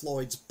George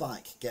Floyd's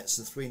back gets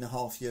a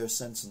 3.5-year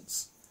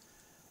sentence.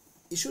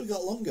 He should have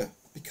got longer,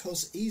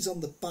 because he's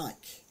on the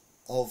back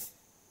of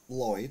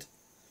Lloyd.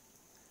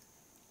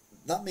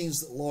 That means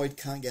that Lloyd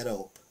can't get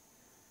up,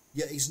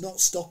 yet he's not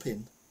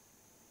stopping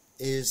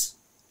his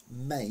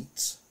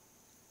mate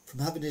from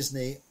having his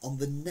knee on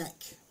the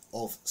neck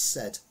of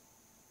said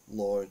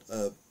Lloyd.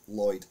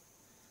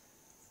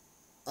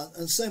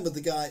 And same with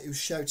the guy who's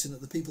shouting at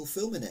the people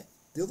filming it,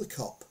 the other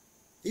cop.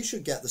 He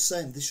should get the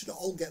same. They should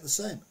all get the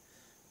same.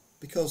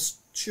 Because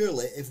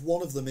surely if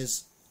one of them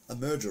is a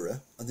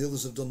murderer and the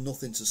others have done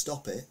nothing to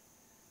stop it,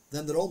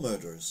 then they're all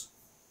murderers.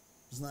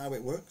 Isn't that how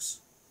it works?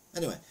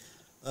 Anyway,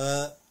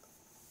 the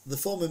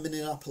former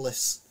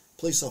Minneapolis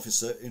police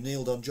officer who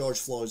kneeled on George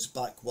Floyd's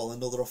back while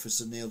another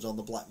officer kneeled on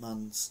the black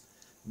man's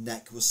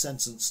neck was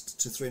sentenced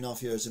to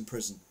 3.5 years in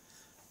prison.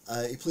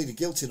 He pleaded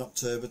guilty in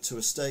October to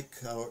a state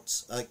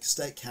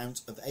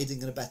count of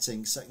aiding and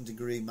abetting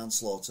second-degree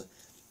manslaughter.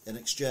 In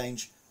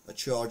exchange, a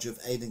charge of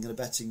aiding and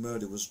abetting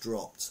murder was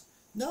dropped.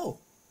 No.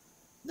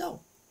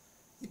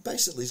 He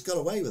basically has got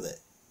away with it.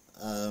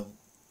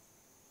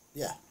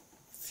 Yeah,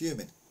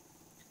 fuming.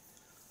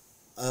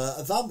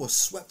 A van was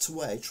swept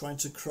away trying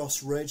to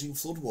cross raging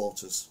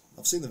floodwaters.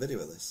 I've seen the video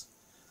of this.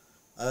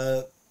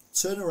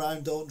 Turn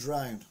around, don't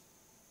drown.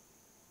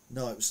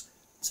 No, it was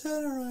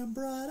turn around,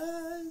 bright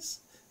eyes.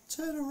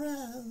 Turn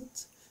around,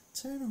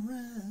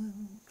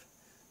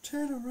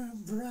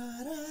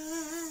 bright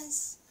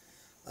eyes.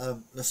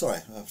 Sorry,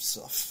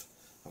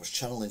 I was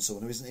channeling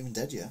someone who isn't even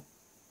dead yet.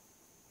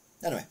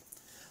 Anyway,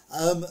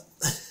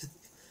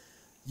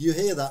 you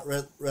hear that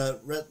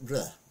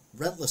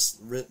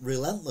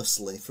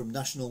relentlessly from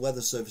National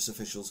Weather Service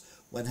officials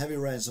when heavy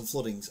rains and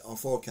floodings are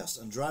forecast,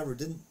 and driver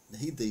didn't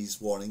heed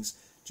these warnings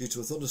due to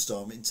a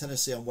thunderstorm in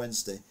Tennessee on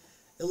Wednesday,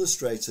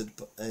 illustrated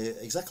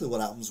exactly what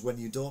happens when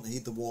you don't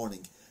heed the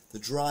warning. The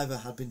driver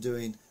had been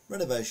doing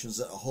renovations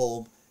at a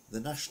home in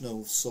the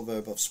national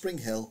suburb of Spring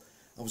Hill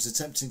and was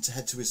attempting to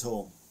head to his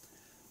home.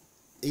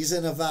 He's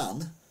in a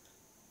van,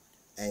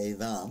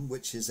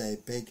 which is a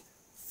big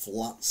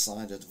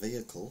flat-sided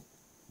vehicle,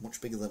 much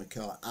bigger than a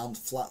car, and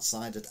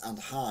flat-sided and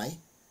high,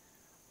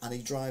 and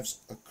he drives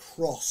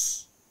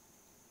across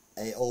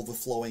a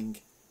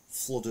overflowing,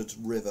 flooded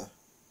river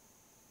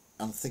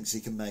and thinks he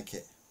can make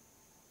it.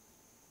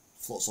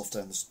 Floats off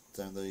down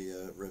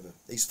the river.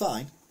 He's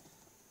fine.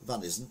 The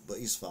van isn't, but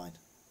he's fine.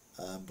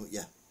 But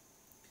yeah,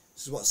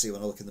 this is what I see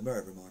when I look in the mirror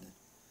every morning.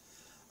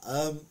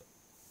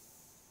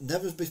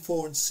 Never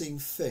before seen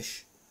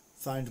fish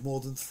found more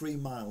than 3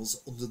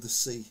 miles under the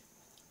sea.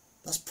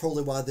 That's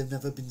probably why they've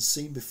never been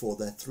seen before.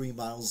 They're 3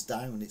 miles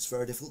down. It's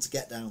very difficult to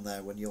get down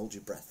there when you hold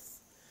your breath.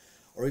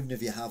 Or even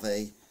if you have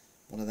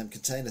one of them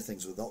container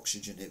things with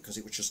oxygen in it, because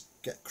it would just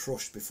get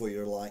crushed before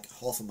you're like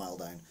half a mile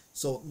down.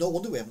 So no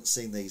wonder we haven't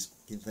seen these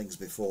things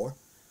before.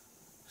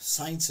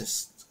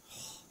 Scientists.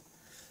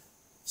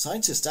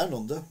 Scientists down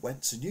under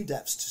went to new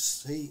depths to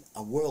see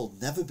a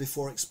world never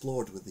before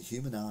explored with the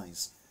human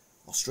eyes.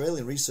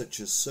 Australian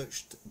researchers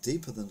searched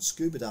deeper than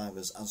scuba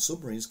divers and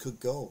submarines could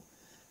go.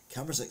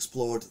 Cameras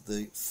explored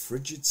the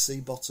frigid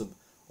sea bottom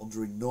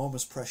under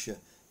enormous pressure,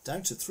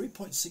 down to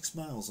 3.6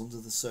 miles under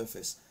the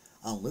surface.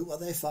 And look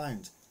what they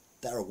found.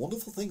 There are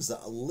wonderful things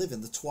that live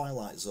in the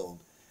twilight zone,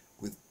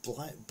 with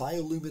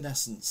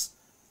bioluminescence,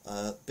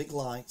 big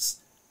lights,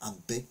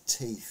 and big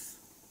teeth.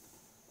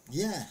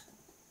 Yeah.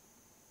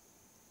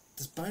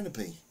 There's bound to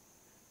be.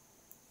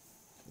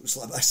 Looks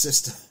like my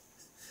sister.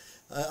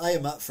 I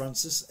am Matt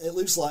Francis. It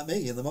looks like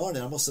me in the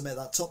morning. I must admit,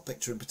 that top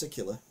picture in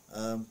particular.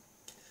 That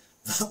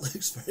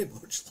looks very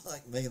much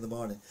like me in the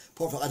morning.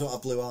 Apart from I don't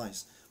have blue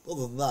eyes. But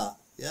other than that,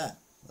 yeah,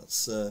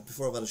 that's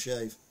before I've had a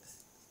shave.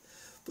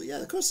 But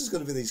yeah, of course there's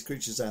going to be these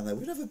creatures down there.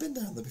 We've never been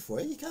down there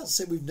before. You can't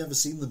say we've never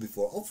seen them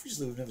before.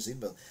 Obviously we've never seen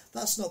them.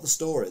 That's not the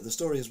story. The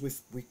story is we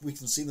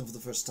can see them for the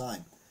first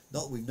time.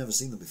 Not that we've never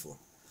seen them before.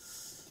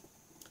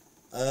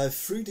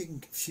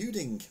 Feuding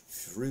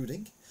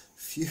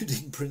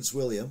Prince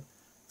William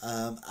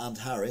and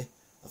Harry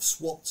have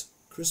swapped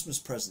Christmas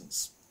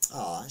presents.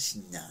 Ah, that's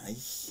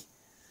nice.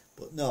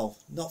 But no,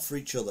 not for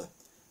each other.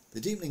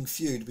 The deepening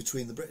feud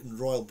between the Britain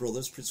royal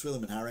brothers, Prince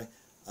William and Harry,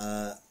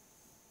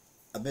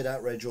 amid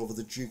outrage over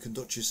the Duke and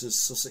Duchess of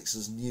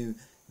Sussex's new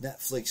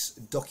Netflix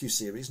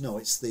docu-series. No,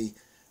 it's the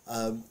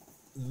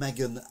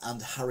Meghan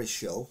and Harry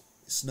show.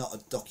 It's not a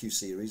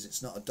docu-series,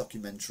 it's not a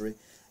documentary,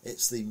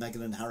 it's the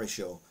Meghan and Harry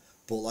show.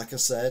 But like I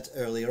said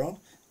earlier on,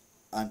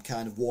 I'm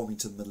kind of warming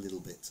to them a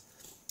little bit.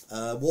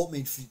 Won't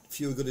mean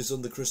fewer goodies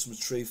under the Christmas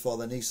tree for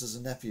their nieces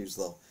and nephews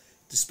though.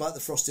 Despite the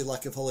frosty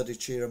lack of holiday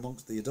cheer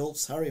amongst the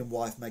adults, Harry and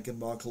wife Meghan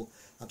Markle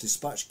have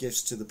dispatched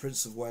gifts to the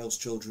Prince of Wales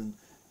children,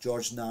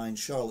 George 9,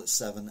 Charlotte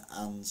 7,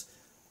 and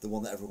the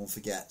one that everyone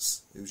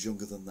forgets, who's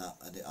younger than that,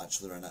 and it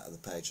actually ran out of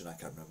the page, and I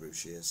can't remember who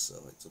she is, so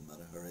it doesn't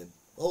matter her him.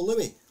 Oh,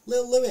 Louis!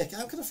 Little Louis!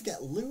 How can I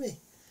forget Louis?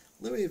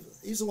 Louis,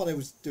 he's the one who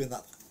was doing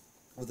that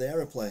with the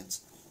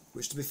aeroplanes,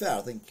 which, to be fair,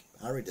 I think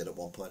Harry did at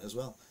one point as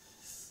well.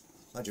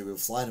 Imagine we were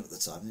flying him at the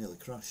time, nearly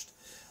crashed.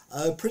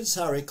 Prince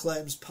Harry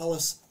claims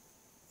Palace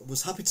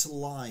was happy to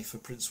lie for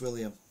Prince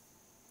William.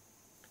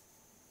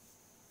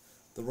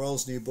 The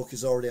Royals' new book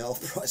is already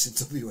half price in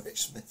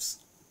W.H. Smith's.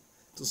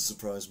 Doesn't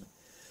surprise me.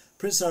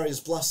 Prince Harry has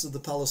blasted the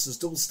Palace's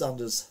double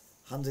standards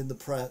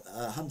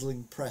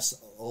handling press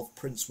of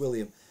Prince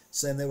William,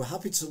 saying they were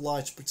happy to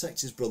lie to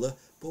protect his brother,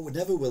 but were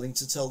never willing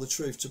to tell the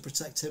truth to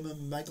protect him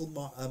and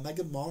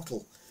Meghan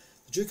Markle.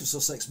 The Duke of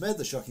Sussex made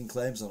the shocking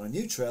claims on a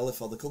new trailer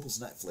for the couple's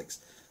Netflix.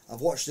 I've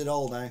watched it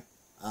all now,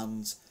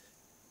 and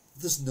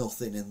there's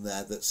nothing in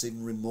there that's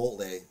even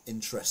remotely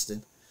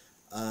interesting.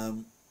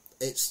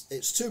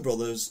 It's two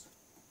brothers,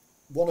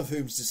 one of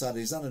whom's decided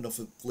he's had enough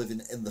of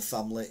living in the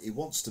family. He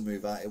wants to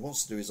move out. He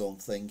wants to do his own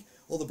thing.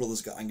 Other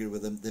brothers got angry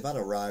with him. They've had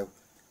a row.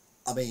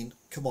 I mean,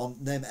 come on,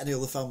 name any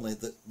other family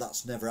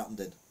that's never happened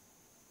in.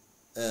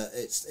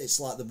 It's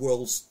like the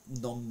world's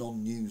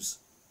non-news.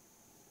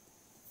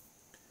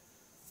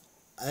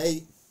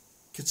 A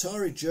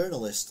Qatari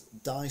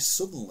journalist dies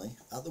suddenly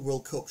at the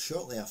World Cup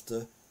shortly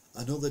after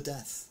another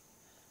death.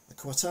 A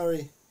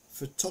Qatari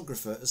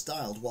photographer has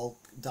died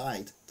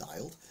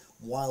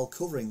while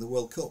covering the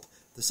World Cup,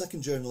 the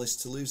second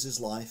journalist to lose his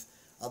life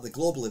at the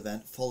global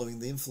event following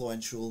the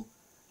influential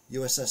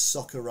USS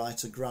soccer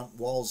writer Grant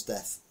Wall's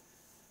death.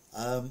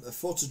 A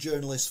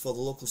photojournalist for the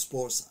local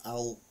sports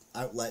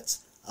outlet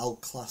Al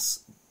Class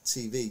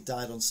TV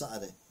died on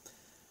Saturday.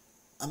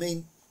 I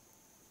mean,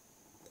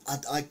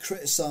 I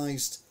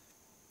criticised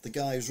the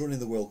guy who's running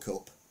the World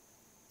Cup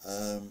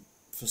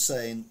for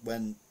saying,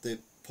 when they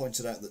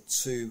pointed out that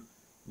 2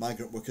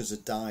 migrant workers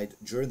had died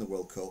during the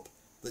World Cup,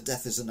 that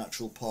death is a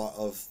natural part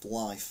of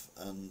life,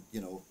 and,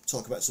 you know,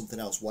 talk about something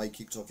else. Why you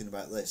keep talking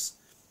about this?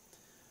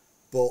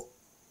 But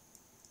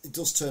it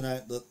does turn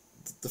out that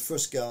the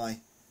first guy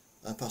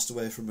passed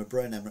away from a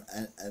brain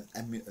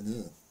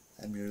embolism,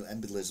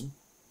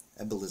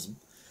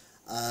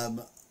 and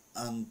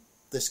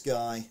this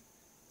guy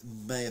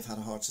may have had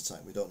a heart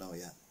attack. We don't know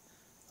yet.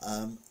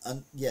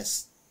 And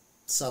yes,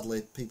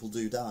 sadly, people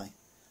do die.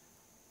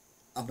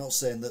 I'm not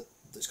saying that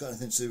it's got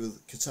anything to do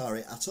with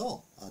Qatari at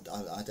all.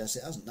 I dare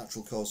say it hasn't.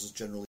 Natural causes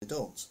generally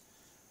don't.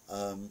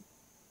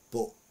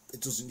 But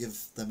it doesn't give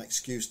them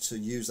excuse to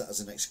use that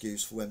as an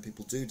excuse for when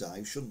people do die,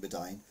 who shouldn't be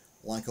dying,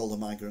 like all the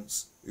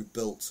migrants who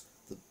built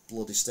the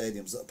bloody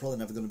stadiums that are probably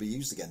never going to be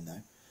used again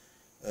now.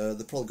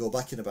 They'll probably go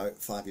back in about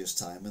 5 years'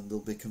 time, and they'll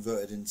be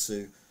converted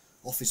into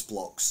office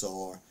blocks,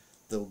 or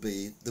they won't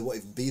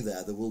even be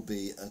there. There will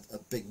be a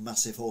big,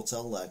 massive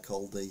hotel there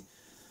called the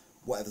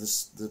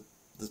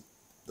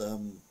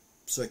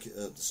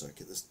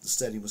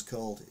stadium was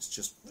called. It's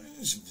just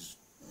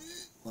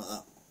like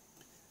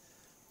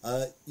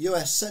that.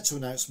 US set to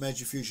announce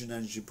major fusion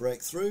energy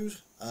breakthrough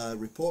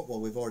report. Well,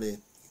 we've already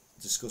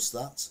discussed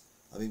that.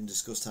 I've even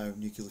discussed how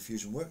nuclear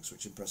fusion works,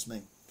 which impressed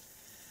me.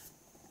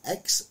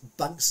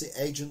 Ex-Banksy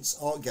agent's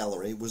art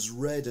gallery was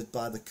raided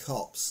by the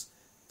cops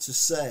to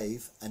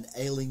save an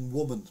ailing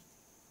woman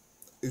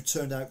who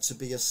turned out to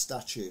be a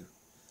statue.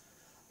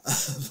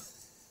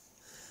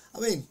 I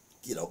mean,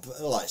 you know,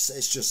 like,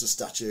 it's just a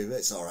statue.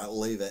 It's all right. We'll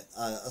leave it.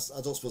 I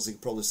don't suppose they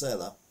could probably say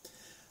that.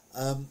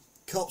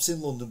 Cops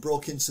in London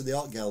broke into the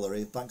art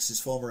gallery of Banks's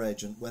former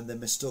agent when they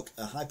mistook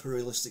a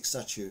hyper-realistic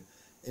statue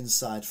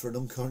inside for an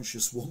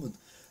unconscious woman.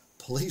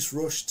 Police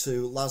rushed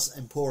to Laz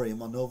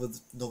Emporium on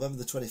November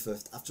the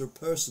 25th after a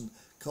person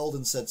called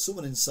and said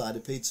someone inside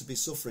appeared to be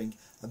suffering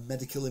a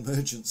medical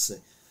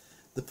emergency.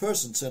 The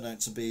person turned out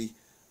to be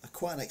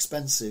quite an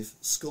expensive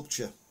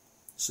sculpture.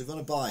 So if you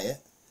want to buy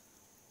it,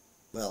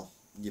 well,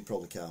 you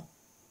probably can't.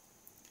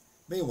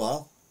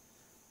 Meanwhile,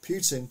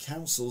 Putin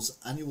cancels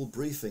annual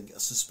briefing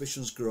as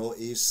suspicions grow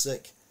he is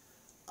sick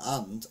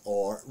and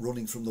or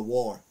running from the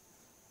war.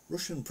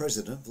 Russian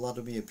President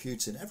Vladimir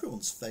Putin,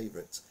 everyone's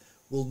favourite,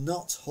 will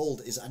not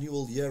hold his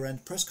annual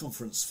year-end press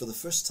conference for the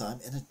first time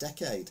in a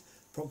decade,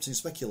 prompting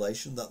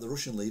speculation that the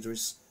Russian leader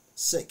is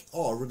sick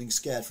or running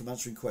scared from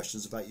answering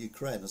questions about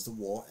Ukraine as the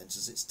war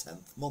enters its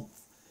 10th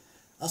month.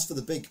 As for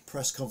the big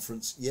press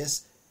conference,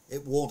 yes,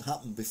 it won't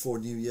happen before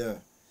New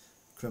Year,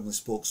 Kremlin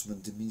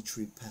spokesman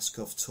Dmitry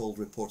Peskov told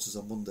reporters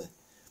on Monday.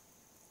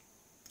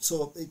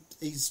 So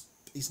he's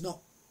not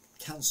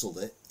cancelled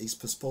it, he's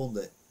postponed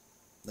it.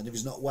 And if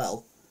he's not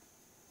well,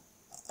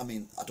 I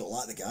mean, I don't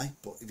like the guy,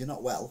 but if you're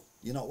not well,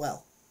 you're not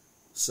well.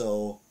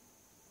 So,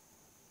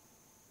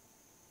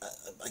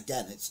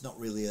 again, it's not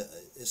really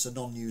it's a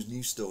non-news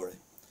news story.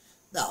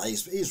 No,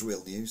 he's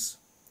real news.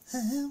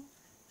 Hey,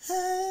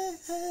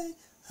 hey, hey,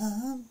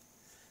 hey,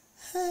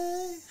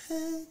 hey,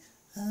 hey,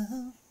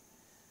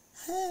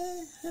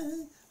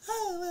 hey,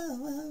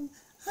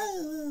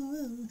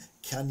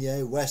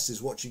 Kanye West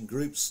is watching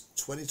Groups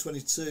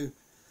 2022,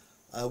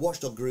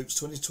 Watchdog Groups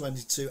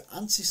 2022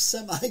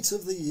 Anti-Semite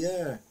of the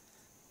Year.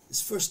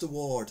 His first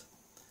award.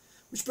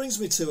 Which brings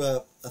me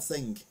to a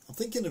thing. I'm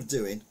thinking of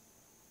doing,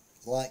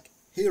 like,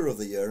 Hero of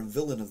the Year and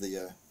Villain of the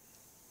Year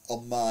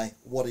on my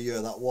What a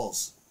Year That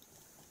Was.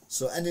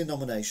 So any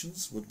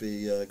nominations would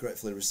be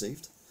gratefully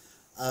received.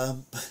 I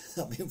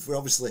mean,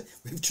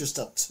 we've just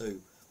had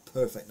 2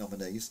 perfect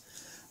nominees.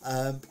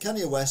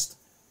 Kanye West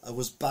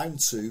was bound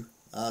to,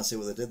 I see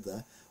what they did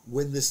there,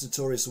 win this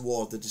notorious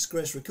award. The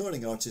disgraced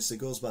recording artist who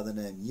goes by the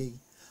name Ye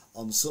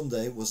on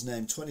Sunday was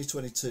named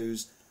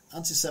 2022's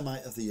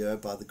Anti-Semite of the Year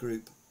by the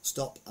group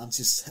Stop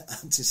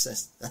Anti-Semitism.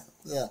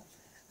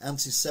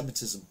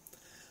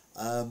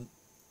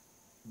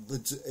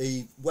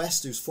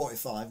 West, who's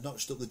 45,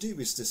 notched up the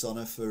dubious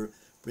dishonour for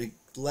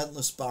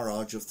relentless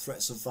barrage of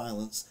threats of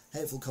violence,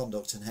 hateful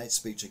conduct and hate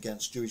speech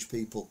against Jewish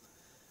people.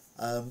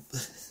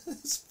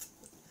 That's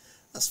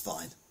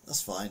fine.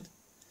 That's fine.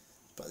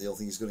 It's about the only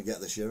thing he's going to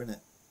get this year, isn't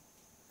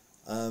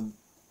it?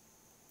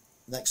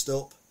 Next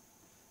up,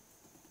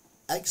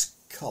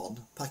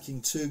 ex-con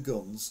packing 2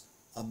 guns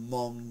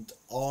among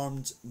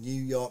armed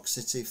New York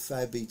City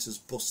fare beaters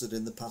busted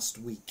in the past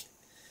week.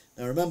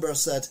 Now, remember I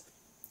said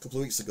a couple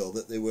of weeks ago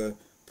that they were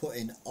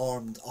putting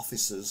armed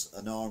officers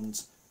and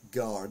armed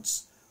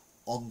guards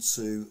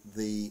onto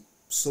the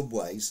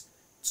subways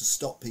to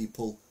stop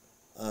people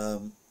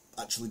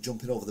actually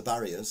jumping over the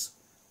barriers.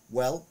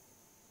 Well,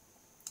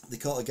 they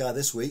caught a guy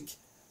this week.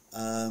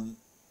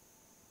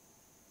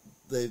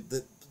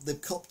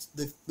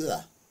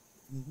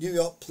 New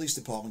York Police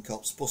Department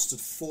cops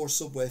busted 4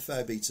 subway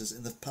fare beaters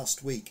in the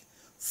past week.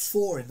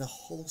 4 in the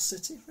whole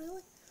city,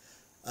 really?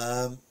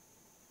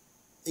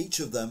 Each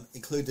of them,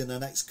 including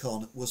an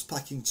ex-con, was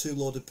packing 2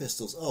 loaded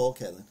pistols. Oh,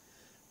 okay then.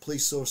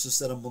 Police sources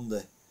said on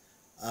Monday.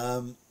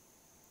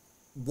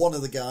 One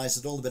of the guys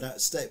had only been out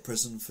of state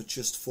prison for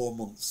just 4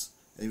 months.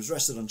 And he was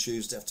arrested on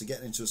Tuesday after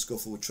getting into a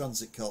scuffle with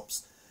transit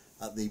cops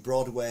at the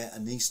Broadway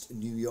and East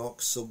New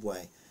York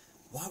subway.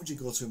 Why would you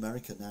go to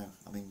America now?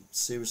 I mean,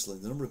 seriously,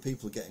 the number of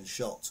people getting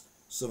shot,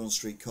 stood on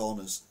street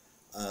corners,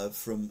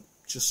 from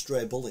just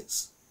stray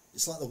bullets.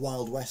 It's like the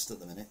Wild West at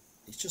the minute.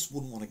 You just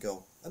wouldn't want to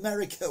go.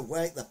 America,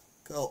 wake the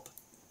up.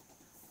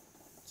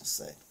 Just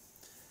say.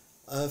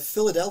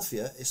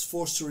 Philadelphia is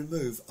forced to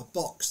remove a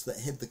box that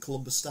hid the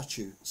Columbus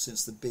statue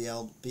since the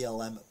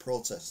BLM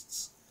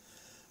protests.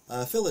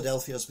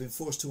 Philadelphia has been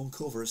forced to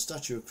uncover a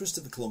statue of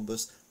Christopher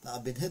Columbus that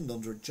had been hidden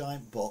under a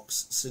giant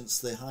box since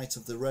the height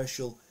of the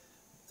racial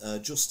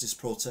justice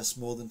protests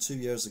more than 2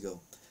 years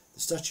ago. The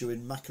statue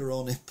in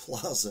Macaroni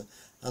Plaza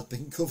has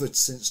been covered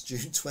since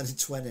June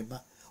 2020.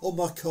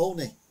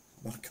 Marconi,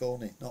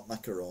 not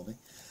macaroni.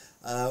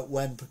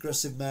 When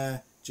Progressive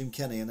Mayor Jim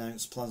Kenney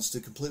announced plans to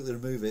completely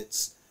remove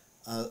it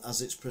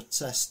as its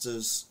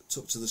protesters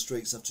took to the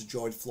streets after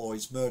George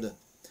Floyd's murder.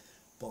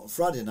 But on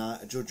Friday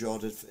night, a judge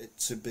ordered it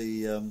to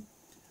be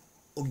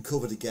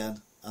uncovered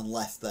again and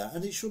left there,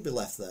 and it should be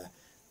left there.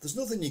 There's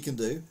nothing you can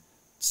do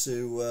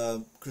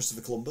to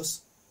Christopher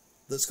Columbus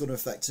that's going to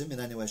affect him in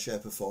any way,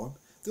 shape or form.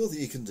 The only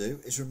thing you can do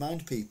is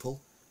remind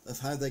people of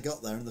how they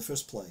got there in the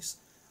first place,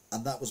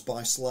 and that was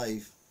by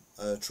slave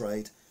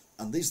trade,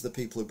 and these are the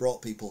people who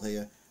brought people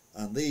here,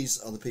 and these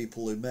are the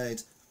people who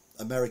made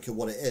America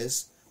what it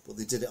is, but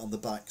they did it on the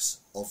backs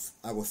of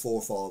our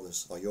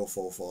forefathers, or your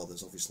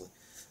forefathers, obviously.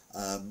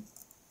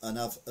 And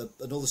have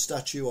another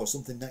statue or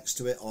something next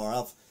to it,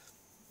 or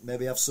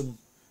maybe have some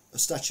a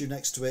statue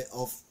next to it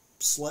of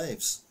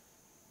slaves,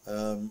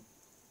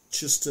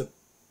 just to,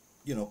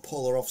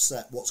 polar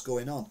offset what's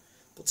going on.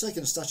 But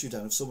taking a statue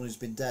down of someone who's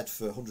been dead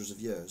for hundreds of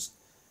years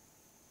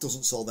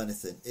doesn't solve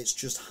anything. It's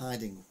just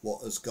hiding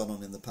what has gone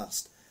on in the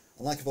past.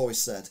 And like I've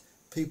always said,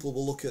 people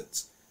will look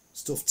at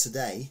stuff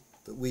today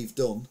that we've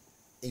done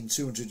in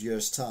 200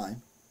 years'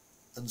 time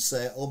and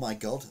say, oh my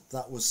God,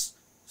 that was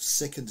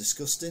sick and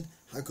disgusting.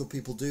 How could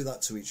people do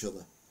that to each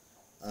other?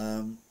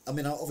 I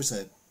mean,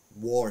 obviously,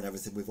 war and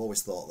everything, we've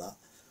always thought that.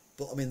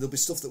 But, I mean, there'll be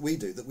stuff that we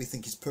do that we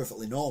think is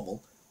perfectly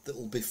normal that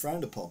will be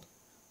frowned upon.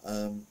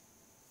 I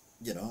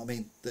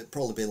mean, they'd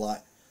probably be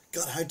like,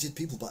 God, how did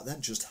people back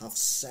then just have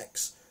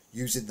sex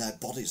using their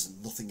bodies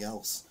and nothing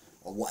else?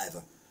 Or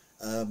whatever.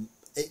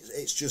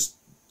 It's just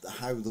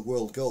how the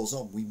world goes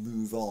on. We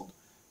move on.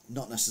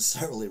 Not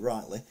necessarily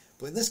rightly.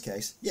 But in this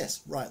case,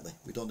 yes, rightly.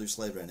 We don't do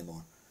slavery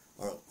anymore.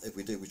 Or if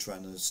we do, we try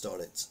and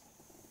start it.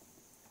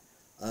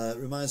 It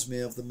reminds me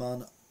of the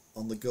man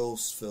on the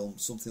Ghost film,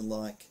 something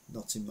like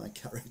Not in My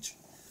Carriage.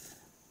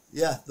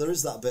 Yeah, there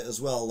is that bit as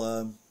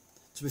well.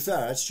 To be fair,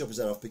 I had to chop his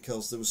head off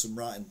because there was some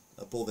writing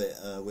above it,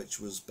 which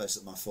was based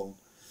at my phone.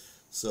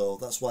 So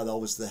that's why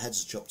the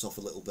heads are chopped off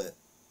a little bit.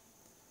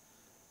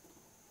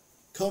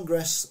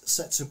 Congress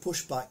set to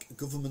push back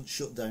government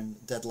shutdown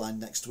deadline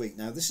next week.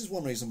 Now, this is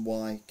one reason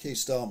why Keir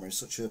Starmer is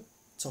such a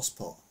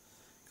tosspot.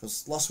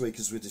 Because last week,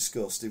 as we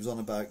discussed, he was on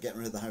about getting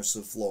rid of the House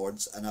of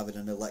Lords and having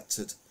an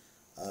elected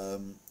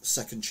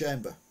second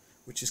chamber,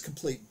 which is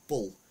complete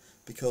bull.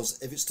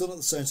 Because if it's done at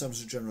the same time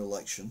as a general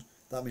election,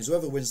 that means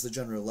whoever wins the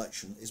general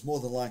election is more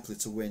than likely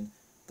to win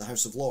the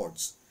House of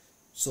Lords.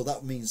 So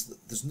that means that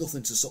there's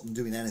nothing to stop them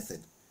doing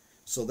anything.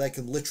 So they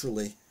can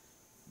literally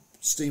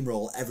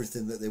steamroll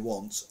everything that they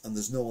want, and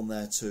there's no one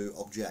there to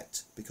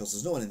object, because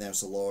there's no one in the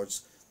House of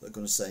Lords that are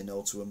going to say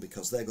no to them,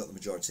 because they've got the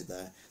majority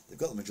there. They've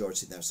got the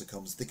majority in the House of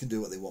Commons. They can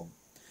do what they want.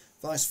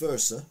 Vice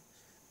versa,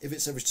 if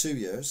it's every 2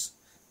 years,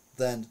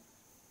 then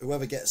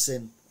whoever gets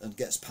in and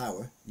gets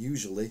power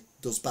usually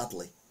does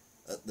badly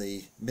at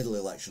the middle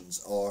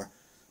elections or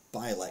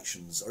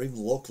by-elections or even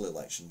local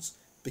elections,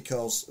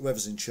 because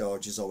whoever's in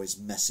charge is always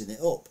messing it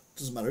up.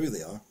 Doesn't matter who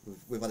they are.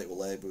 We've had it with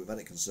Labour, we've had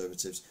it with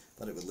Conservatives,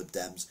 we've had it with Lib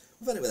Dems,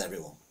 we've had it with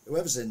everyone.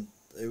 Whoever's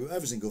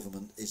in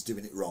government is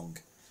doing it wrong.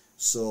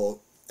 So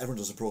everyone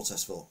does a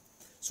protest vote.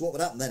 So what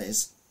would happen then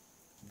is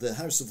the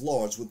House of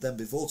Lords would then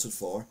be voted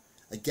for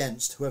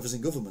against whoever's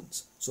in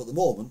government. So at the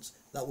moment,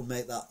 that would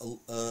make that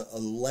a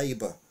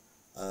Labour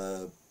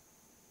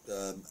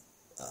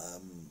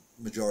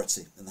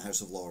majority in the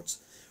House of Lords,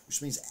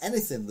 which means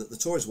anything that the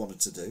Tories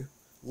wanted to do,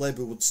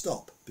 Labour would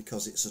stop,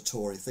 because it's a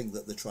Tory thing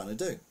that they're trying to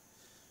do.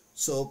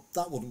 So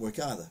that wouldn't work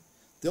either.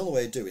 The only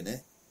way of doing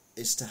it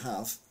is to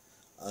have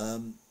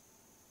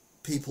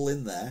people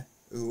in there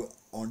who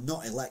are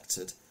not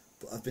elected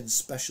but have been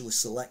specially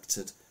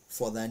selected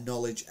for their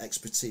knowledge,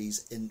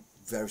 expertise in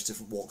various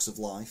different walks of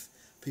life,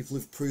 people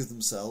who've proved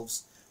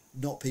themselves,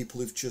 not people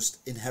who've just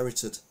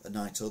inherited a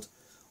knighthood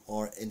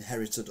or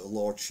inherited a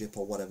lordship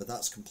or whatever.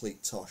 That's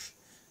complete tosh.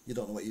 You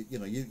don't know what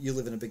you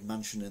live in a big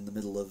mansion in the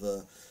middle of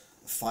a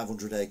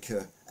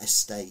 500-acre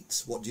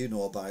estate. What do you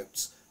know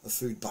about a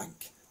food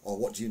bank? Or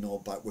what do you know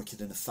about working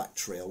in a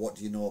factory? Or what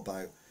do you know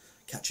about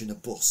catching a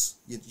bus?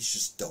 You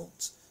just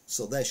don't.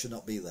 So they should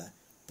not be there.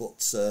 But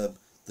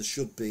there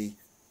should be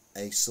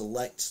a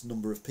select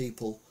number of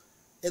people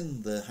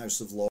in the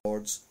House of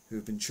Lords who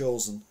have been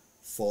chosen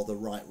for the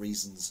right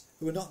reasons,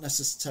 who are not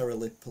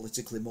necessarily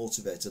politically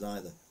motivated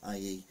either,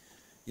 i.e.,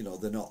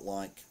 they're not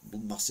like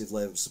massive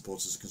Labour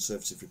supporters or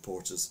Conservative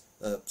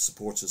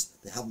supporters.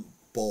 They haven't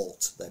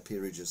bought their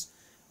peerages.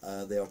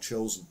 They are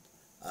chosen,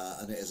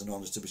 and it is an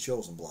honour to be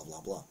chosen, blah,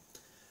 blah, blah.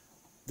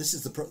 This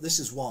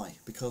is why,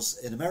 because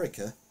in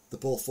America, they're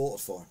both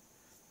voted for.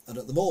 And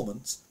at the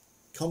moment,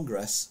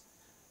 Congress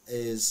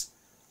is...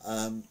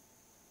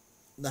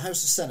 the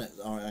House of Senate...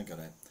 Oh, I got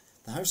it.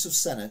 The House of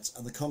Senate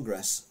and the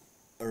Congress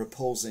are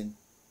opposing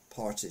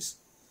parties.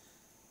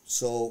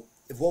 So,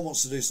 if one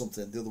wants to do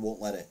something, the other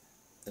won't let it.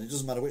 And it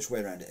doesn't matter which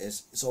way around it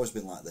is, it's always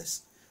been like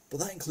this. But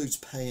that includes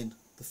paying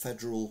the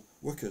federal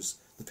workers,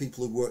 the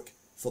people who work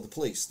for the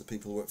police, the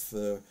people who work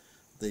for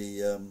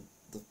the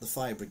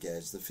fire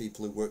brigades, the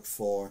people who work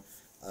for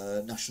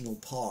national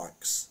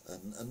parks,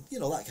 and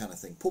that kind of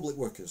thing, public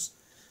workers.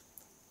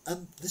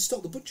 And they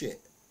stopped the budget.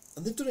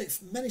 And they've done it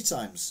many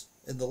times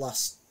in the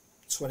last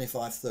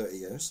 25, 30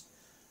 years.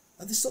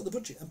 And they stopped the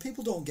budget, and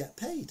people don't get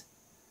paid.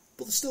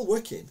 But they're still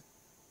working,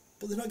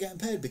 but they're not getting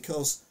paid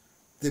because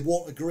they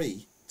won't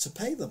agree to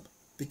pay them,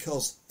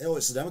 because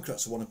it's the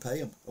Democrats who want to pay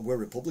them, and we're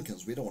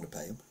Republicans, we don't want to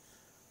pay them.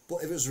 But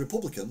if it was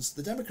Republicans,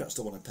 the Democrats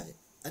don't want to pay it.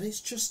 And it's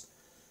just...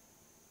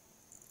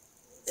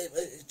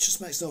 It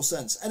just makes no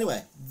sense.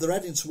 Anyway, they're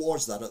heading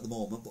towards that at the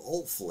moment, but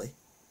hopefully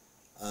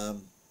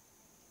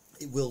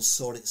it will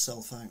sort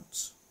itself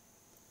out.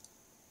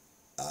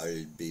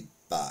 I'll be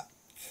back.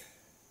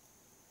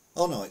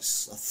 Oh no, I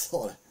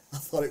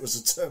thought it was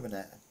a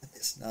Terminator.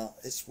 It's not.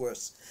 It's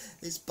worse.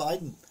 It's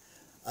Biden.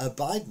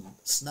 Biden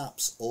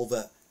snaps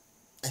over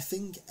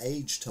effing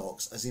age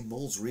talks as he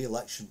mulls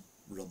re-election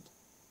run.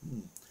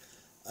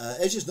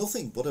 Age is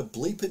nothing but a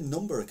bleeping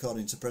number,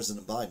 according to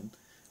President Biden.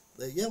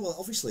 Yeah, well,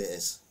 obviously it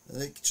is.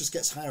 And it just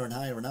gets higher and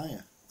higher and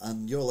higher.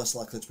 And you're less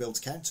likely to be able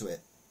to count to it.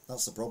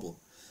 That's the problem.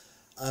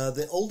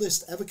 The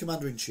oldest ever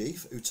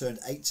Commander-in-Chief, who turned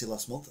 80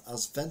 last month,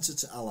 has vented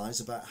to allies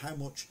about how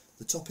much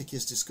the topic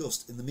is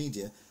discussed in the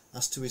media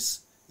as to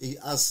his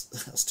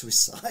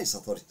size, I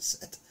thought he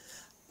said,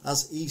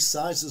 as he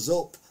sizes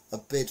up a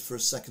bid for a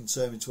second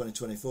term in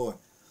 2024.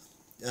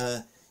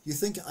 You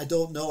think I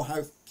don't know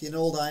how fucking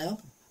old I am?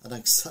 An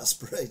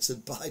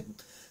exasperated Biden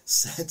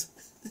said.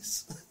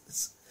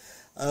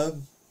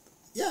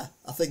 Yeah,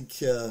 I think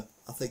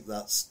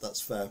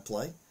that's fair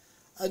play.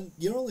 And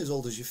you're only as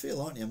old as you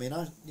feel, aren't you? I mean,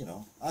 I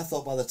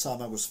thought by the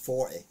time I was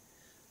 40,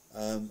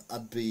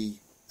 I'd be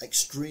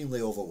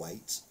extremely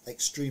overweight,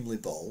 extremely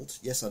bald.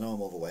 Yes, I know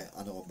I'm overweight.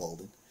 I know I'm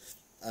balding.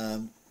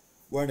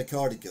 Wearing a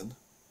cardigan,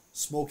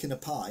 smoking a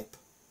pipe,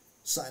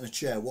 sat in a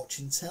chair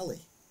watching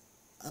telly.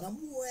 And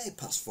I'm way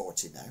past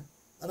 40 now.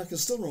 And I can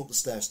still run up the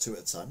stairs 2 at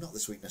a time. Not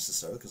this week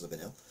necessarily because I've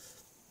been ill.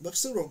 But I can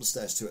still run up the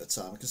stairs 2 at a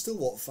time. I can still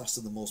walk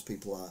faster than most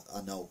people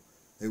I know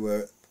who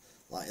were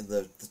like in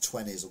the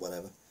 20s or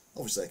whatever.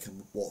 Obviously I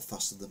can walk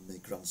faster than my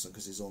grandson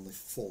because he's only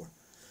 4.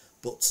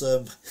 But,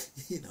 my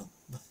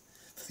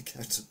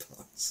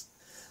counterparts.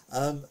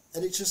 And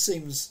it just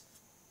seems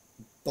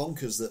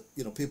bonkers that,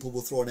 people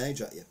will throw an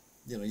age at you.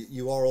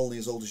 You are only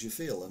as old as you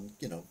feel. And,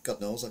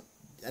 God knows,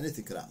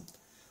 anything could happen.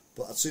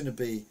 But I'd sooner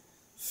be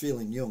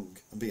feeling young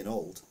and being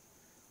old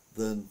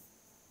than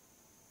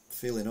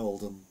feeling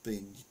old and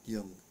being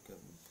young.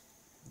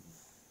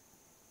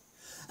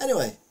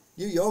 Anyway,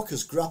 New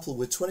Yorkers grapple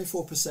with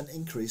 24%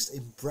 increase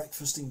in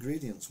breakfast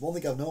ingredients. One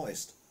thing I've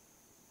noticed.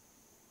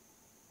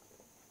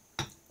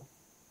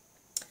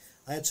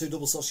 I had 2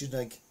 double sausage and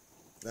egg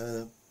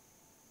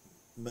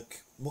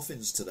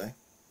McMuffins today.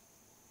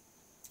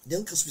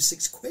 Nearly cost me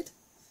 £6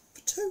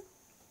 for 2.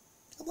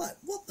 I'm like,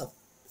 what the?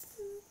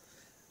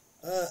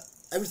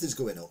 Everything's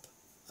going up.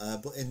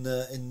 But in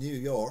New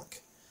York,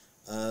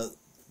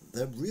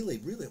 they're really,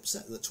 really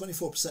upset that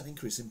 24%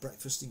 increase in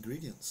breakfast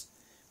ingredients.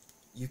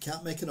 You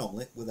can't make an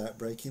omelette without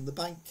breaking the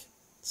bank.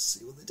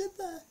 See what they did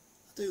there.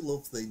 I do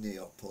love the New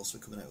York Post for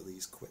coming out with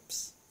these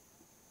quips.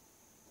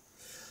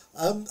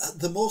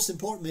 The most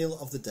important meal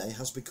of the day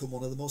has become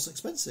one of the most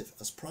expensive,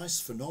 as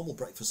prices for normal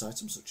breakfast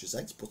items such as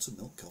eggs, butter,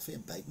 milk, coffee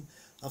and bacon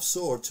have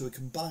soared to a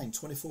combined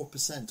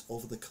 24%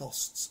 over the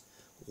costs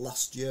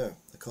last year,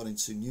 according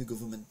to new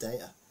government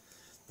data.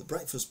 The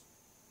breakfast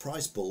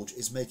price bulge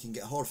is making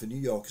it hard for New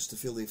Yorkers to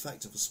feel the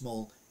effect of a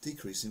small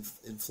decrease in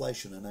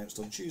inflation announced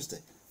on Tuesday.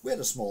 We had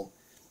a small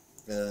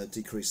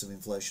decrease of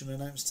inflation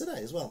announced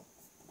today as well.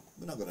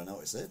 We're not going to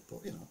notice it,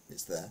 but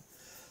it's there.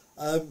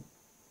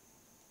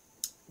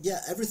 Yeah,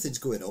 everything's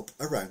going up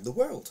around the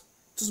world.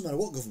 It doesn't matter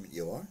what government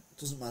you are. It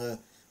doesn't matter.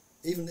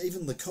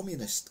 Even the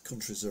communist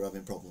countries are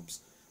having problems.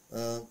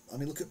 I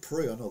mean, look at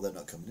Peru. I know they're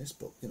not communist,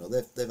 but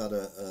they've had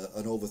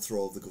an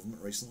overthrow of the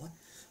government recently.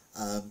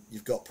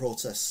 You've got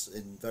protests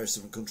in various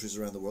different countries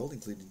around the world,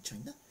 including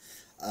China.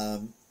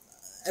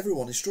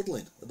 Everyone is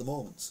struggling at the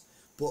moment.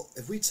 But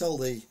if we tell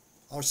the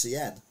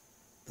RCN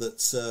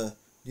that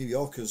New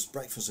Yorkers'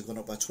 breakfasts have gone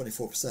up by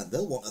 24%,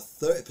 they'll want a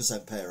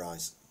 30% pay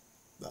rise.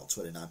 Well,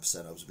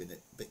 29%. I was being a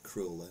bit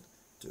cruel then.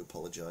 I do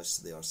apologise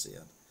to the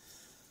RCN.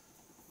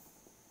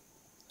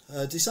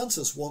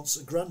 DeSantis wants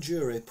a grand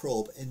jury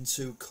probe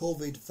into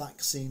COVID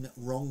vaccine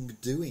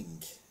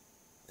wrongdoing.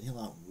 And you're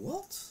like,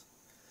 what?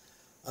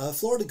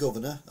 Florida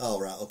governor,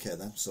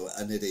 so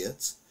an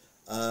idiot,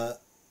 Ron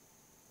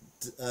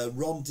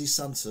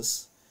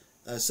DeSantis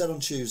said on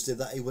Tuesday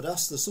that he would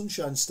ask the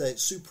Sunshine State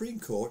Supreme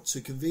Court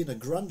to convene a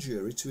grand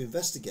jury to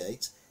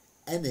investigate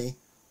any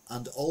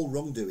and all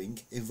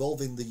wrongdoing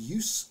involving the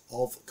use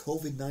of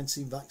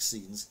COVID-19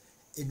 vaccines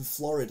in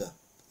Florida.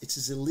 It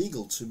is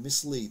illegal to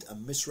mislead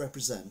and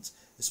misrepresent,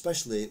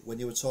 especially when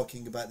you are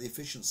talking about the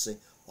efficiency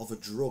of a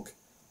drug,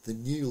 the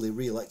newly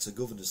re-elected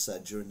governor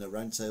said during a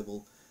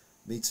roundtable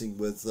meeting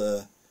with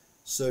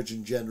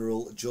Surgeon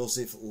General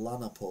Joseph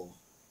Lanapo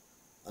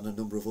and a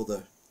number of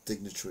other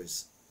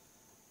dignitaries.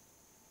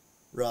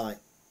 Right,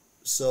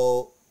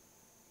 so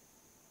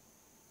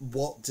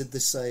what did they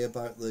say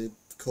about the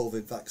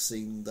COVID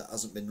vaccine that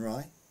hasn't been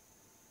right?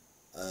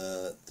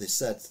 They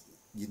said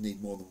you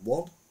need more than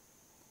one.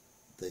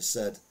 They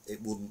said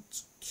it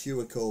wouldn't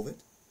cure COVID.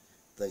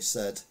 They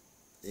said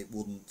it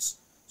wouldn't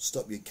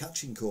stop you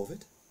catching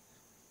COVID.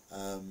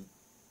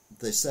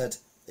 They said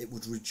it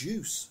would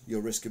reduce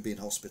your risk of being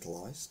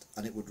hospitalised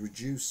and it would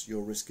reduce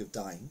your risk of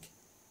dying,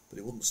 but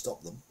it wouldn't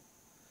stop them.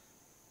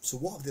 So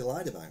what have they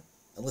lied about?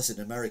 Unless in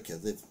America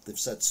they've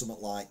said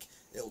something like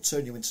it'll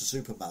turn you into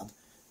Superman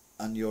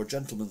and your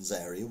gentleman's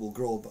area will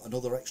grow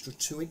another extra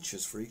 2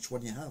 inches for each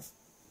one you have.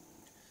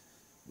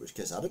 In which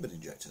case I'd have been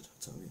injected.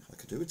 I tell you, I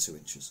could do with 2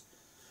 inches.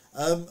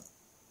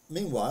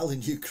 Meanwhile,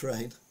 in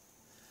Ukraine,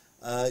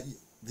 the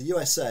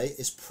USA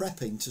is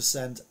prepping to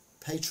send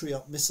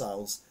Patriot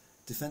missiles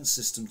defence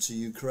system to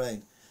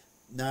Ukraine.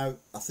 Now,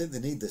 I think they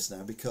need this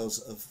now because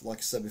of, like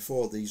I said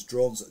before, these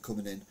drones that are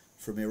coming in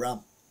from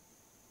Iran.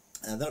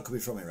 they're not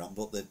coming from Iran,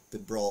 but they've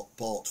been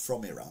bought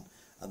from Iran,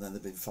 and then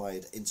they've been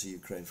fired into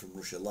Ukraine from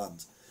Russia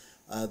land.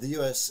 The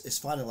US is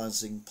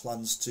finalising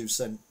plans to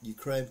send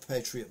Ukraine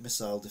Patriot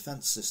missile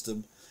defence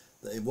system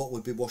in what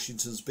would be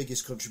Washington's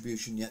biggest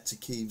contribution yet to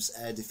Kyiv's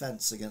air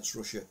defence against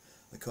Russia,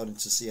 according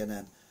to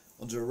CNN.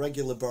 Under a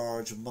regular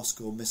barrage of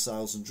Moscow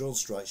missiles and drone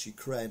strikes,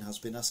 Ukraine has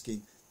been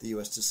asking the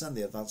US to send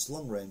the advanced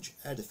long-range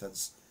air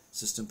defence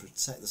system to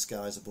protect the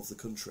skies above the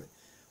country.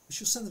 We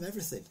should send them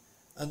everything.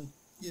 And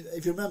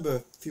if you remember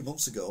a few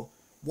months ago,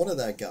 one of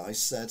their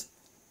guys said,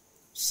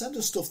 send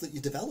us stuff that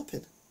you're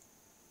developing.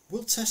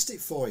 We'll test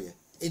it for you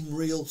in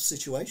real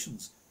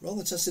situations. Rather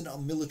than testing it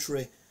on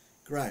military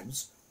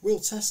grounds, we'll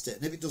test it.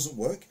 And if it doesn't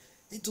work,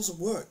 it doesn't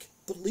work.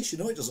 But at least you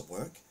know it doesn't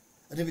work.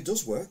 And if it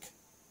does work,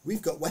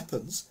 we've got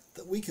weapons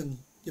that we can,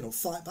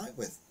 fight back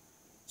with.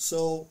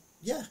 So,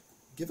 yeah,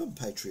 give them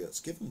Patriots.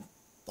 Give them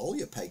all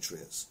your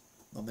Patriots.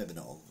 Well, maybe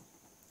not all of them.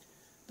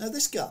 Now,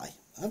 this guy,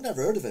 I've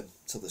never heard of him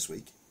till this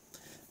week.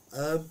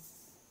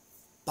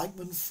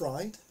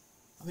 Bankman-Fried.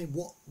 I mean,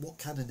 what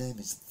kind of name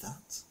is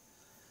that?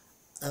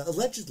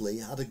 Allegedly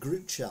had a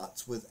group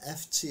chat with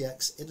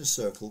FTX Inner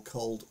Circle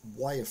called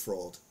Wire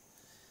Fraud.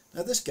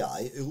 Now, this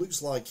guy, who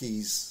looks like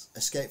he's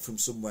escaped from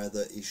somewhere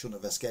that he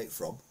shouldn't have escaped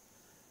from,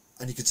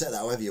 and you can take that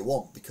however you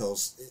want,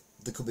 because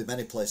there could be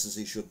many places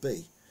he should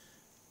be,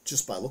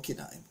 just by looking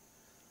at him.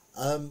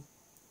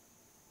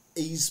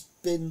 He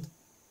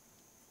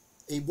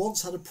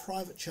once had a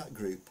private chat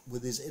group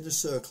with his inner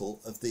circle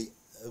of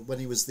when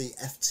he was the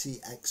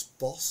FTX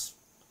boss,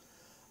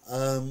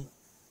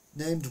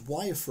 named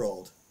Wire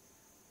Fraud.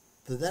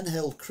 The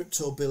then-held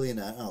crypto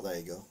billionaire, there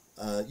you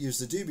go,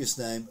 used a dubious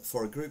name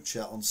for a group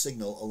chat on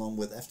Signal along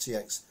with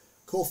FTX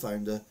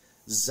co-founder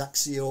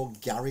Zaxio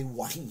Gary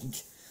Wang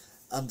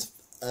and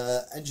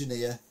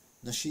engineer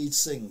Nasheed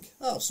Singh.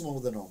 Someone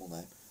with a normal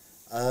name.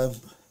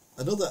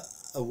 Another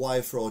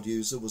Wire Fraud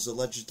user was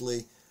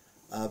allegedly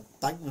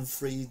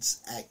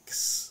Bankman-Fried's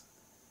ex.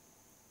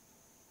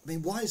 I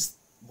mean, why?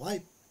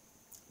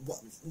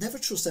 Never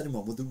trust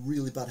anyone with a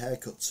really bad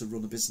haircut to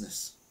run a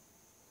business.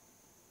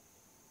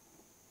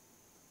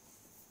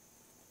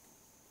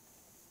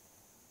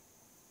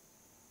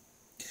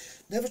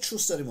 Never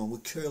trust anyone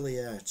with curly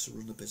hair to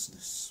run a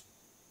business.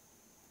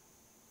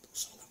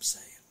 That's all I'm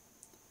saying.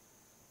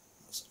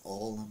 That's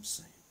all I'm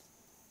saying.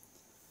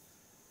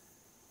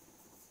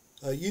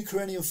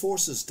 Ukrainian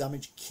forces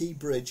damaged key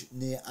bridge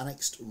near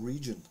annexed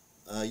region.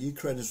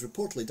 Ukraine has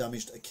reportedly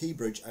damaged a key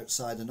bridge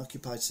outside an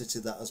occupied city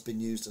that has been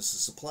used as a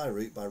supply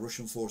route by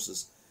Russian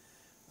forces.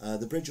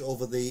 The bridge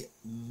over the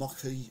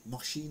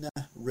Moshina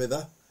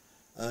River,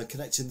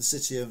 connecting the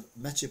city of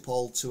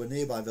Metropole to a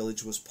nearby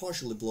village, was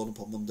partially blown up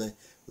on Monday,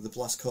 with the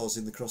blast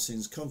causing the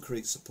crossing's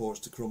concrete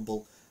supports to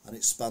crumble and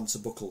its span to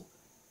buckle.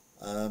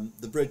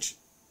 The bridge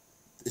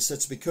is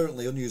said to be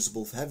currently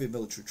unusable for heavy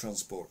military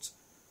transport.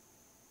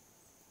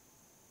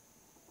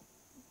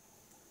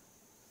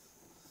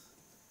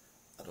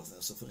 I don't think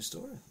that's a funny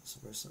story. It's a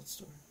very sad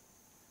story.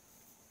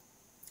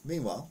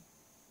 Meanwhile,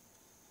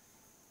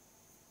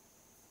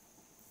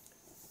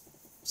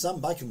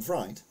 Sam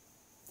Bankman-Fried,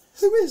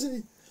 who is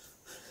he?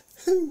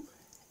 Who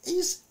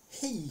is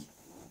he?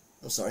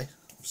 Oh, sorry,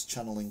 I was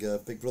channeling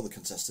Big Brother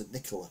contestant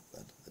Nicola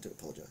then. I do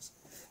apologise.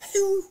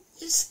 Who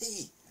is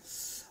he?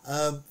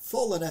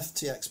 Fallen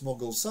FTX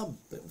mogul Sam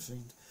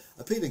Bankman-Fried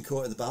appeared in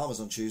court in the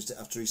Bahamas on Tuesday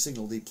after he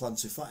signalled he planned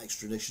to fight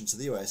extradition to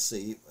the US,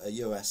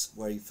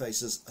 where he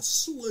faces a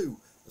slew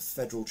of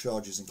federal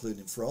charges,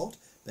 including fraud,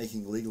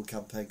 making illegal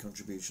campaign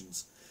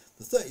contributions.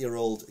 The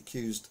 30-year-old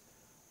accused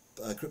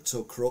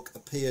crypto crook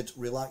appeared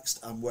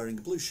relaxed and wearing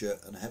a blue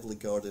shirt and a heavily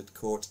guarded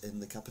court in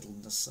the capital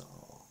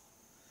Nassau.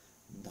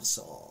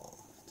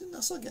 Did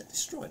Nassau get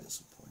destroyed at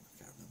some point? I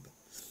can't remember.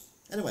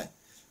 Anyway,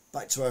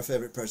 back to our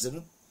favourite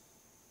president.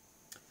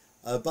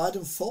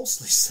 Biden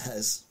falsely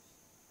says...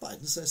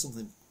 Biden says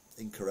something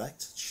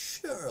incorrect?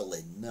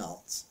 Surely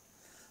not.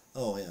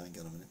 Oh yeah, hang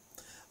on a minute.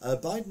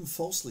 Biden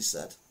falsely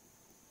said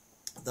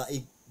that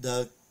he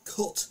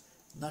cut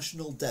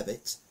national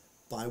debt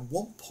by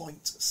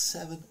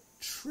 $1.7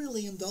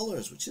 trillion,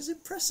 which is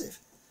impressive.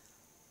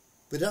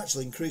 But it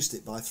actually increased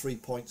it by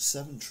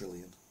 $3.7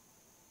 trillion.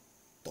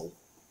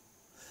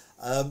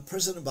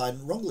 President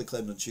Biden wrongly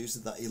claimed on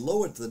Tuesday that he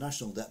lowered the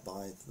national debt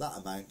by that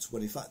amount,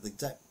 when in fact the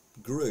debt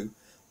grew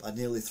by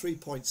nearly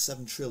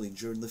 $3.7 trillion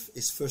during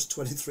his first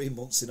 23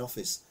 months in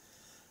office.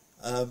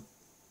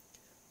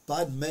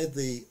 Biden made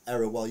the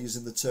error while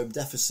using the term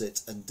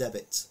deficit and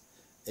debit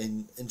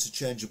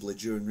interchangeably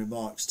during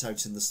remarks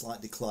touting the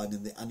slight decline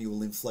in the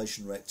annual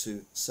inflation rate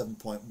to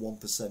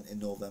 7.1% in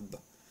November.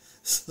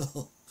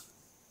 So,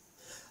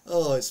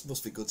 it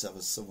must be good to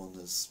have someone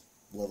as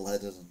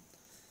level-headed. And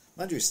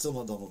mind you, he's still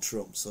not Donald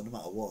Trump, so no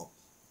matter what.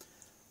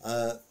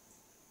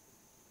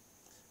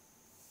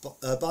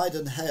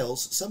 Biden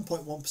hails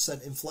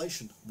 7.1%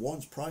 inflation,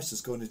 warns prices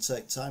going to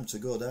take time to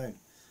go down.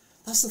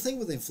 That's the thing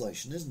with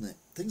inflation, isn't it?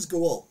 Things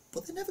go up,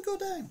 but they never go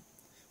down.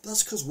 But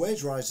that's because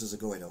wage rises are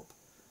going up.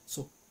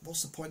 So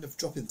what's the point of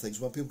dropping things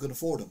when people can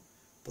afford them?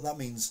 But that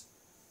means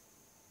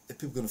if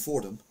people can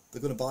afford them,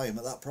 they're going to buy them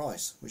at that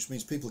price, which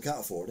means people who can't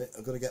afford it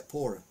are going to get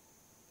poorer.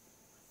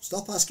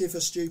 Stop asking for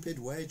stupid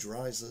wage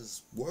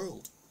rises,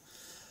 world.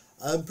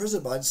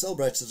 President Biden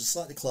celebrated a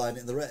slight decline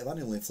in the rate of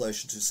annual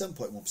inflation to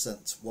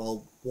 7.1%,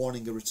 while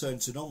warning a return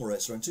to normal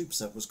rates around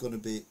 2% was going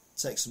to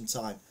take some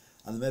time,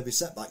 and there may be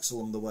setbacks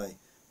along the way.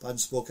 Biden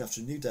spoke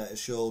after new data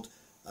showed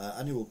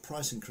annual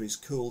price increase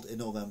cooled in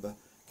November,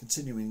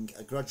 continuing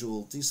a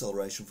gradual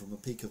deceleration from a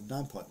peak of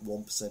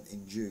 9.1%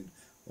 in June,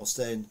 while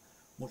staying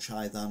much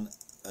higher than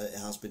it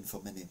has been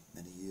for many,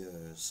 many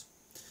years.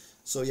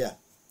 So yeah,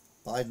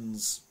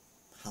 Biden's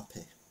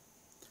happy.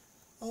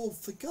 Oh,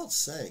 for God's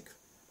sake.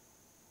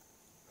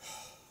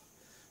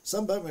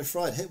 Sam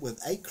Bankman-Fried hit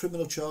with 8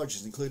 criminal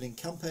charges, including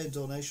campaign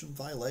donation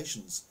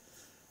violations.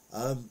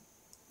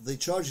 The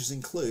charges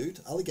include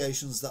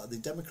allegations that the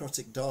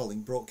Democratic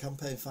darling broke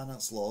campaign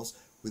finance laws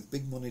with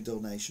big money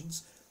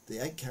donations. The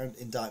 8-count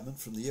indictment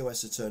from the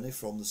US attorney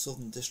from the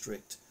Southern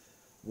District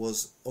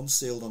was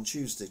unsealed on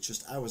Tuesday,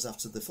 just hours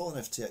after the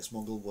fallen FTX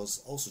mogul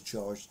was also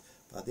charged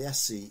by the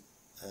SEC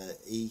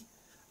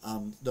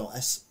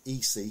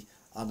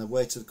and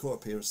awaited a court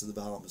appearance in the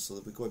Bahamas. So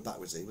they'll be going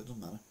backwards here, but it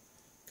doesn't matter,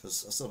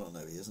 because I still don't know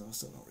who he is, and I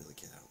still don't really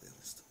care, I'll be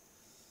honest.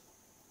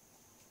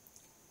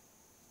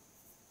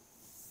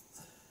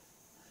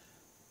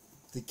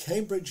 The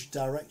Cambridge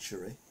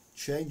Directory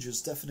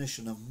changes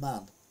definition of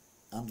man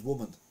and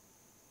woman.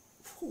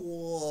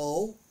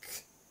 Whoa,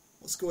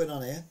 what's going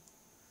on here?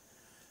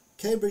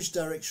 Cambridge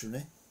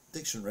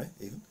Dictionary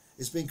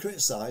is being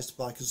criticised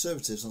by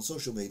conservatives on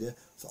social media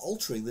for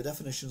altering the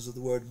definitions of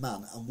the word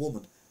man and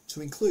woman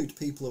to include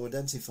people who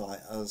identify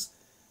as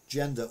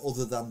gender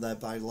other than their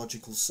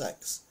biological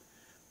sex.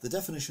 The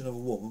definition of a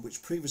woman,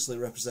 which previously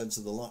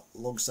represented the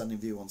long-standing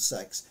view on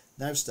sex,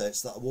 now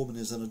states that a woman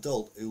is an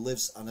adult who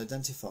lives and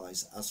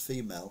identifies as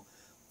female,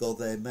 though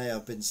they may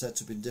have been said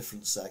to be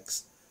different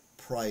sex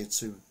prior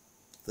to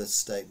the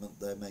statement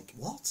they make.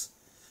 What?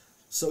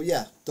 So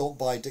yeah, don't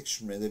buy a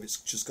dictionary if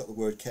it's just got the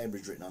word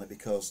Cambridge written on it,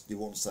 because you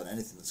won't understand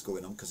anything that's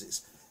going on, because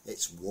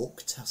it's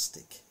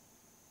woke-tastic.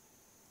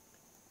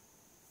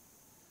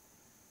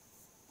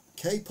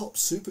 K-pop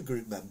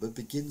supergroup member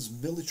begins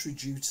military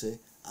duty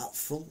at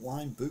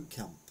frontline boot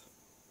camp.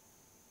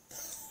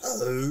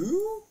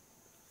 Oh?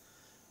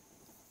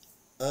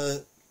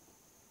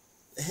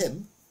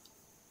 Him?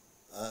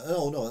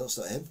 No, that's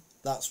not him.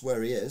 That's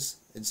where he is,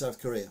 in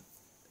South Korea.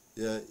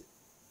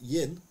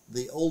 Yin,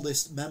 the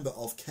oldest member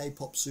of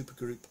K-pop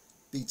supergroup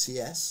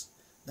BTS.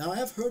 Now, I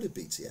have heard of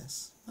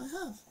BTS. I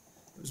have.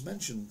 It was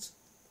mentioned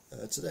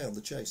today on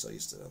The Chase, or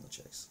yesterday on The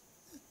Chase.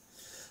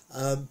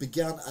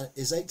 Began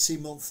his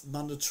 18-month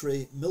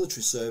mandatory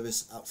military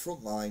service at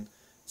frontline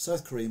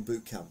South Korean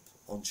boot camp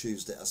on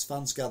Tuesday as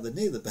fans gathered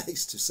near the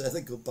base to say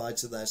their goodbye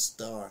to their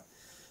star.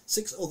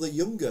 6 other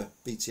younger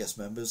BTS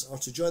members are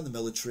to join the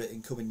military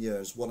in coming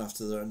years, one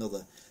after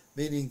another,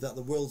 meaning that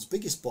the world's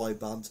biggest boy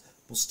band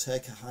must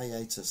take a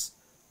hiatus,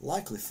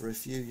 likely for a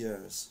few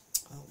years.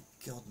 Oh,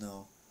 God,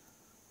 no.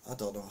 I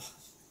don't know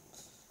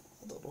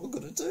what I'm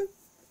going to do.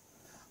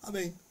 I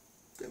mean,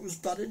 it was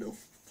bad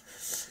enough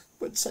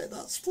when Say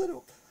That split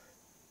up.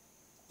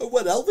 And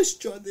when Elvis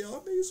joined the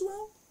army as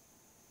well.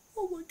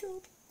 Oh, my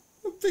God.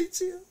 And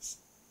BTS.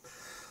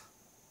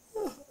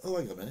 Oh,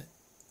 hang on a minute.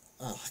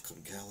 Oh, I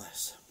couldn't care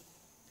less.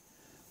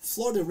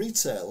 Florida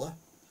retailer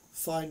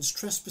finds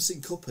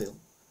trespassing couple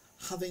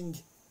having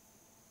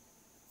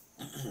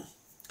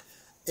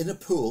in a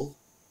pool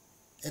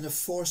in a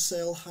for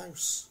sale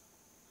house.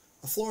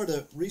 A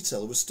Florida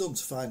retailer was stunned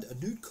to find a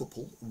nude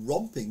couple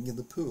romping in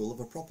the pool of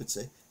a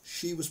property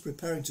she was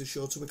preparing to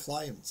show to a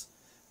client.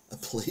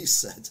 Police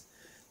said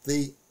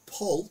the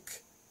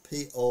Polk,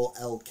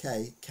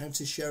 P-O-L-K,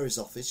 County Sheriff's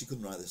Office. You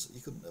couldn't write this. You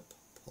couldn't.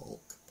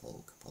 Polk.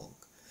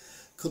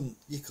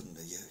 You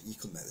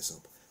couldn't make this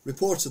up.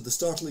 Reported the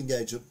startling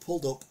agent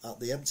pulled up at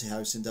the empty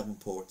house in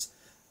Devonport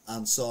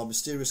and saw a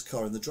mysterious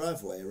car in the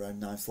driveway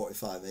around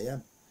 9:45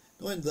 a.m.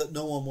 Knowing that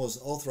no one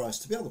was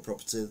authorised to be on the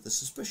property, the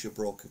suspicious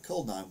broker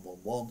called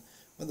 911.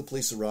 When the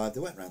police arrived,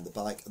 they went round the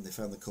bike and they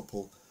found the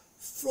couple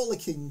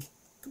frolicking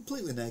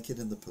completely naked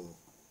in the pool.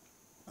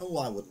 And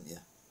why wouldn't you?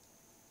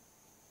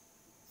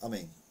 I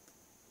mean,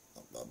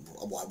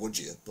 why would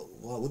you? But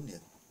why wouldn't you?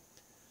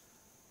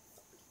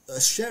 A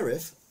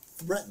sheriff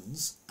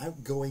threatens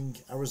outgoing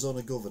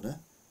Arizona Governor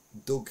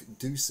Doug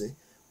Ducey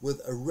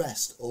with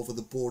arrest over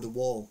the border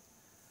wall.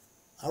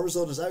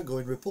 Arizona's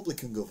outgoing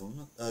Republican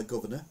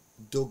governor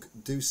Doug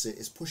Ducey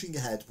is pushing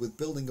ahead with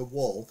building a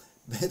wall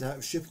made out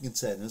of shipping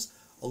containers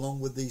along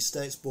with the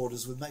state's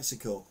borders with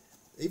Mexico,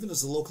 even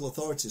as the local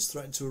authorities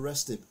threatened to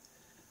arrest him.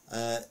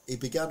 He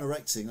began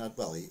erecting, I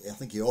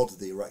think he ordered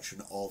the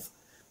erection of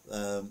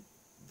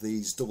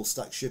these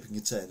double-stacked shipping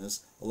containers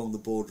along the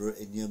border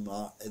in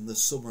Myanmar in the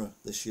summer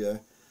this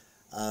year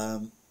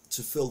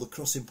to fill the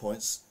crossing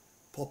points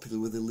popular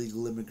with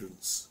illegal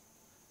immigrants.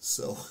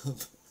 So,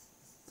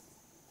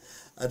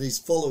 and he's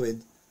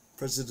following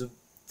President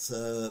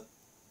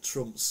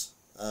Trump's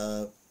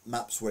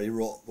maps where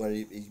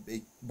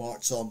he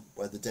marks on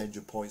where the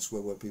danger points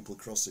were, where people are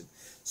crossing.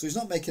 So he's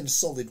not making a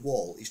solid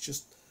wall, he's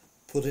just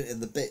put it in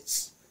the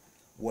bits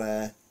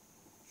where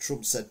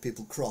Trump said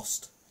people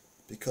crossed.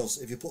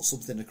 Because if you put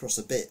something across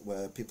a bit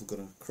where people are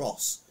going to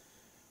cross,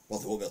 well,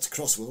 they won't be able to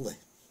cross, will they?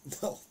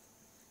 No,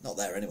 not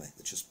there anyway.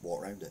 They just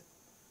walk around it.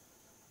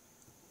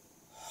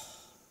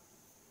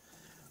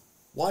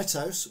 White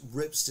House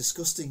rips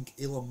disgusting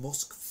Elon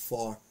Musk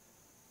for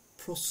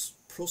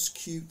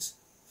prosecute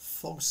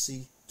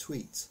Fauci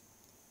tweet.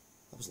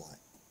 I was like,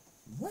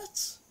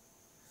 what?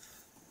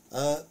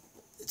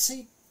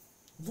 See,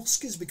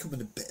 Musk is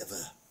becoming a bit of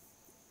a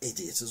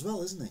idiot as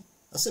well, isn't he?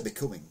 I say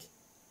becoming.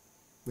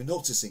 We're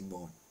noticing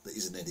more that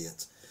he's an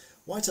idiot.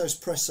 White House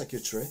press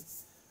secretary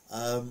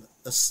has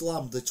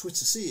slammed the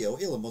Twitter CEO,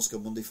 Elon Musk,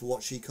 on Monday for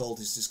what she called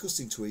his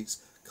disgusting tweets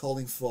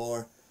calling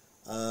for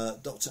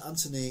Dr.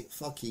 Anthony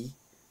Fauci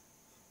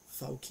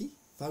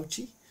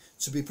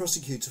to be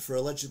prosecuted for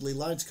allegedly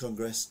lying to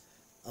Congress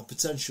and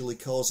potentially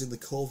causing the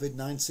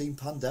COVID-19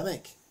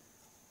 pandemic.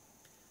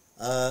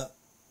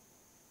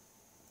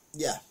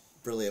 Yeah,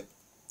 brilliant.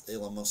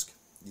 Elon Musk,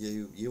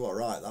 you are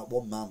right. That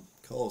one man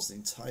caused the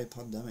entire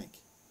pandemic.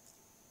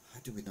 How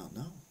do we not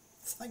know?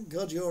 Thank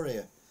God you're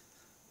here.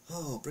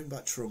 Oh, bring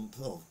back Trump.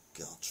 Oh,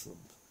 God, Trump.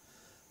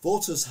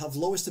 Voters have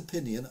lowest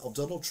opinion of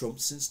Donald Trump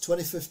since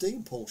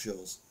 2015, poll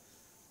shows.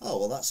 Oh,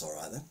 well, that's all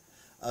right then.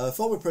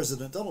 Former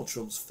President Donald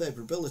Trump's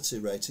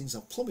favourability ratings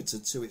have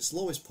plummeted to its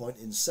lowest point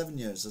in 7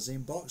 years as he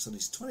embarks on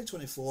his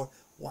 2024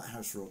 White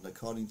House run,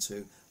 according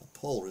to a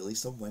poll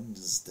released on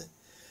Wednesday.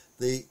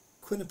 The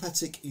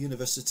Quinnipiac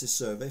University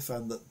survey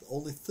found that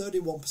only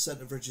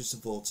 31% of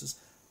registered voters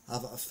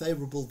have a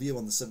favourable view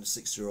on the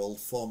 76-year-old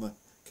former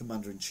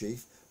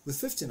Commander-in-Chief, with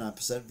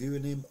 59%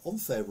 viewing him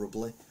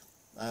unfavourably,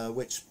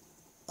 which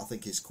I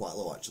think is quite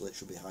low actually. It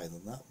should be higher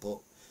than that, but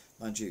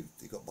mind you,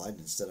 you've got Biden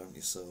instead, haven't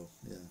you? So,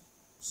 yeah,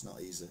 it's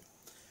not easy.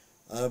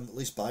 At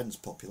least Biden's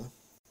popular.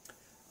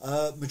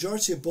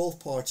 Majority of both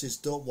parties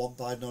don't want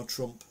Biden or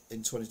Trump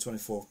in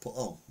 2024.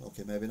 Oh,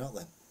 okay, maybe not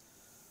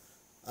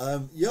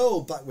then.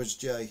 Yo, backwards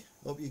Jay,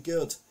 hope you're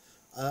good.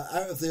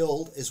 Out of the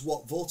old is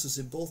what voters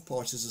in both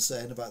parties are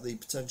saying about the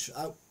potential.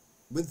 Out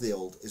with the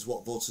old is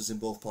what voters in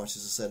both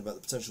parties are saying about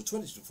the potential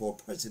 2024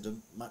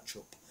 president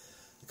matchup,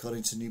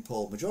 according to new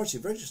poll. Majority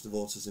of registered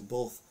voters in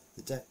both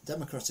the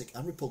Democratic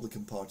and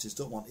Republican parties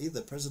don't want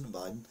either President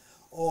Biden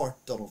or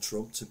Donald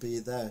Trump to be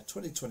their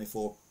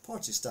 2024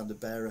 party standard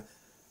bearer.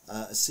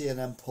 A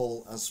CNN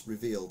poll has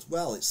revealed.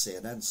 Well, it's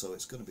CNN, so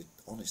it's going to be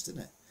honest,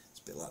 isn't it? It's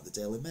a bit like the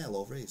Daily Mail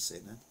over here,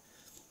 CNN.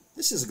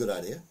 This is a good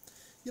idea.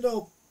 You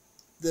know,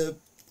 they're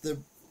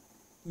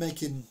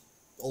making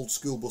old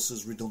school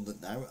buses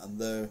redundant now, and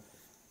they're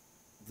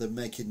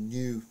making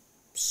new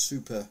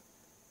super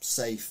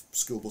safe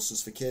school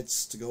buses for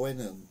kids to go in,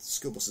 and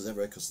school buses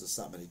everywhere because there's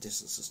that many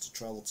distances to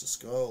travel to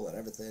school and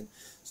everything.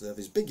 So they have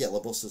these big yellow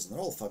buses and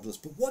they're all fabulous.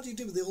 But what do you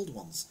do with the old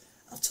ones?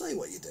 I'll tell you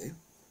what you do.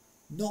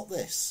 Not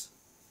this.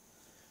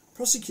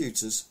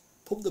 Prosecutors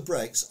pump the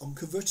brakes on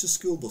converted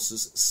school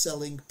buses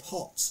selling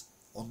pot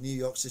on New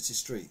York City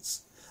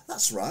streets.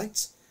 That's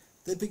right.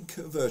 They've been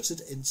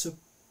converted into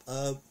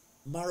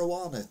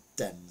marijuana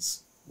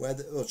dens,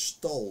 or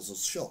stalls or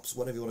shops,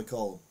 whatever you want to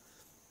call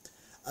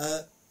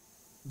them.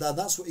 Now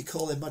that's what you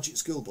call a magic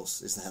school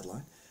bus, is the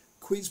headline.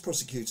 Queens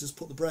prosecutors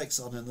put the brakes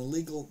on an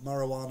illegal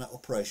marijuana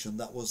operation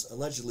that was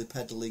allegedly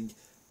peddling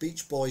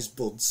Beach Boys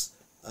Buds,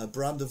 a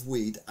brand of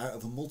weed, out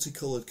of a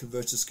multicoloured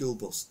converted school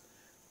bus.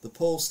 The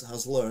Post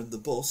has learned the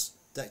bus,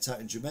 decked out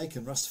in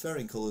Jamaican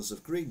Rastafarian colours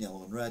of green,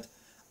 yellow and red,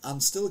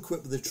 and still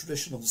equipped with a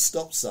traditional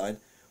stop sign,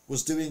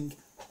 was doing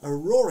a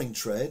roaring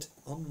trade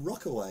on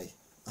Rockaway.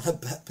 I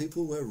bet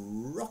people were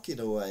rocking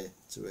away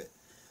to it.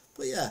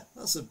 But yeah,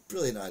 that's a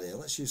brilliant idea.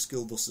 Let's use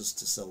school buses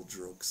to sell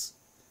drugs,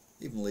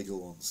 even legal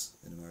ones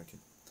in America.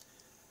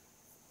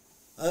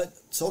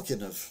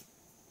 Talking of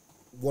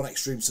one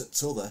extreme to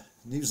the other,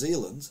 New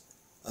Zealand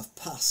have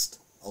passed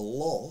a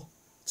law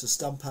to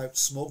stamp out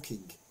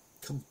smoking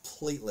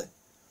completely.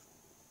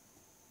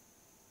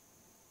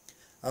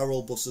 Our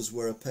old buses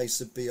were a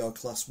Pacer BR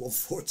Class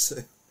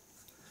 142.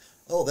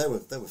 Oh,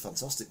 they were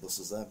fantastic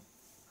buses then.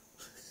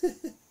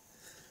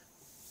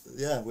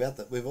 Yeah, we had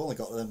that. We've only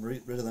got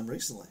rid of them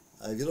recently.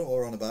 If you don't know what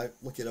we're on about,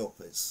 look it up.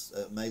 It's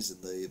amazing,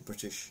 the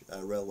British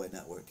railway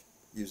network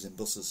using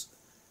buses.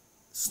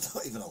 It's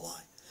not even a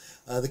lie.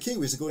 The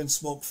Kiwis are going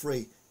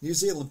smoke-free. New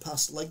Zealand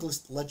passed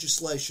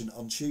legislation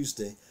on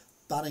Tuesday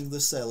banning the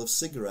sale of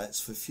cigarettes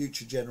for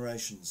future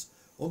generations.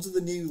 Under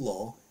the new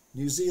law,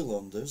 New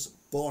Zealanders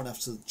born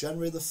after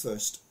January the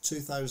 1st,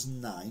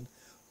 2009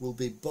 will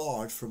be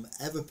barred from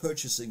ever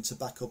purchasing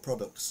tobacco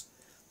products.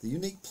 The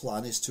unique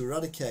plan is to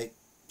eradicate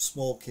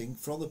smoking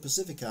from the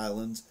Pacific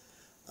Island,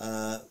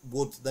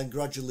 would then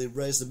gradually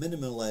raise the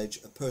minimum age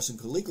a person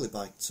could legally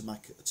buy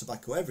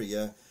tobacco every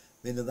year,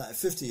 meaning that in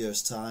 50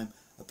 years' time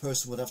a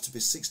person would have to be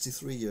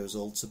 63 years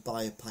old to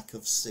buy a pack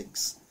of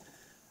cigs.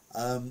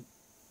 I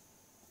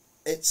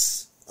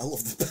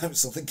love the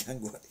bounce on the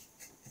gangway.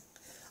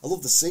 I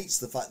love the seats,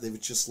 the fact they were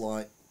just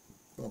like,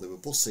 well, they were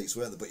bus seats,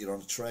 weren't they? But you're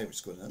on a train, which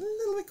is going a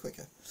little bit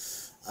quicker.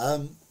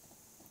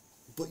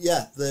 But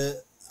yeah,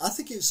 I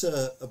think it's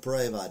a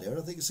brave idea.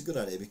 I think it's a good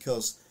idea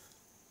because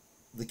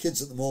the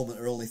kids at the moment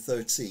are only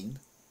 13,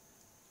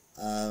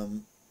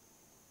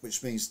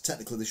 which means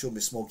technically they shouldn't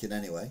be smoking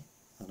anyway.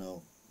 I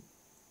know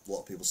a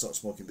lot of people start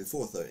smoking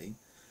before 13,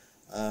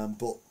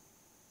 but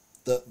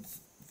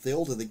the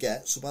older they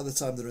get, so by the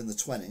time they're in the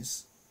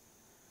 20s,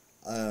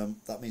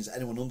 that means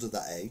anyone under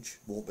that age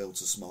won't be able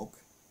to smoke.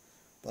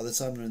 By the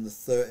time they're in the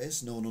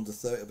 30s, no one under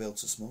 30 will be able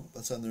to smoke.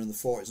 By the time they're in the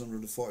 40s, no one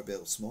under 40 will be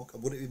able to smoke.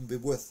 And would it even be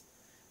worth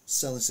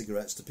selling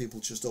cigarettes to people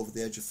just over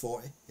the age of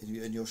 40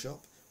 in your shop?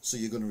 So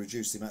you're going to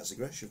reduce the amount of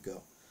cigarettes you've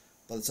got.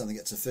 By the time they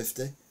get to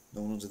 50,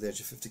 no one under the age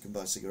of 50 can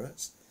buy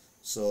cigarettes.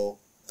 So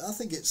I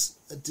think it's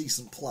a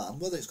decent plan.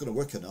 Whether it's going to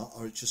work or not,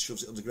 or it just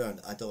shoves it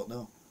underground, I don't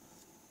know.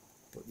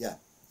 But yeah,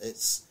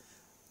 it's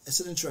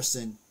an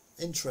interesting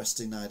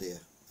idea,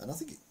 and I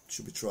think it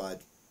should be tried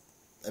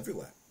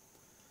everywhere.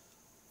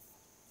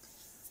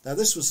 Now,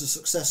 this was a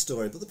success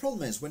story, but the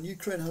problem is, when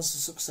Ukraine has a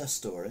success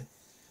story,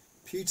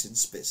 Putin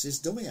spits his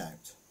dummy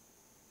out.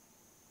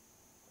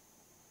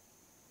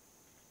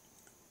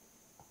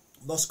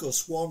 Moscow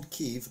swarmed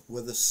Kyiv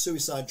with the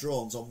suicide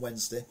drones on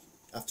Wednesday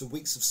after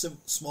weeks of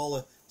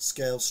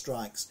smaller-scale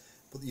strikes,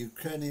 but the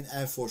Ukrainian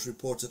Air Force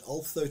reported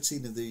all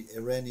 13 of the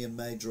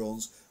Iranian-made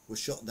drones were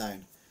shot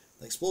down.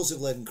 The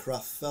explosive-laden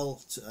craft fell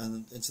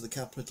into the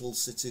capital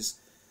city's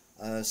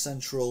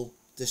central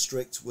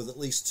district, with at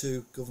least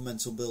 2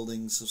 governmental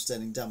buildings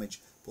sustaining damage,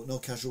 but no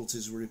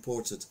casualties were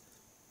reported.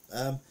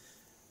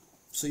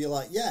 So you're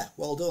like, yeah,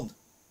 well done.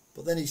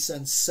 But then he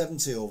sends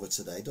 70 over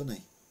today, doesn't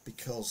he?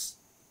 Because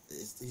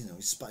he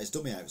spat his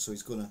dummy out, so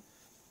he's gonna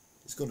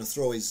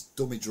throw his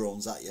dummy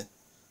drones at you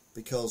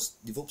because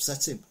you've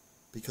upset him,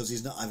 because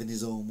he's not having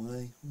his own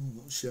way.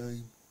 What a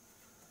shame.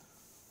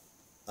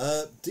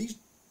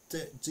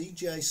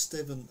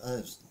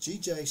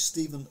 GJ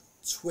Stephen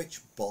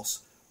Twitch boss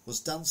was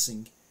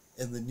dancing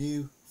in the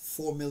new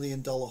 $4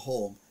 million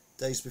home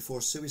days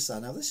before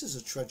suicide. Now, this is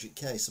a tragic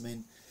case. I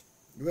mean,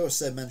 we always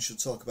say men should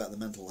talk about their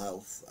mental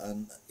health,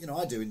 and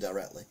I do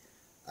indirectly,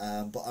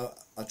 but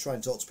I try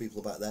and talk to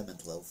people about their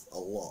mental health a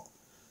lot,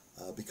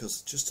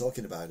 because just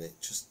talking about it,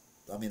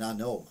 I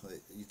know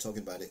you're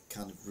talking about it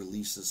kind of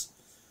releases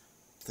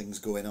things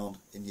going on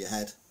in your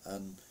head,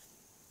 and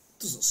it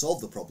doesn't solve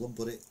the problem,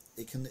 but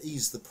it can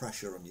ease the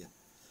pressure on you.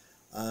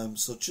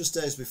 So just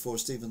days before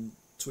Stephen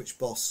Twitch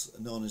boss,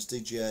 known as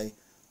DJ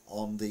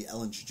on the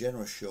Ellen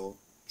DeGeneres show,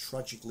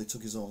 tragically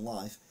took his own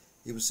life,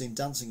 he was seen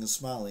dancing and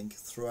smiling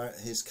throughout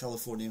his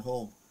California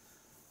home.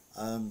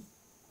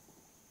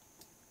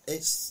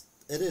 It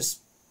is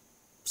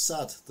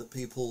sad that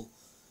people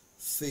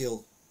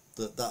feel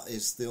that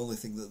is the only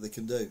thing that they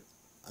can do,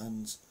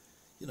 and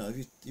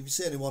if you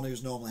see anyone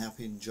who's normally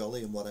happy and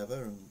jolly and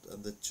whatever, and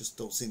they just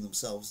don't see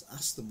themselves,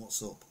 ask them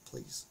what's up,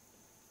 please.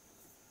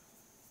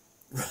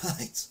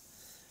 Right,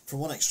 from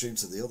one extreme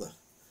to the other.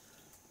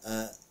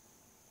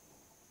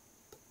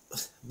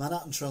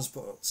 Manhattan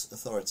Transport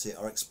Authority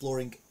are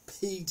exploring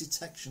pee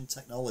detection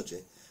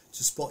technology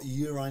to spot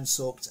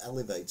urine-soaked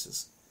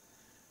elevators.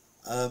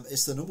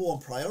 It's the number one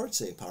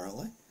priority,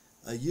 apparently.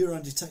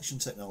 Urine detection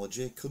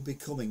technology could be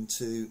coming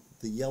to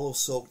the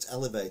yellow-soaked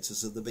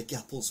elevators of the Big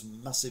Apple's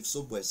massive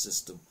subway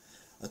system,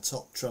 a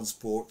top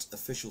transport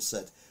official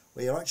said.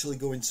 We are actually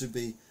going to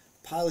be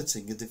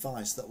piloting a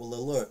device that will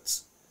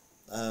alert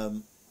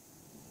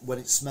when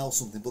it smells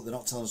something, but they're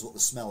not telling us what the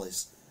smell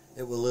is.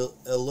 It will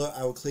alert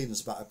our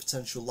cleaners about a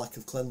potential lack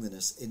of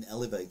cleanliness in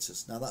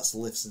elevators. Now, that's the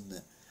lifts, isn't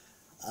it?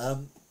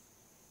 I'm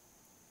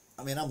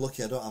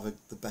lucky I don't have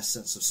the best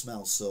sense of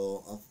smell,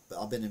 so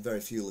I've been in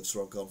very few lifts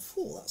where I've gone,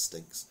 "Phew, that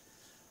stinks."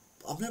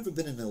 But I've never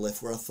been in a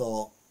lift where I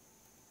thought,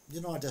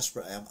 how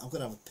desperate I am, I'm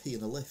going to have a pee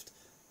in a lift.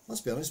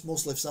 Let's be honest,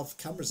 most lifts have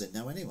cameras in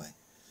now anyway.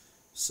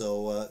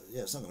 So,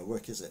 it's not going to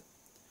work, is it?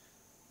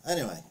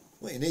 Anyway,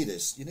 what you need,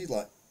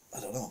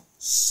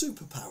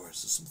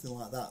 superpowers or something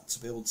like that, to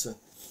be able to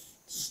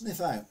sniff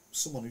out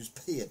someone who's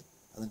peeing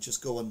and then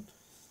just go and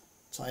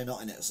tie a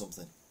knot in it or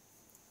something.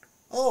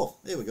 Oh,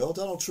 here we go,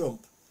 Donald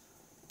Trump.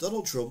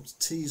 Donald Trump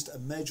teased a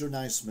major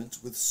announcement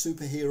with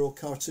superhero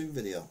cartoon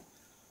video.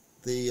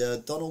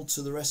 The Donald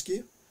to the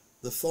rescue.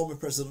 The former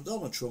President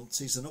Donald Trump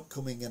teased an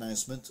upcoming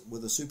announcement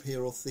with a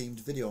superhero-themed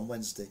video on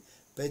Wednesday,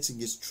 baiting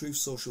his Truth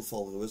Social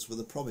followers with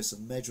a promise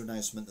of major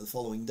announcement the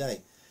following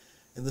day.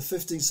 In the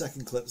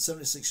 15-second clip, the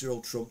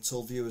 76-year-old Trump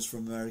told viewers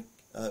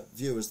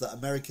that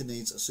America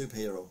needs a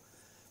superhero.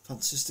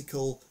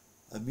 Fantastical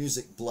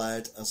music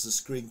blared as the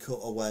screen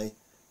cut away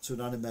to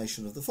an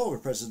animation of the former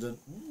president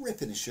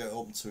ripping his shirt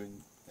open to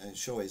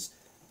show his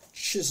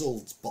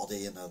chiseled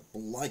body and a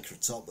lycra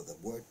top with the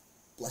word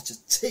letter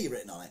T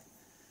written on it.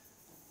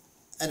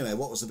 Anyway,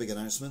 what was the big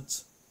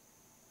announcement?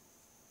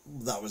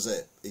 That was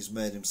it. He's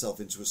made himself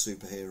into a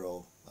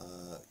superhero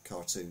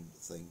cartoon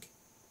thing.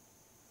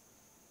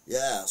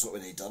 Yeah, that's what we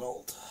need,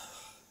 Donald.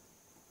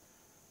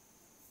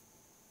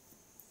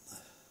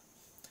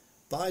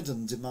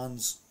 Biden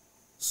demands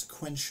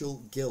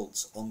sequential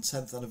guilt on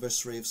 10th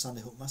anniversary of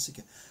Sandy Hook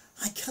Massacre.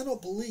 I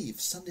cannot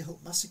believe Sandy Hook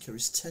Massacre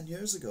is 10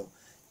 years ago.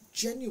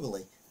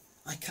 Genuinely,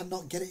 I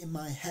cannot get it in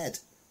my head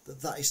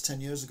that is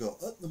 10 years ago.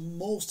 At the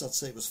most, I'd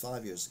say it was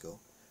 5 years ago.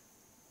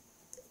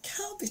 It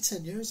can't be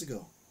 10 years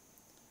ago.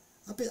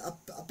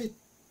 I'd be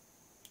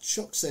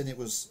shocked saying it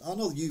was. I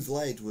know You've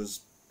Laid was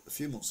a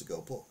few months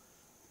ago, but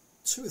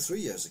 2 or 3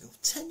 years ago,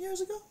 10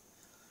 years ago.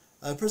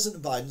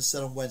 President Biden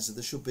said on Wednesday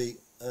there should be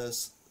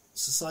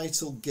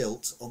societal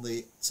guilt on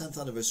the 10th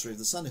anniversary of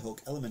the Sandy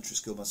Hook Elementary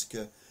School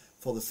massacre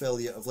for the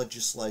failure of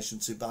legislation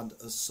to ban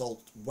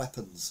assault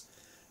weapons.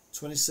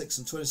 26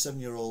 and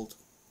 27-year-old,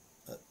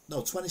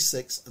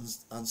 26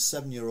 and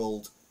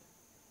 7-year-old,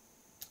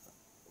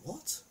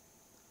 what?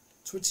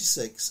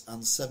 26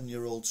 and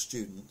 7-year-old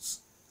students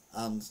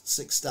and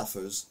 6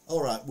 staffers,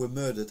 were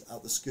murdered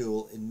at the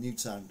school in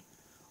Newtown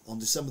on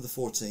December the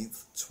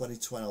 14th,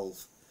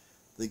 2012.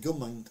 The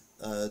gunman,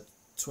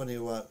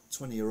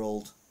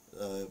 20-year-old,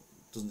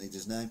 doesn't need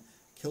his name,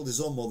 killed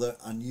his own mother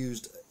and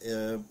used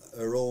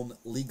her own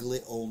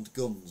legally owned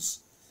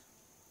guns.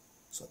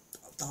 So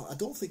I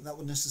don't think that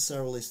would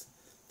necessarily...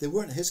 They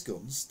weren't his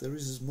guns, they were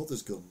his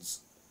mother's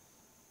guns.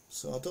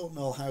 So I don't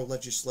know how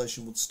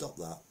legislation would stop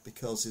that,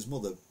 because his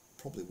mother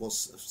probably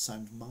was of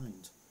sound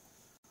mind.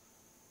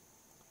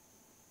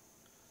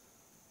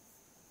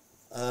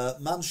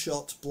 Man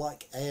shot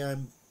black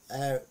Airbnb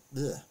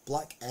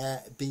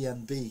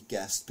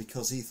guest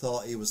because he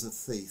thought he was a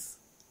thief.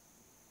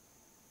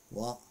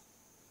 What?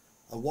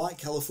 A white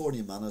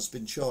California man has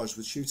been charged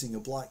with shooting a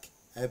black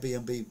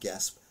Airbnb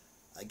guest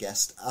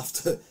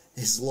after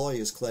his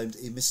lawyers claimed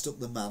he mistook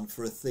the man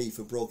for a thief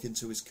who broke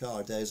into his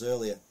car days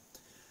earlier.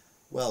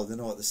 Well, they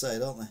know what they say,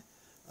 don't they?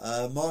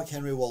 Mark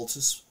Henry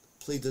Walters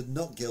pleaded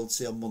not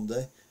guilty on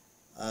Monday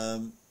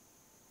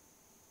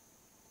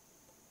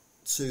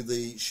to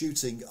the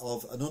shooting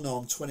of an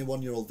unarmed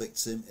 21-year-old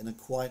victim in a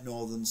quiet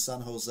northern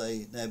San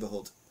Jose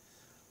neighbourhood.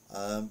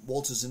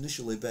 Walters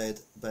initially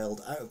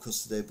bailed out of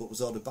custody but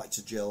was ordered back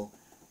to jail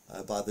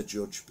by the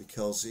judge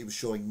because he was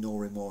showing no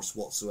remorse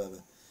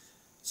whatsoever.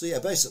 So yeah,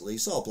 basically he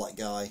saw a black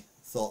guy,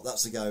 thought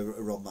that's the guy who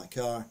robbed my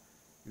car.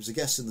 He was a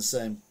guest in the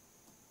same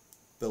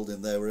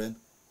building they were in,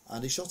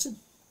 and he shot him.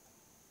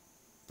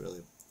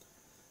 Brilliant.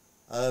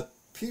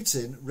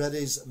 Putin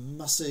readies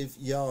massive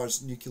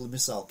Yars nuclear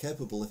missile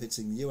capable of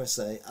hitting the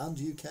USA and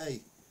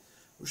UK.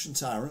 Russian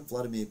tyrant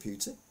Vladimir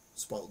Putin,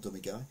 spoiled dummy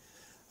guy,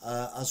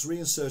 has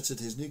reinserted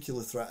his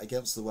nuclear threat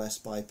against the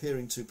West by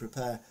appearing to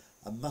prepare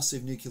a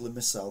massive nuclear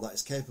missile that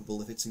is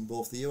capable of hitting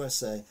both the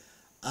USA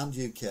and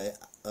UK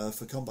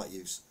for combat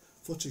use.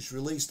 Footage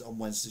released on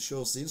Wednesday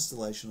shows the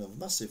installation of a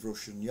massive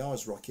Russian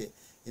Yars rocket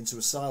into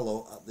a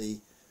silo at the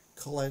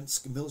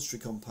Kolensk military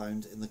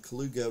compound in the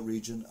Kaluga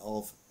region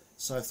of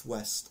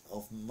southwest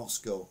of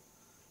Moscow.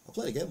 I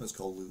played a game that was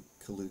called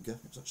Kaluga.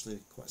 It was actually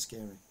quite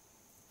scary.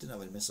 Didn't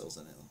have any missiles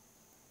in it though.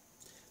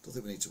 Don't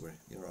think we need to worry.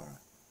 You're alright.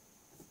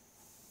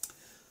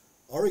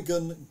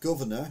 Oregon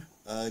Governor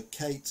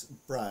Kate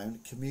Brown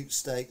commutes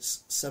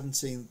state's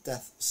 17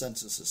 death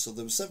sentences. So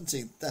there were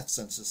 17 death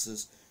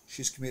sentences.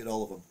 She's commuted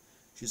all of them.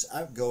 She's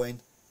outgoing,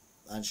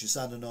 and she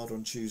signed an order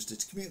on Tuesday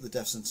to commute the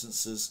death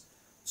sentences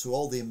to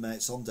all the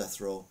inmates on death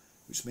row,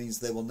 which means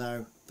they will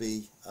now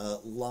be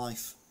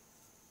life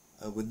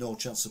with no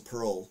chance of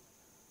parole,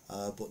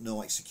 but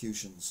no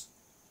executions.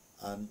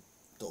 And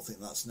don't think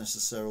that's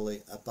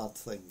necessarily a bad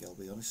thing, I'll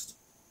be honest.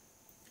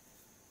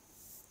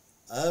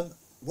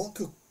 What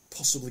could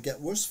possibly get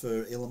worse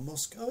for Elon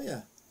Musk? Oh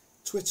yeah,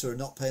 Twitter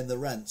not paying the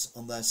rent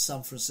on their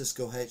San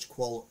Francisco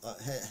headquarters,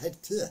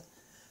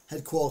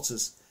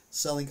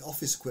 selling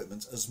office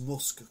equipment as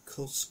Musk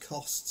cuts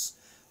costs.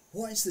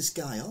 What is this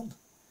guy on?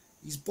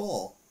 He's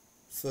bought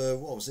for,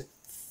 what was it,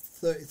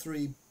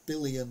 $33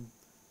 billion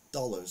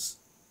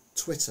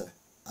Twitter,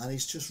 and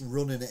he's just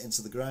running it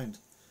into the ground.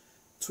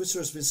 Twitter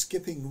has been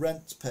skipping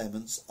rent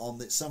payments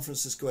on its San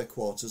Francisco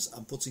headquarters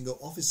and putting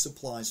up office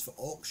supplies for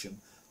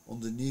auction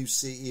under new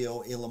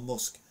CEO Elon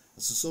Musk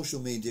as the social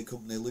media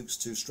company looks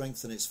to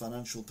strengthen its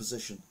financial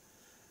position.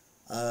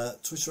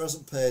 Twitter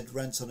hasn't paid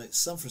rent on its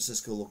San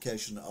Francisco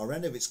location or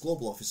any of its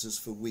global offices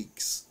for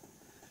weeks.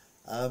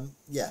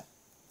 Yeah.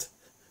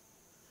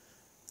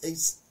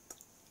 It's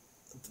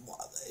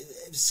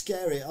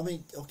scary. I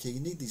mean, okay, you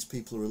need these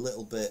people who are a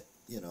little bit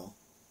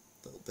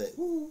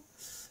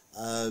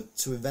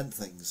to invent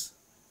things,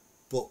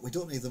 but we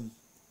don't need them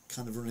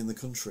kind of running the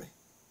country.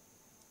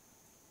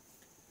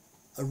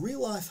 A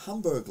real-life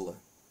Hamburglar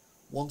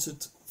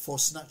wanted for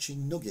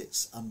snatching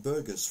nuggets and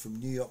burgers from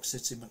New York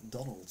City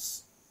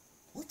McDonald's.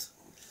 What?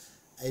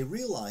 A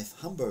real-life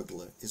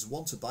Hamburglar is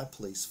wanted by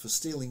police for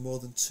stealing more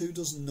than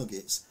 24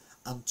 nuggets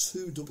and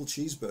 2 double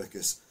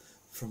cheeseburgers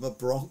from a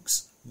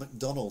Bronx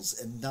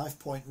McDonald's in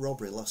knife-point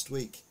robbery last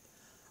week.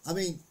 I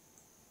mean,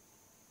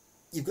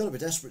 you've got to be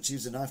desperate to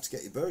use a knife to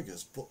get your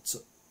burgers, but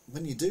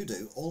when you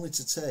do, only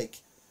to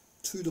take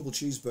 2 double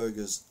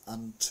cheeseburgers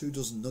and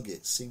 24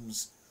 nuggets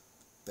seems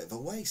a bit of a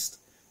waste.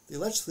 The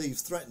alleged thief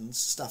threatened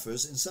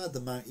staffers inside the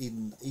Mount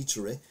Eden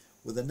eatery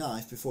with a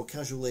knife before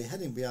casually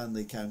heading behind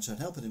the counter and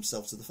helping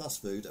himself to the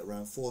fast food at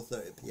around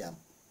 4:30 p.m.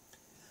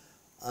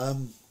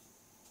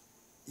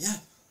 Yeah,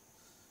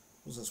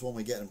 well, that's one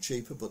way to get them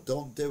cheaper, but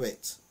don't do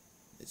it.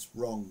 It's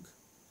wrong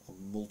on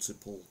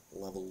multiple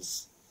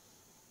levels.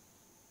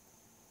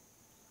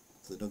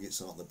 the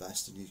nuggets aren't the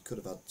best, and you could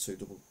have had 2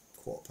 double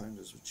quarter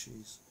pounders with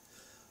cheese.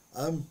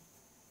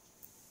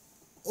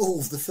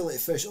 Oh, the fillet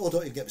fish. Oh,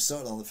 don't even get me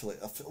started on the fillet.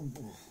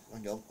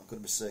 Hang on, I'm going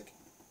to be sick.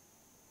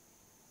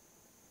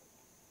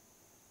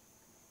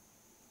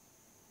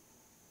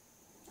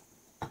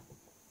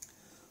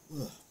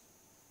 Ugh.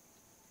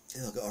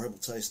 Yeah, I've got a horrible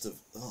taste of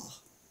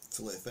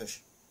fillet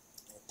fish.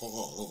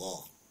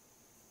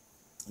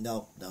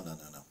 No.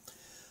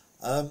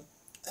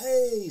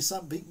 Hey,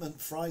 Sam Beekman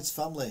Fry's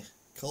family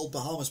called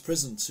Bahamas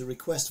prison to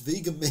request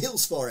vegan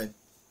meals for him.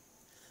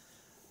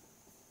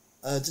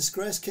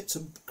 Disgraced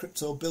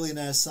crypto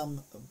billionaire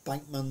Sam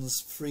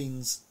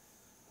Bankman-Fried's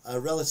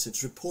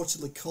relatives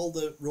reportedly called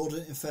the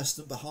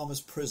rodent-infested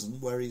Bahamas prison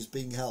where he's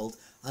being held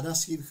and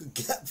asked if he could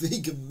get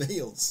vegan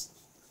meals.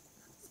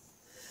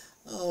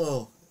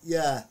 Oh,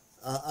 yeah,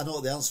 I know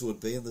what the answer would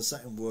be, and the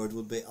second word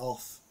would be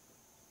off.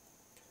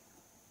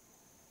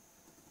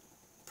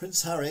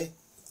 Prince Harry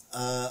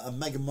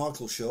and Meghan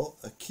Markle show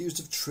accused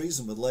of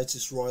treason with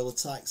latest royal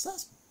attacks.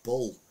 That's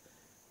bull.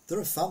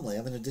 They're a family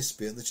having a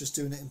dispute and they're just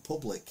doing it in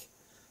public.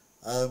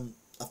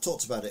 I've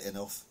talked about it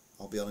enough.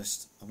 I'll be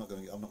honest. I'm not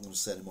going to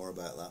say any more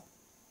about that.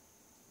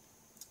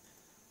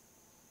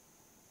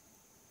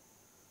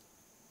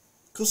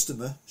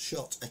 Customer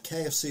shot a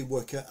KFC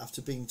worker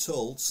after being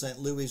told St.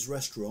 Louis'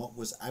 restaurant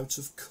was out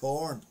of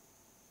corn.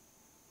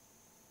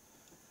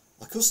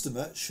 A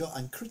customer shot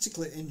and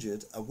critically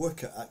injured a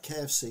worker at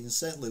KFC in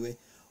St. Louis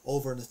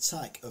over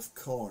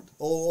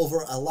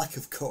over a lack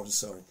of corn.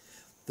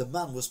 The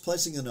man was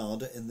placing an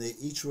order in the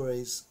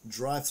eatery's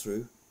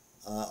drive-thru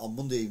on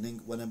Monday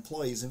evening when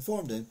employees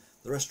informed him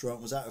the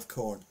restaurant was out of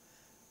corn.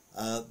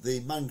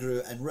 The man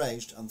grew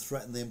enraged and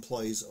threatened the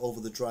employees over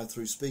the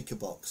drive-thru speaker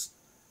box.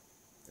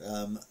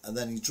 And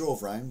then he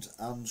drove round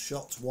and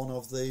shot one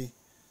of the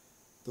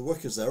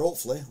workers there.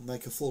 Hopefully he'll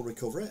make a full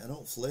recovery, and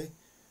hopefully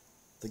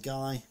the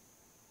guy,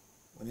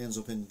 when he ends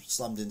up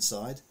slammed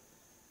inside,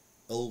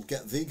 he'll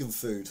get vegan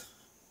food.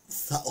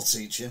 That'll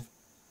teach him.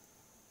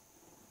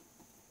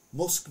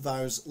 Musk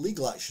vows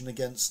legal action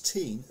against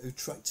teen who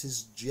tracked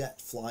his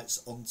jet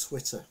flights on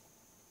Twitter.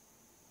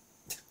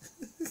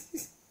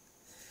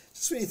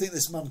 Just when you think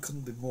this man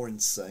couldn't be more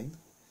insane.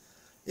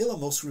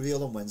 Elon Musk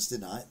revealed on Wednesday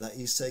night that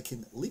he's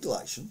taking legal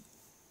action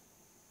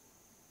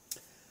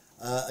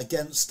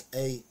against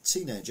the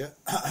teenager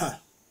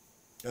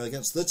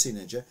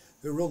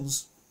who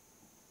runs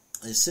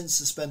a since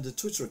suspended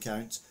Twitter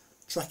account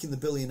tracking the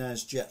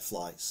billionaire's jet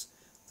flights.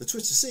 The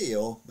Twitter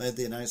CEO made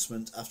the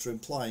announcement after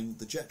implying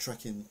the jet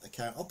tracking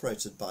account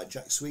operated by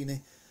Jack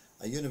Sweeney,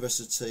 a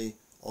University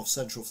of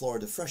Central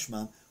Florida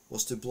freshman,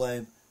 was to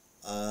blame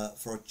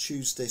for a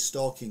Tuesday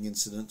stalking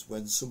incident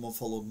when someone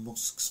followed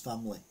Musk's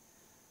family.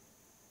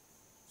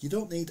 You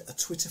don't need a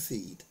Twitter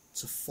feed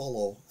to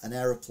follow an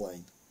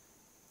aeroplane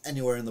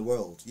anywhere in the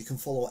world. You can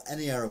follow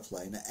any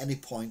aeroplane at any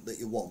point that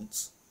you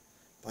want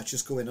by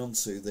just going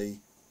onto the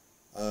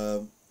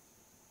air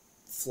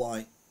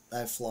flight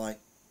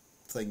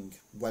thing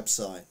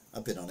website.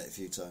 I've been on it a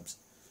few times.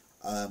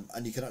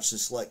 And you can actually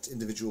select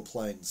individual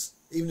planes.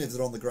 Even if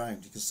they're on the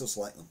ground, you can still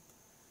select them.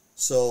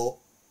 So,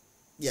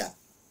 yeah.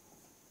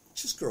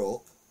 Just grow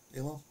up,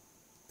 Elon,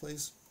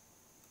 please.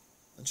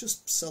 And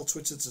just sell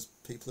Twitter to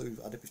people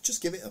who've had it.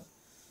 Just give it them.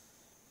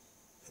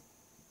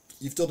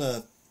 You've done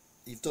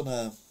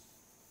a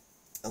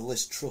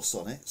Liz Truss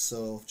on it,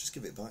 so just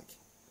give it back.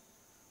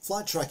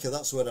 Flight tracker,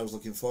 that's the word I was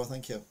looking for,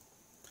 thank you.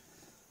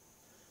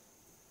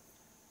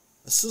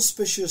 A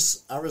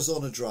suspicious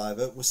Arizona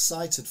driver was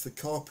cited for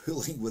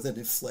carpooling with an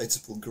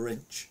inflatable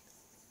Grinch.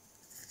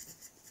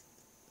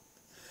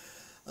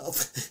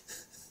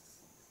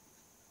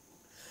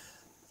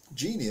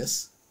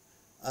 Genius.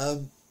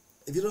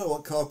 If you don't know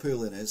what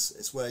carpooling is,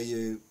 it's where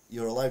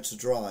you're allowed to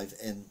drive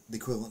in the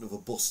equivalent of a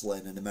bus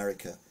lane in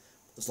America,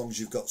 as long as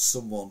you've got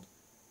someone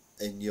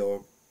in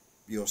your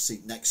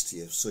seat next to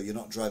you, so you're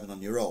not driving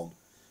on your own.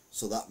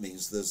 So that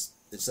means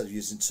instead of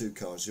using 2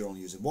 cars, you're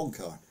only using 1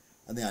 car.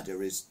 And the idea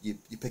is you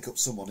pick up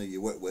someone who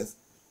you work with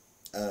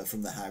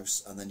from the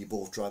house, and then you're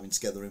both driving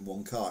together in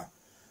 1 car.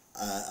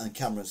 And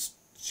cameras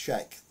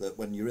check that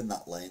when you're in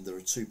that lane, there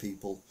are 2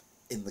 people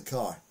in the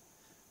car.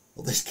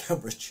 Well, this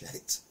camera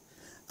checked,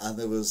 and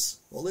there was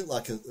it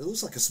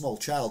looks like a small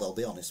child, I'll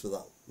be honest, with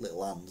that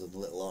little hand and a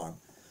little arm,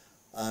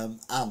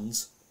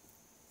 and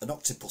an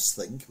octopus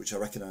thing, which I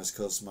recognise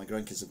because my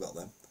grandkids have got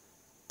them,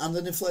 and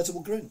an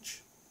inflatable Grinch.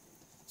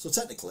 So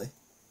technically,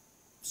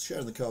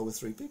 sharing the car with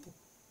 3 people.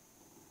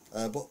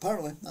 But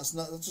apparently that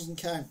doesn't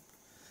count.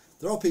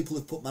 There are people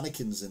who've put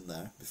mannequins in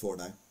there before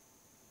now,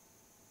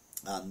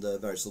 and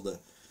various other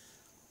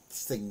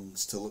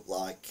things to look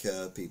like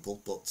people.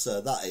 But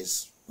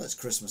it's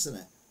Christmas, isn't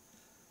it?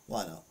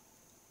 Why not?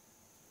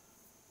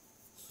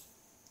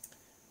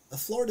 A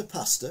Florida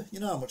pastor. You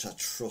know how much I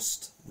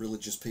trust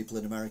religious people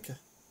in America.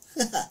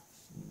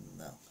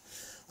 No.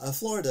 A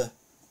Florida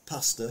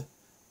pastor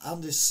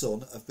and his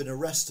son have been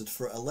arrested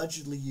for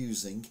allegedly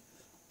using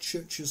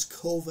church's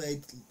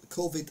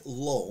COVID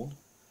loan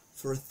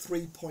for a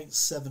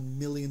 $3.7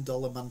 million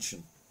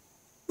mansion.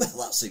 Well,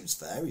 that seems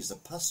fair. He's a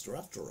pastor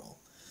after all.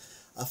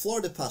 A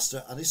Florida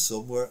pastor and his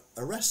son were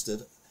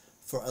arrested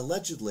for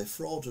allegedly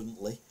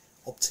fraudulently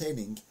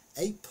obtaining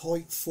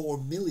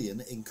 $8.4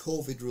 million in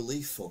COVID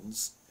relief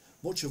funds,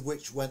 much of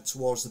which went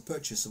towards the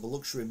purchase of a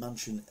luxury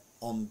mansion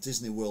on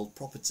Disney World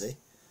property.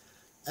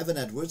 Evan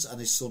Edwards and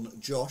his son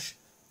Josh,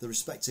 the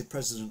respective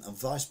president and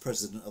vice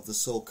president of the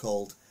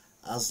so-called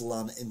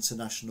Aslan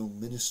International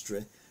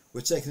Ministry,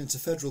 were taken into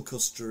federal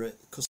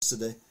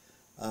custody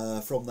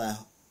from their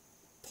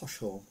posh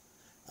home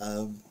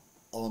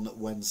on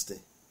Wednesday,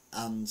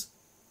 and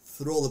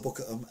throw the book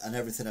at them and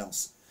everything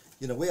else.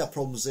 You know, we have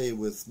problems here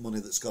with money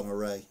that's gone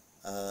awry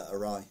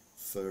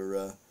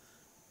for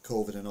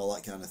COVID and all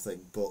that kind of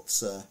thing, but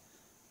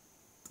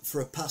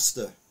for a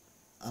pastor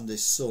and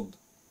his son,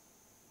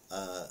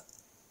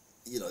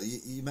 you know,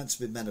 you're meant to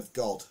be men of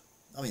God.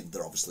 I mean,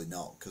 they're obviously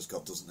not, because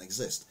God doesn't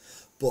exist,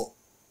 but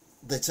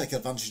they take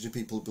advantage of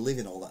people who believe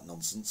in all that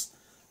nonsense,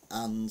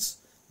 and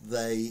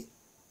they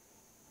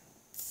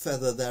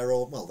feather their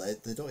own, well,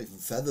 they don't even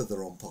feather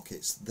their own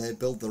pockets, they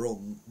build their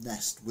own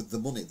nest with the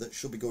money that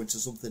should be going to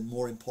something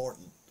more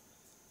important.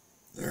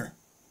 There.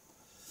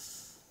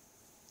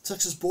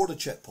 Texas border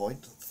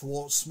checkpoint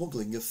thwarts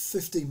smuggling of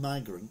 50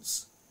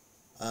 migrants,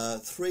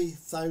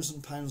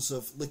 3,000 pounds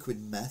of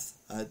liquid meth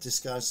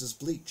disguised as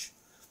bleach.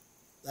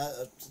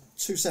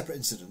 Two separate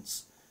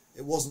incidents.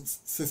 It wasn't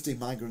 50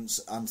 migrants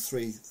and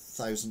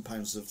 3,000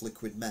 pounds of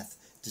liquid meth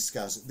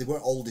disguised. They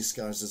weren't all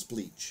disguised as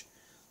bleach.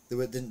 They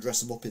didn't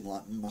dress them up in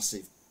like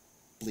massive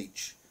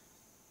bleach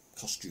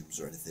costumes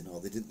or anything, or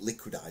they didn't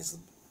liquidize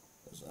them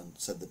and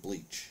said they're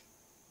bleach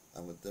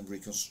and would then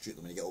reconstitute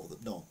them when you get over them.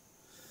 No.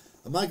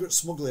 A migrant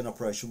smuggling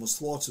operation was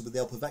thwarted with the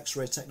help of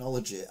X-ray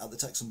technology at the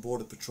Texan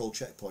Border Patrol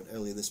checkpoint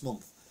earlier this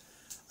month.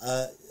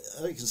 I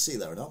don't know if you can see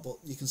there or not, but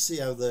you can see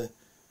how they're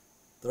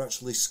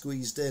actually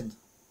squeezed in.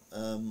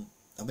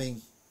 I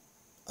mean,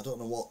 I don't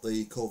know what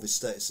the COVID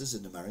status is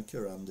in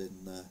America and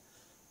in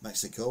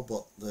Mexico,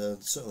 but they're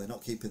certainly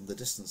not keeping the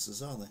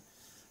distances, are they?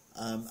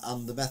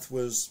 And the meth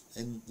was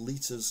in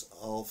litres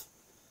of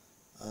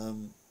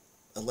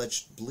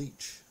alleged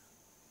bleach.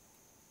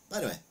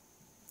 Anyway,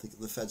 I think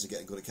the feds are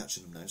getting good at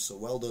catching them now, so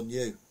well done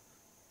you.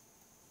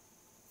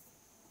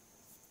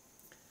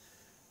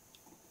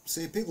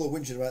 See, people are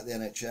whinging about the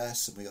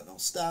NHS, and we got no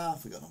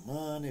staff, we got no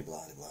money,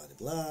 blah, blah,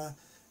 blah,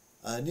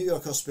 blah. New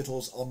York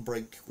hospitals on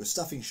brink with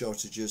staffing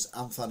shortages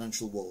and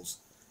financial woes.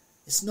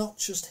 It's not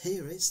just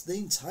here, it's the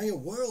entire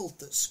world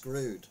that's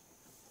screwed.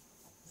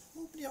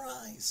 Open your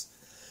eyes.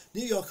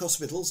 New York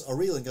hospitals are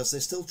reeling as they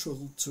still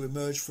struggle to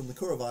emerge from the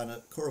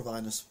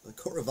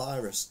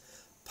coronavirus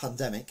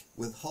pandemic,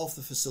 with half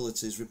the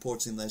facilities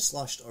reporting they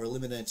slashed or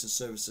eliminated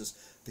services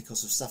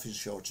because of staffing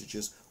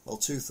shortages, while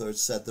 2/3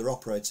 said they're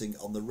operating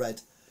on the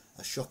red,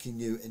 a shocking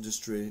new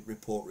industry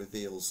report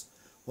reveals.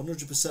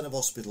 100% of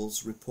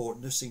hospitals report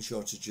nursing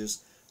shortages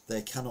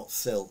they cannot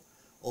fill.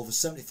 Over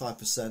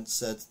 75%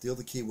 said the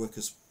other key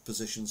workers'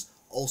 positions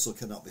also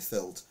cannot be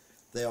filled.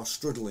 They are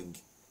struggling.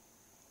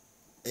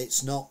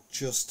 It's not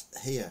just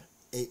here,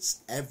 it's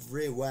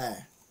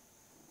everywhere.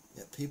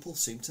 Yet people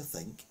seem to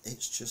think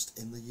it's just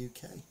in the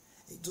UK.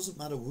 It doesn't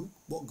matter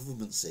what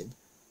government's in,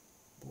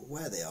 but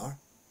where they are,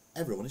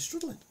 everyone is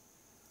struggling.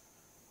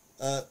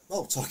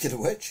 Talking of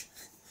which,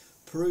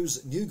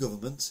 Peru's new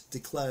government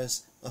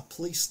declares a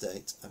police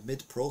state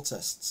amid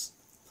protests.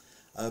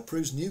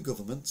 Peru's new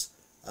government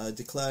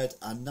declared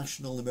a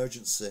national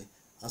emergency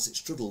as it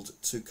struggled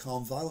to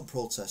calm violent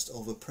protest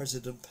over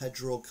President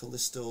Pedro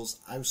Calixto's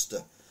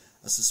ouster,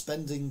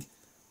 suspending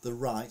the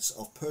rights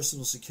of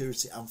personal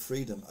security and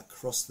freedom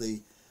across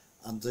the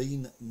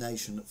Andine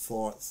nation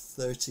for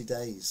 30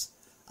 days.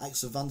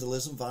 Acts of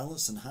vandalism,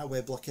 violence and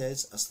highway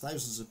blockades, as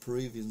thousands of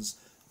Peruvians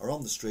are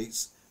on the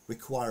streets,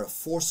 require a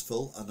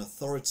forceful and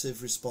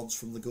authoritative response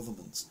from the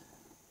government.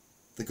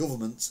 The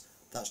government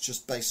that's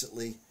just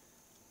basically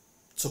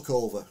took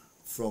over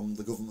from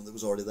the government that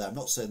was already there. I'm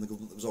not saying the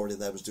government that was already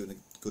there was doing a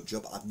good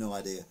job, I have no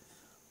idea.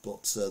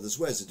 But there's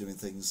ways of doing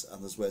things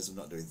and there's ways of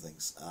not doing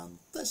things, and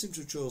they seem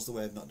to have chose the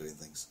way of not doing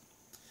things.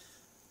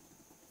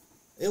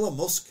 Elon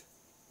Musk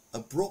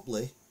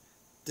abruptly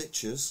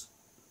ditches...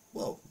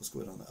 Whoa, what's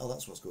going on there? Oh,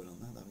 that's what's going on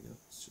there. There we go.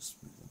 Let's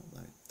just move that up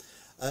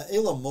there.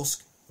 Elon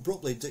Musk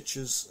abruptly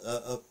ditches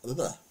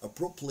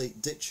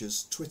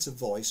Twitter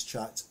voice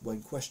chat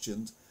when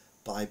questioned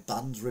by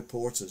banned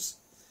reporters.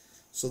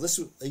 So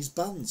he's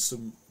banned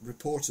some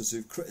reporters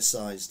who've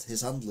criticised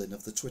his handling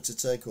of the Twitter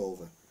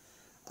takeover.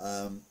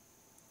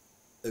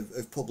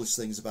 Who've published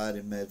things about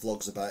him, made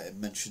vlogs about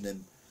him, mentioned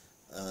him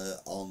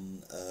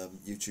on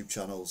YouTube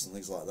channels and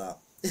things like that.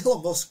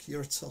 Elon Musk,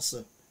 you're a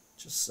tosser,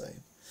 just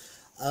saying.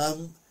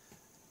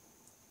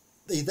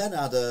 He then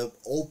had an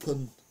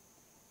open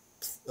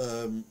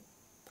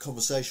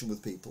conversation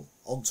with people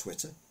on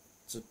Twitter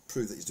to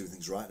prove that he's doing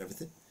things right and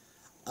everything.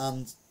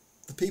 And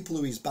the people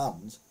who he's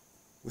banned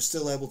were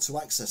still able to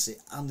access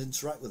it and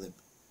interact with him.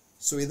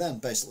 So he then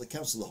basically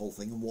cancelled the whole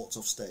thing and walked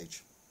off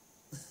stage.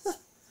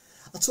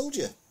 I told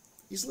you.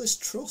 He's Liz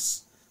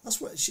Truss. That's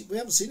what we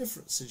haven't seen her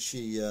since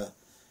she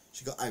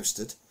got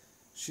ousted.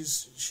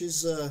 She's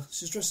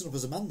dressing up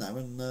as a man now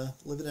and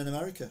living in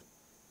America.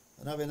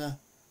 and having a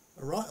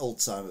right old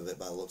time of it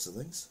by the looks of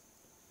things.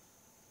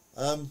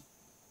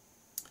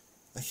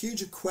 A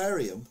huge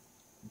aquarium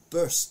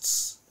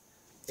bursts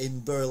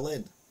in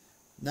Berlin.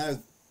 Now,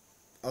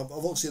 I've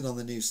only seen on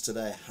the news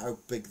today how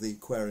big the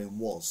aquarium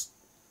was,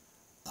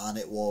 and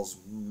it was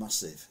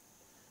massive.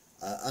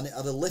 And it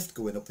had a lift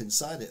going up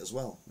inside it as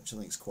well, which I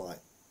think is quite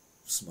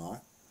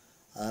smart.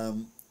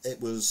 It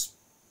was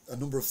a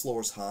number of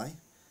floors high.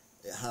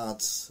 It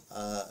had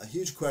a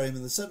huge aquarium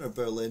in the centre of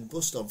Berlin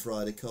burst on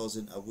Friday,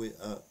 causing a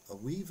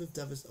wave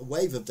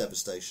of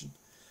devastation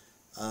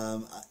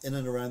in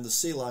and around the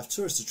Sea Life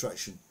tourist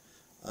attraction.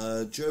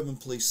 German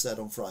police said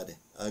on Friday.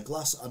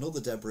 Glass and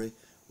other debris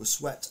were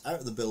swept out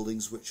of the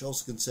buildings, which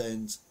also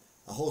contained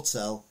a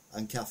hotel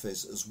and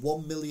cafes, as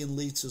 1 million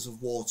litres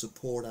of water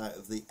poured out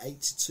of the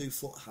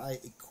 82-foot high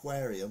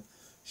aquarium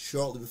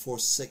shortly before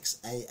 6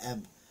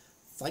 a.m.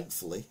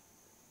 Thankfully,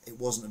 it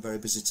wasn't a very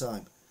busy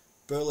time.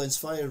 Berlin's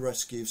fire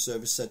rescue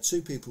service said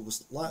 2 people were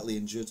lightly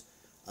injured,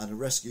 and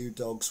rescue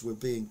dogs were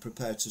being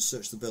prepared to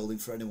search the building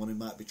for anyone who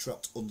might be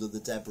trapped under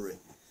the debris.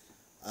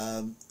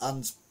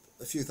 And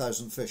a few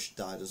thousand fish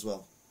died as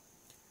well.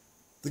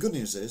 The good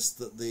news is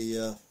that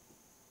the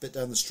bit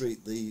down the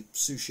street, the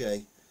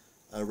sushi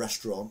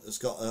restaurant, has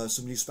got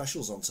some new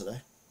specials on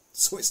today,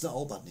 so it's not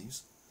all bad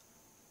news.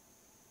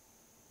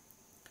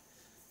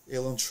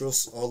 Elon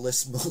Truss or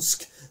Liz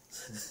Musk.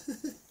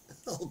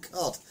 Oh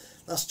God,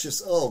 that's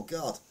just, oh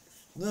God.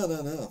 No.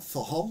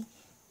 For hom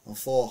and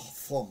for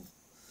fom.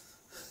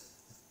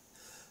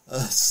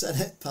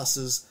 Senate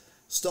passes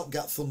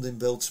stopgap funding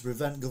bill to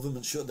prevent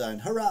government shutdown.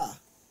 Hurrah!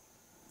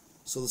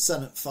 So the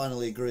Senate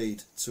finally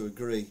agreed to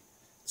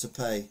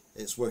pay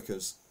its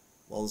workers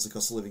while there's a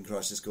cost of living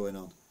crisis going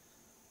on.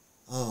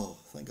 Oh,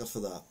 thank God for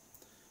that.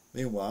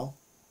 Meanwhile,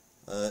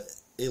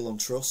 Elon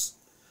Truss.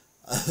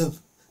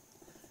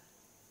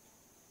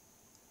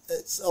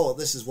 This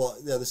is what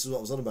I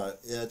was on about.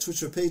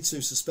 Twitter appeared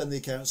to suspend the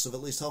accounts of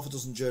at least half a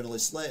dozen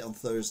journalists late on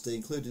Thursday,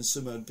 including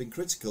some who had been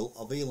critical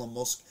of Elon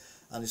Musk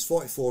and his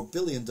 $44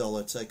 billion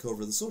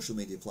takeover of the social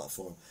media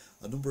platform.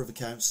 A number of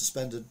accounts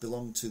suspended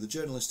belonged to the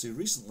journalist who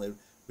recently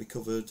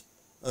covered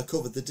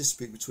the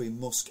dispute between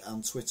Musk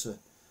and Twitter.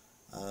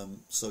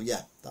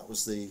 That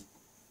was the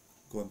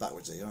going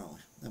backwards here, aren't we?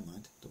 Never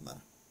mind, doesn't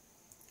matter.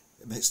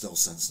 It makes no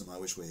sense no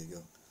matter which way you go.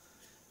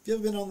 Have you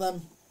ever been on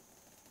them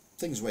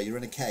things where you're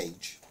in a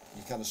cage,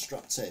 you're kind of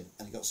strapped in,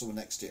 and you've got someone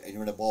next to you, and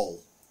you're in a ball,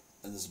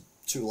 and there's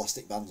 2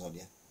 elastic bands on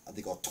you, and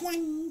they go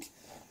twang,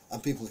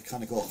 and people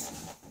kind of go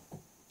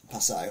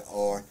pass out,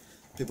 or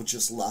people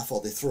just laugh, or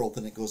they throw up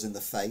and it goes in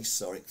the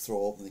face, or it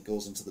throw up and it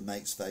goes into the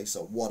mate's face,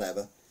 or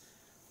whatever.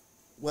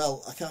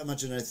 Well, I can't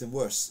imagine anything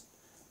worse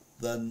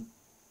than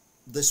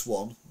this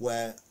one,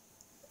 where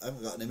I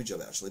haven't got an image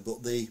of it actually, but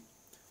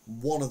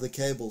one of the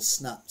cables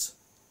snapped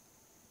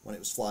when it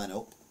was flying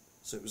up,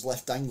 so it was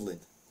left dangling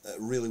at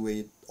a really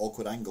weird,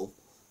 awkward angle,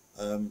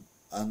 and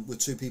with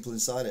 2 people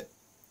inside it.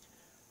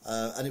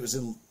 And it was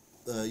in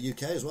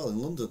UK as well, in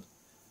London,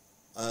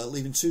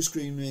 leaving 2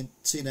 screaming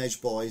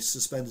teenage boys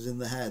suspended in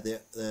the air.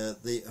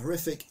 The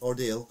horrific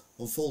ordeal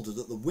unfolded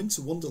at the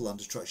Winter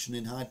Wonderland attraction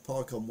in Hyde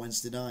Park on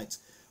Wednesday night,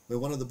 where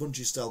one of the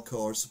bungee-style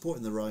cords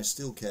supporting the rise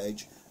steel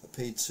cage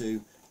appeared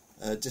to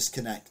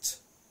disconnect.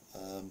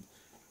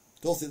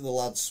 Don't think the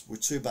lads were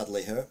too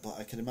badly hurt, but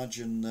I can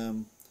imagine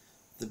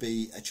there'd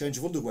be a change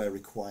of underwear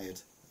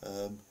required,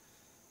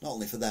 not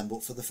only for them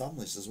but for the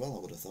families as well, I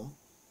would have thought.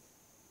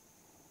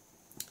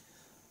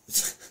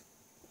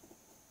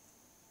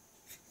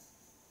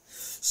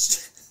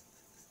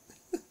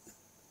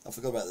 I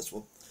forgot about this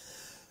one.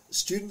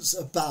 Students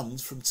are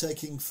banned from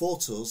taking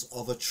photos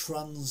of a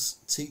trans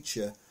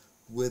teacher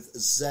with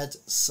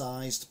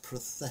Z-sized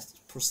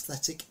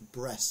prosthetic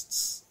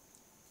breasts.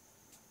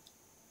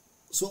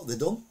 So what have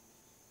they done?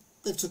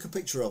 They've took a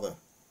picture of her.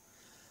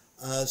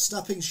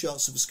 Snapping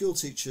shots of a school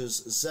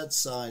teacher's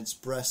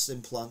Z-sized breast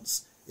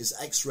implants is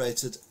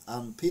X-rated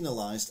and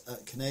penalised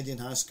at Canadian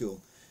high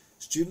school.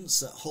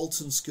 Students at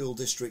Halton School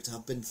District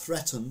have been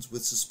threatened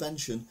with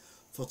suspension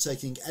for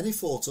taking any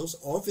photos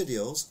or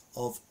videos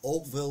of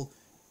Oakville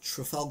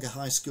Trafalgar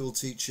High School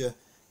teacher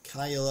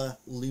Kyla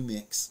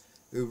Lumix,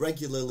 who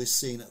regularly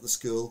seen at the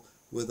school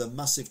with a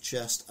massive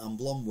chest and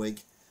blonde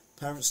wig.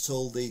 Parents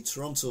told the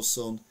Toronto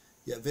Sun,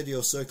 yet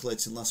video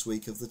circulating last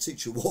week of the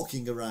teacher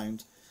walking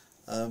around.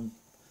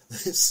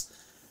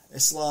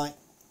 It's like,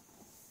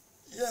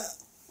 yeah,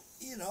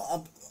 you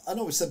know, I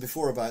know we said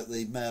before about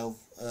the male,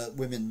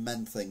 women,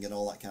 men thing and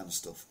all that kind of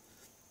stuff,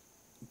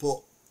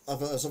 but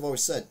as I've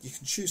always said, you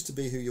can choose to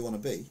be who you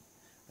want to be,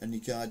 and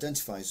you can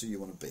identify as who you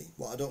want to be.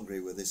 What I don't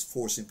agree with is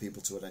forcing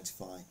people to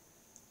identify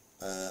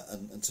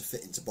and to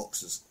fit into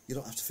boxes. You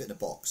don't have to fit in a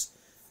box.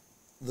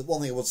 The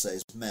one thing I would say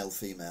is male,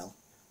 female,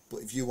 but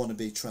if you want to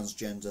be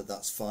transgender,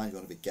 that's fine. If you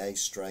want to be gay,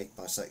 straight,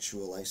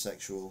 bisexual,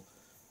 asexual,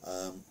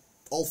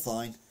 all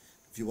fine.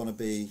 If you want to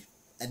be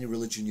any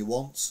religion you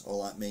want, or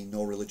like me,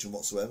 no religion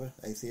whatsoever,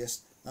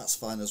 atheist, that's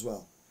fine as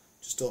well.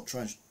 Just don't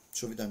try and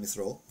shove it down your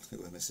throat.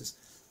 Ooh, missus.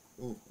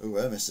 Ooh,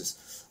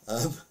 missus.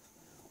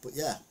 But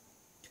yeah,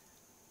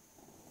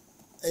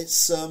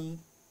 it's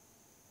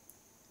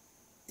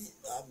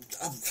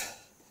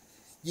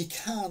you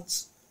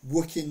can't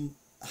work in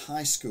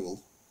high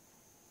school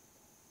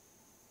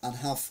and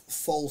have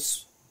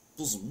false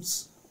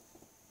bosoms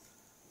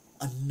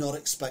and not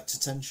expect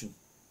attention.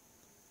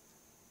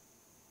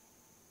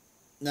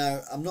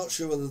 Now, I'm not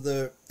sure whether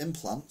they're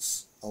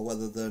implants or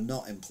whether they're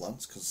not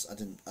implants, because I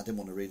didn't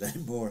want to read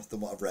any more than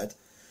what I've read.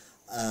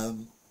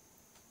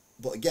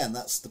 But again,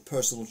 that's the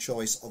personal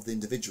choice of the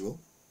individual,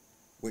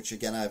 which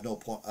again I have no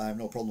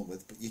problem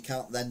with. But you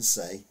can't then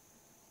say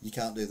you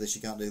can't do this,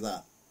 you can't do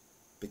that,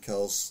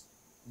 because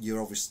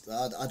you're obviously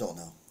I don't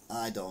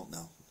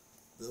know.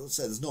 Let's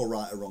say there's no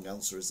right or wrong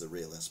answer, is there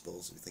really? I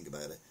suppose if you think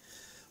about it.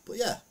 But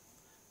yeah,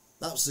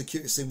 that was the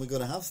cutest thing we're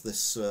going to have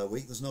this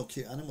week. There's no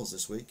cute animals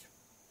this week.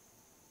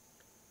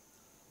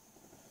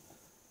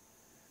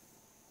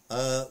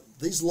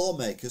 These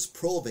lawmakers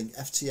probing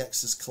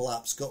FTX's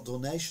collapse got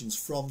donations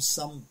from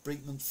Sam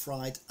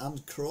Bankman-Fried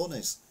and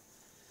cronies.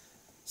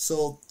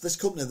 So this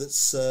company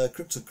that's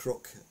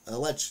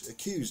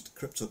accused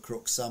crypto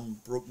crook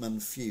Sam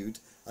Bankman-Fried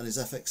and his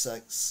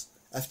FTX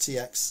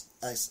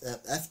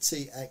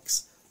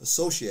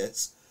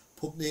associates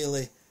pumped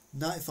nearly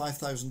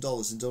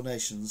 $95,000 in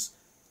donations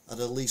at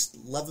least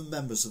 11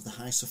 members of the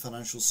House of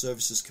Financial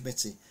Services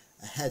Committee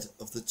ahead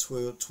of the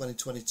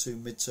 2022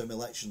 midterm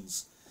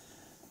elections.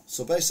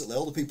 So basically,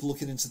 all the people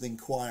looking into the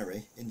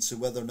inquiry into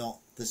whether or not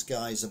this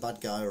guy is a bad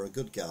guy or a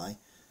good guy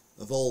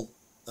have all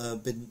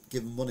been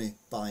given money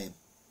by him.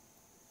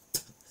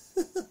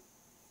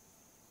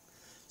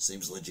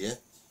 Seems legit.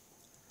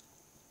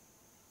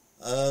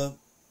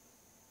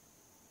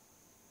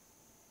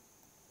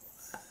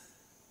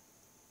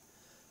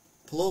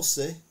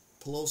 Pelosi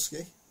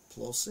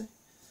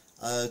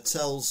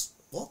tells...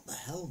 What the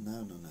hell?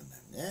 No.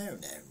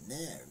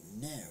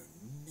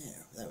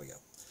 There we go.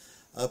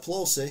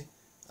 Pelosi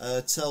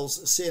tells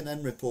a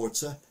CNN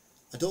reporter,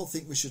 I don't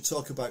think we should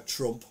talk about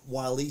Trump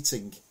while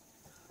eating.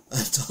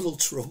 Donald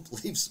Trump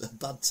leaves a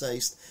bad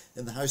taste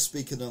in the House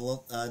Speaker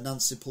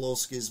Nancy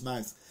Pelosi's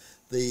mouth.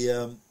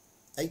 The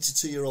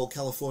 82-year-old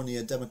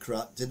California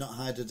Democrat did not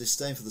hide her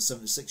disdain for the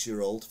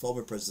 76-year-old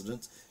former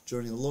president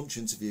during a lunch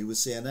interview with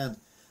CNN.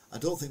 I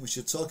don't think we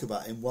should talk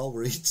about him while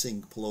we're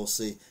eating,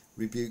 Pelosi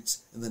rebuked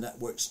in the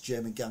network's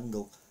Jamie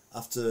Gangle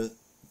after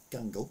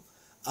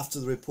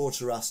the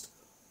reporter asked,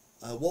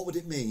 what would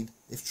it mean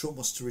if Trump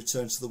was to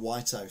return to the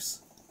White House?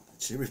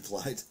 She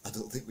replied, I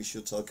don't think we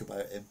should talk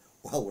about him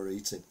while we're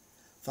eating.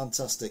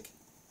 Fantastic.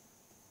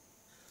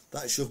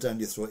 That's shoved down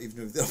your throat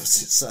even if the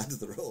opposite side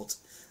of the road.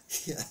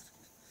 Yeah.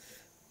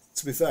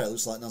 To be fair, it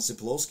looks like Nancy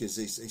Pelosi.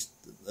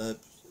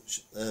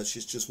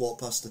 She's just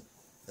walked past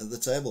the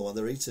table while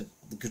they're eating.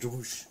 The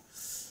gadoosh.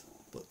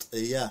 But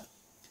yeah.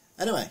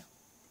 Anyway,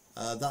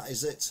 that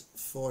is it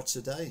for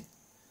today.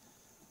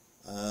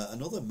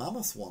 Another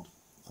mammoth one.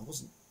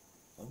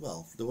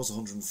 Well, there was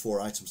 104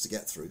 items to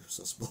get through,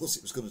 so I suppose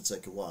it was going to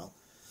take a while.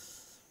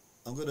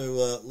 I'm going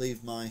to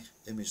leave my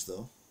image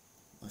though,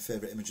 my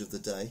favourite image of the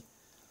day.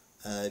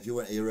 If you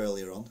weren't here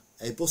earlier on,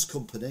 a bus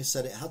company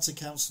said it had to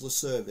cancel a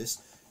service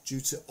due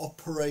to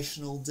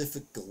operational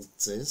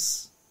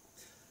difficulties.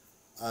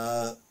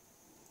 And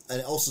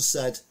it also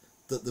said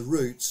that the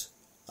route,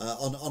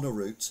 on a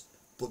route,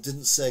 but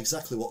didn't say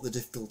exactly what the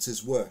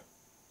difficulties were.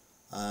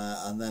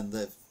 And then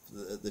they've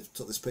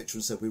took this picture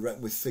and said, we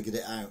reckon we've figured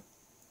it out.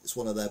 It's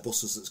one of their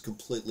buses that's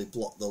completely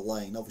blocked the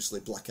lane,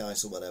 obviously black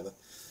ice or whatever.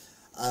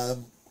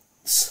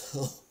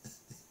 So,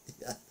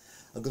 yeah,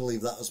 I'm going to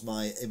leave that as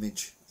my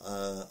image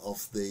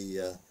of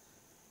the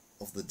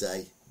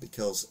day,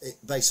 because it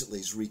basically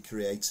is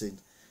recreating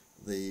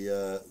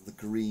the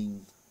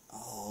green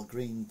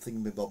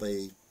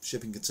thingamabobby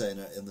shipping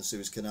container in the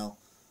Suez Canal.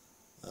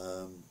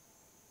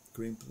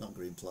 Green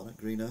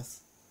Earth,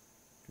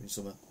 green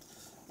summer.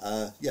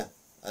 Yeah.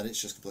 And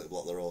it's just completely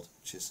blocked the road,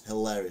 which is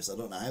hilarious. I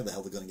don't know how the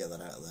hell they're going to get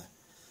that out of there,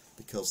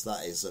 because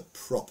that is a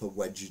proper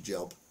wedgie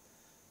job.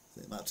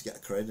 They might have to get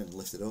a crane and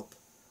lift it up.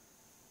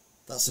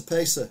 That's a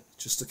pacer,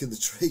 just stuck in the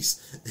trees.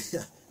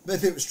 Yeah,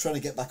 maybe it was trying to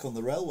get back on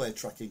the railway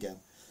track again.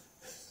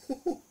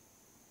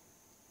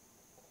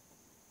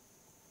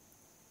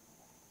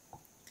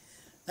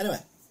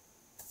 Anyway,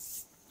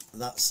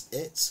 that's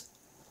it.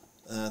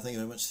 Thank you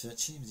very much for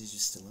watching. Did you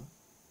still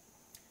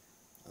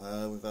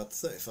on? We've had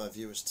 35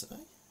 viewers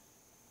today.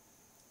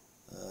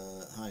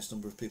 Highest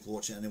number of people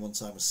watching at any one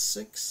time was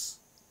 6.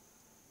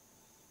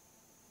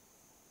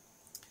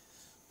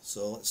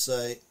 So let's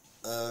say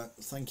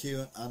thank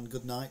you and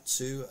good night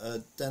to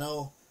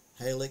Deno,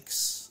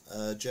 Halix,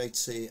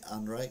 JT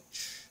and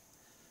Rach,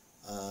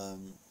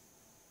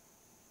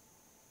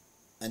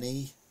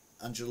 Annie,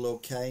 Angelo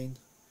Kane,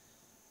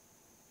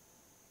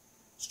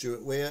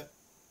 Stuart Weir.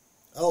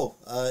 Oh,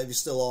 if you're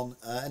still on,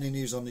 any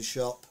news on this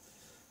shop?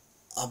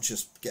 I'm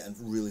just getting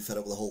really fed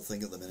up with the whole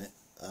thing at the minute.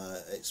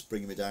 It's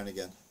bringing me down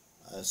again.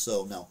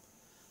 So no.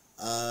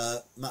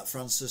 Matt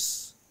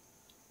Francis,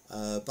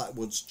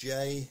 Backwoods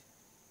J,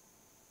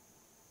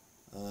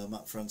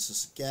 Matt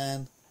Francis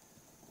again.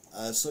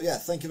 So yeah,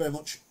 thank you very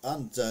much,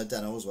 and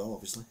Deno as well,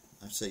 obviously.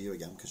 I say you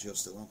again because you're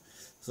still on.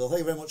 So thank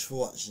you very much for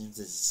watching. This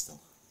is still.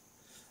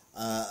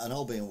 And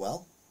all being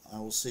well, I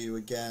will see you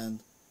again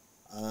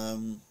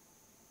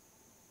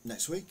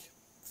next week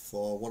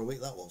for what a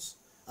week that was.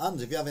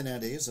 And if you have any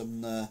ideas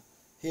on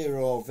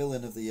hero or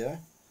villain of the year,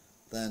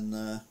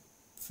 then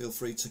feel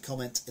free to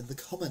comment in the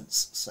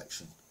comments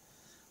section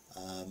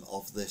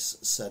of this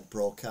said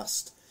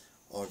broadcast.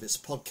 Or if it's a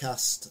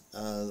podcast,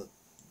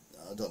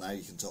 I don't know how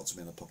you can talk to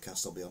me on a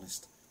podcast, I'll be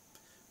honest.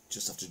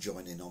 Just have to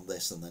join in on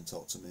this and then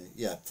talk to me.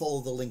 Yeah,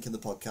 follow the link in the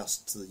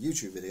podcast to the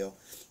YouTube video,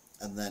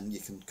 and then you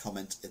can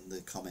comment in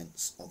the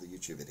comments of the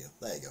YouTube video.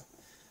 There you go.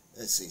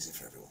 It's easy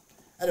for everyone.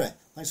 Anyway,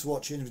 thanks for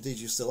watching, indeed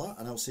you still are,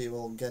 and I'll see you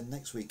all again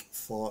next week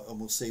and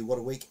we'll see what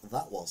a week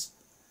that was.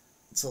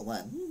 Until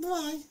then,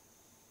 bye.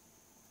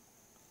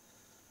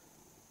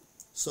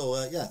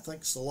 So, yeah,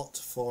 thanks a lot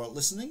for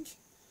listening.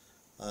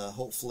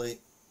 Hopefully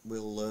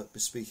we'll be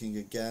speaking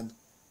again.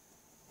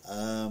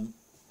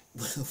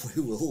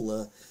 We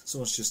will.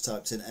 Someone's just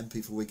typed in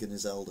MP for Wigan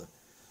is elder.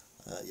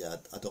 Yeah,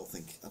 I don't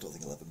think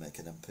I'll ever make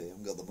an MP. I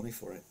haven't got the money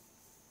for it.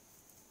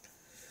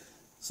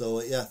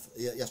 So yeah,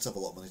 you have to have a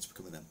lot of money to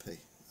become an MP.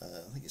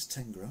 I think it's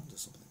 10 grand or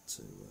something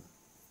to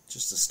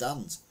just to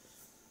stand.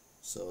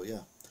 So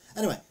yeah.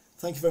 Anyway,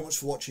 thank you very much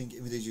for watching. If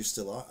indeed you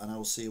still are, and I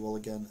will see you all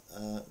again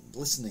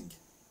listening.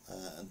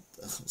 And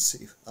I'll see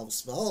you.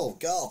 Oh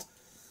God.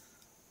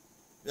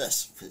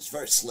 Yes, it's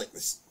very slick,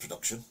 this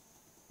production,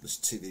 this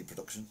TV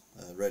production,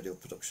 radio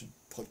production,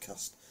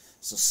 podcast.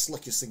 It's the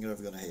slickest thing you're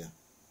ever going to hear.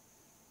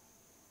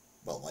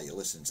 Well, while you're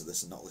listening to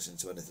this and not listening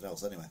to anything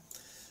else, anyway.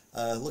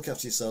 Look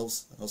after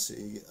yourselves, and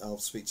I'll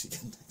speak to you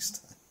again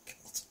next time.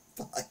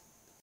 God, bye.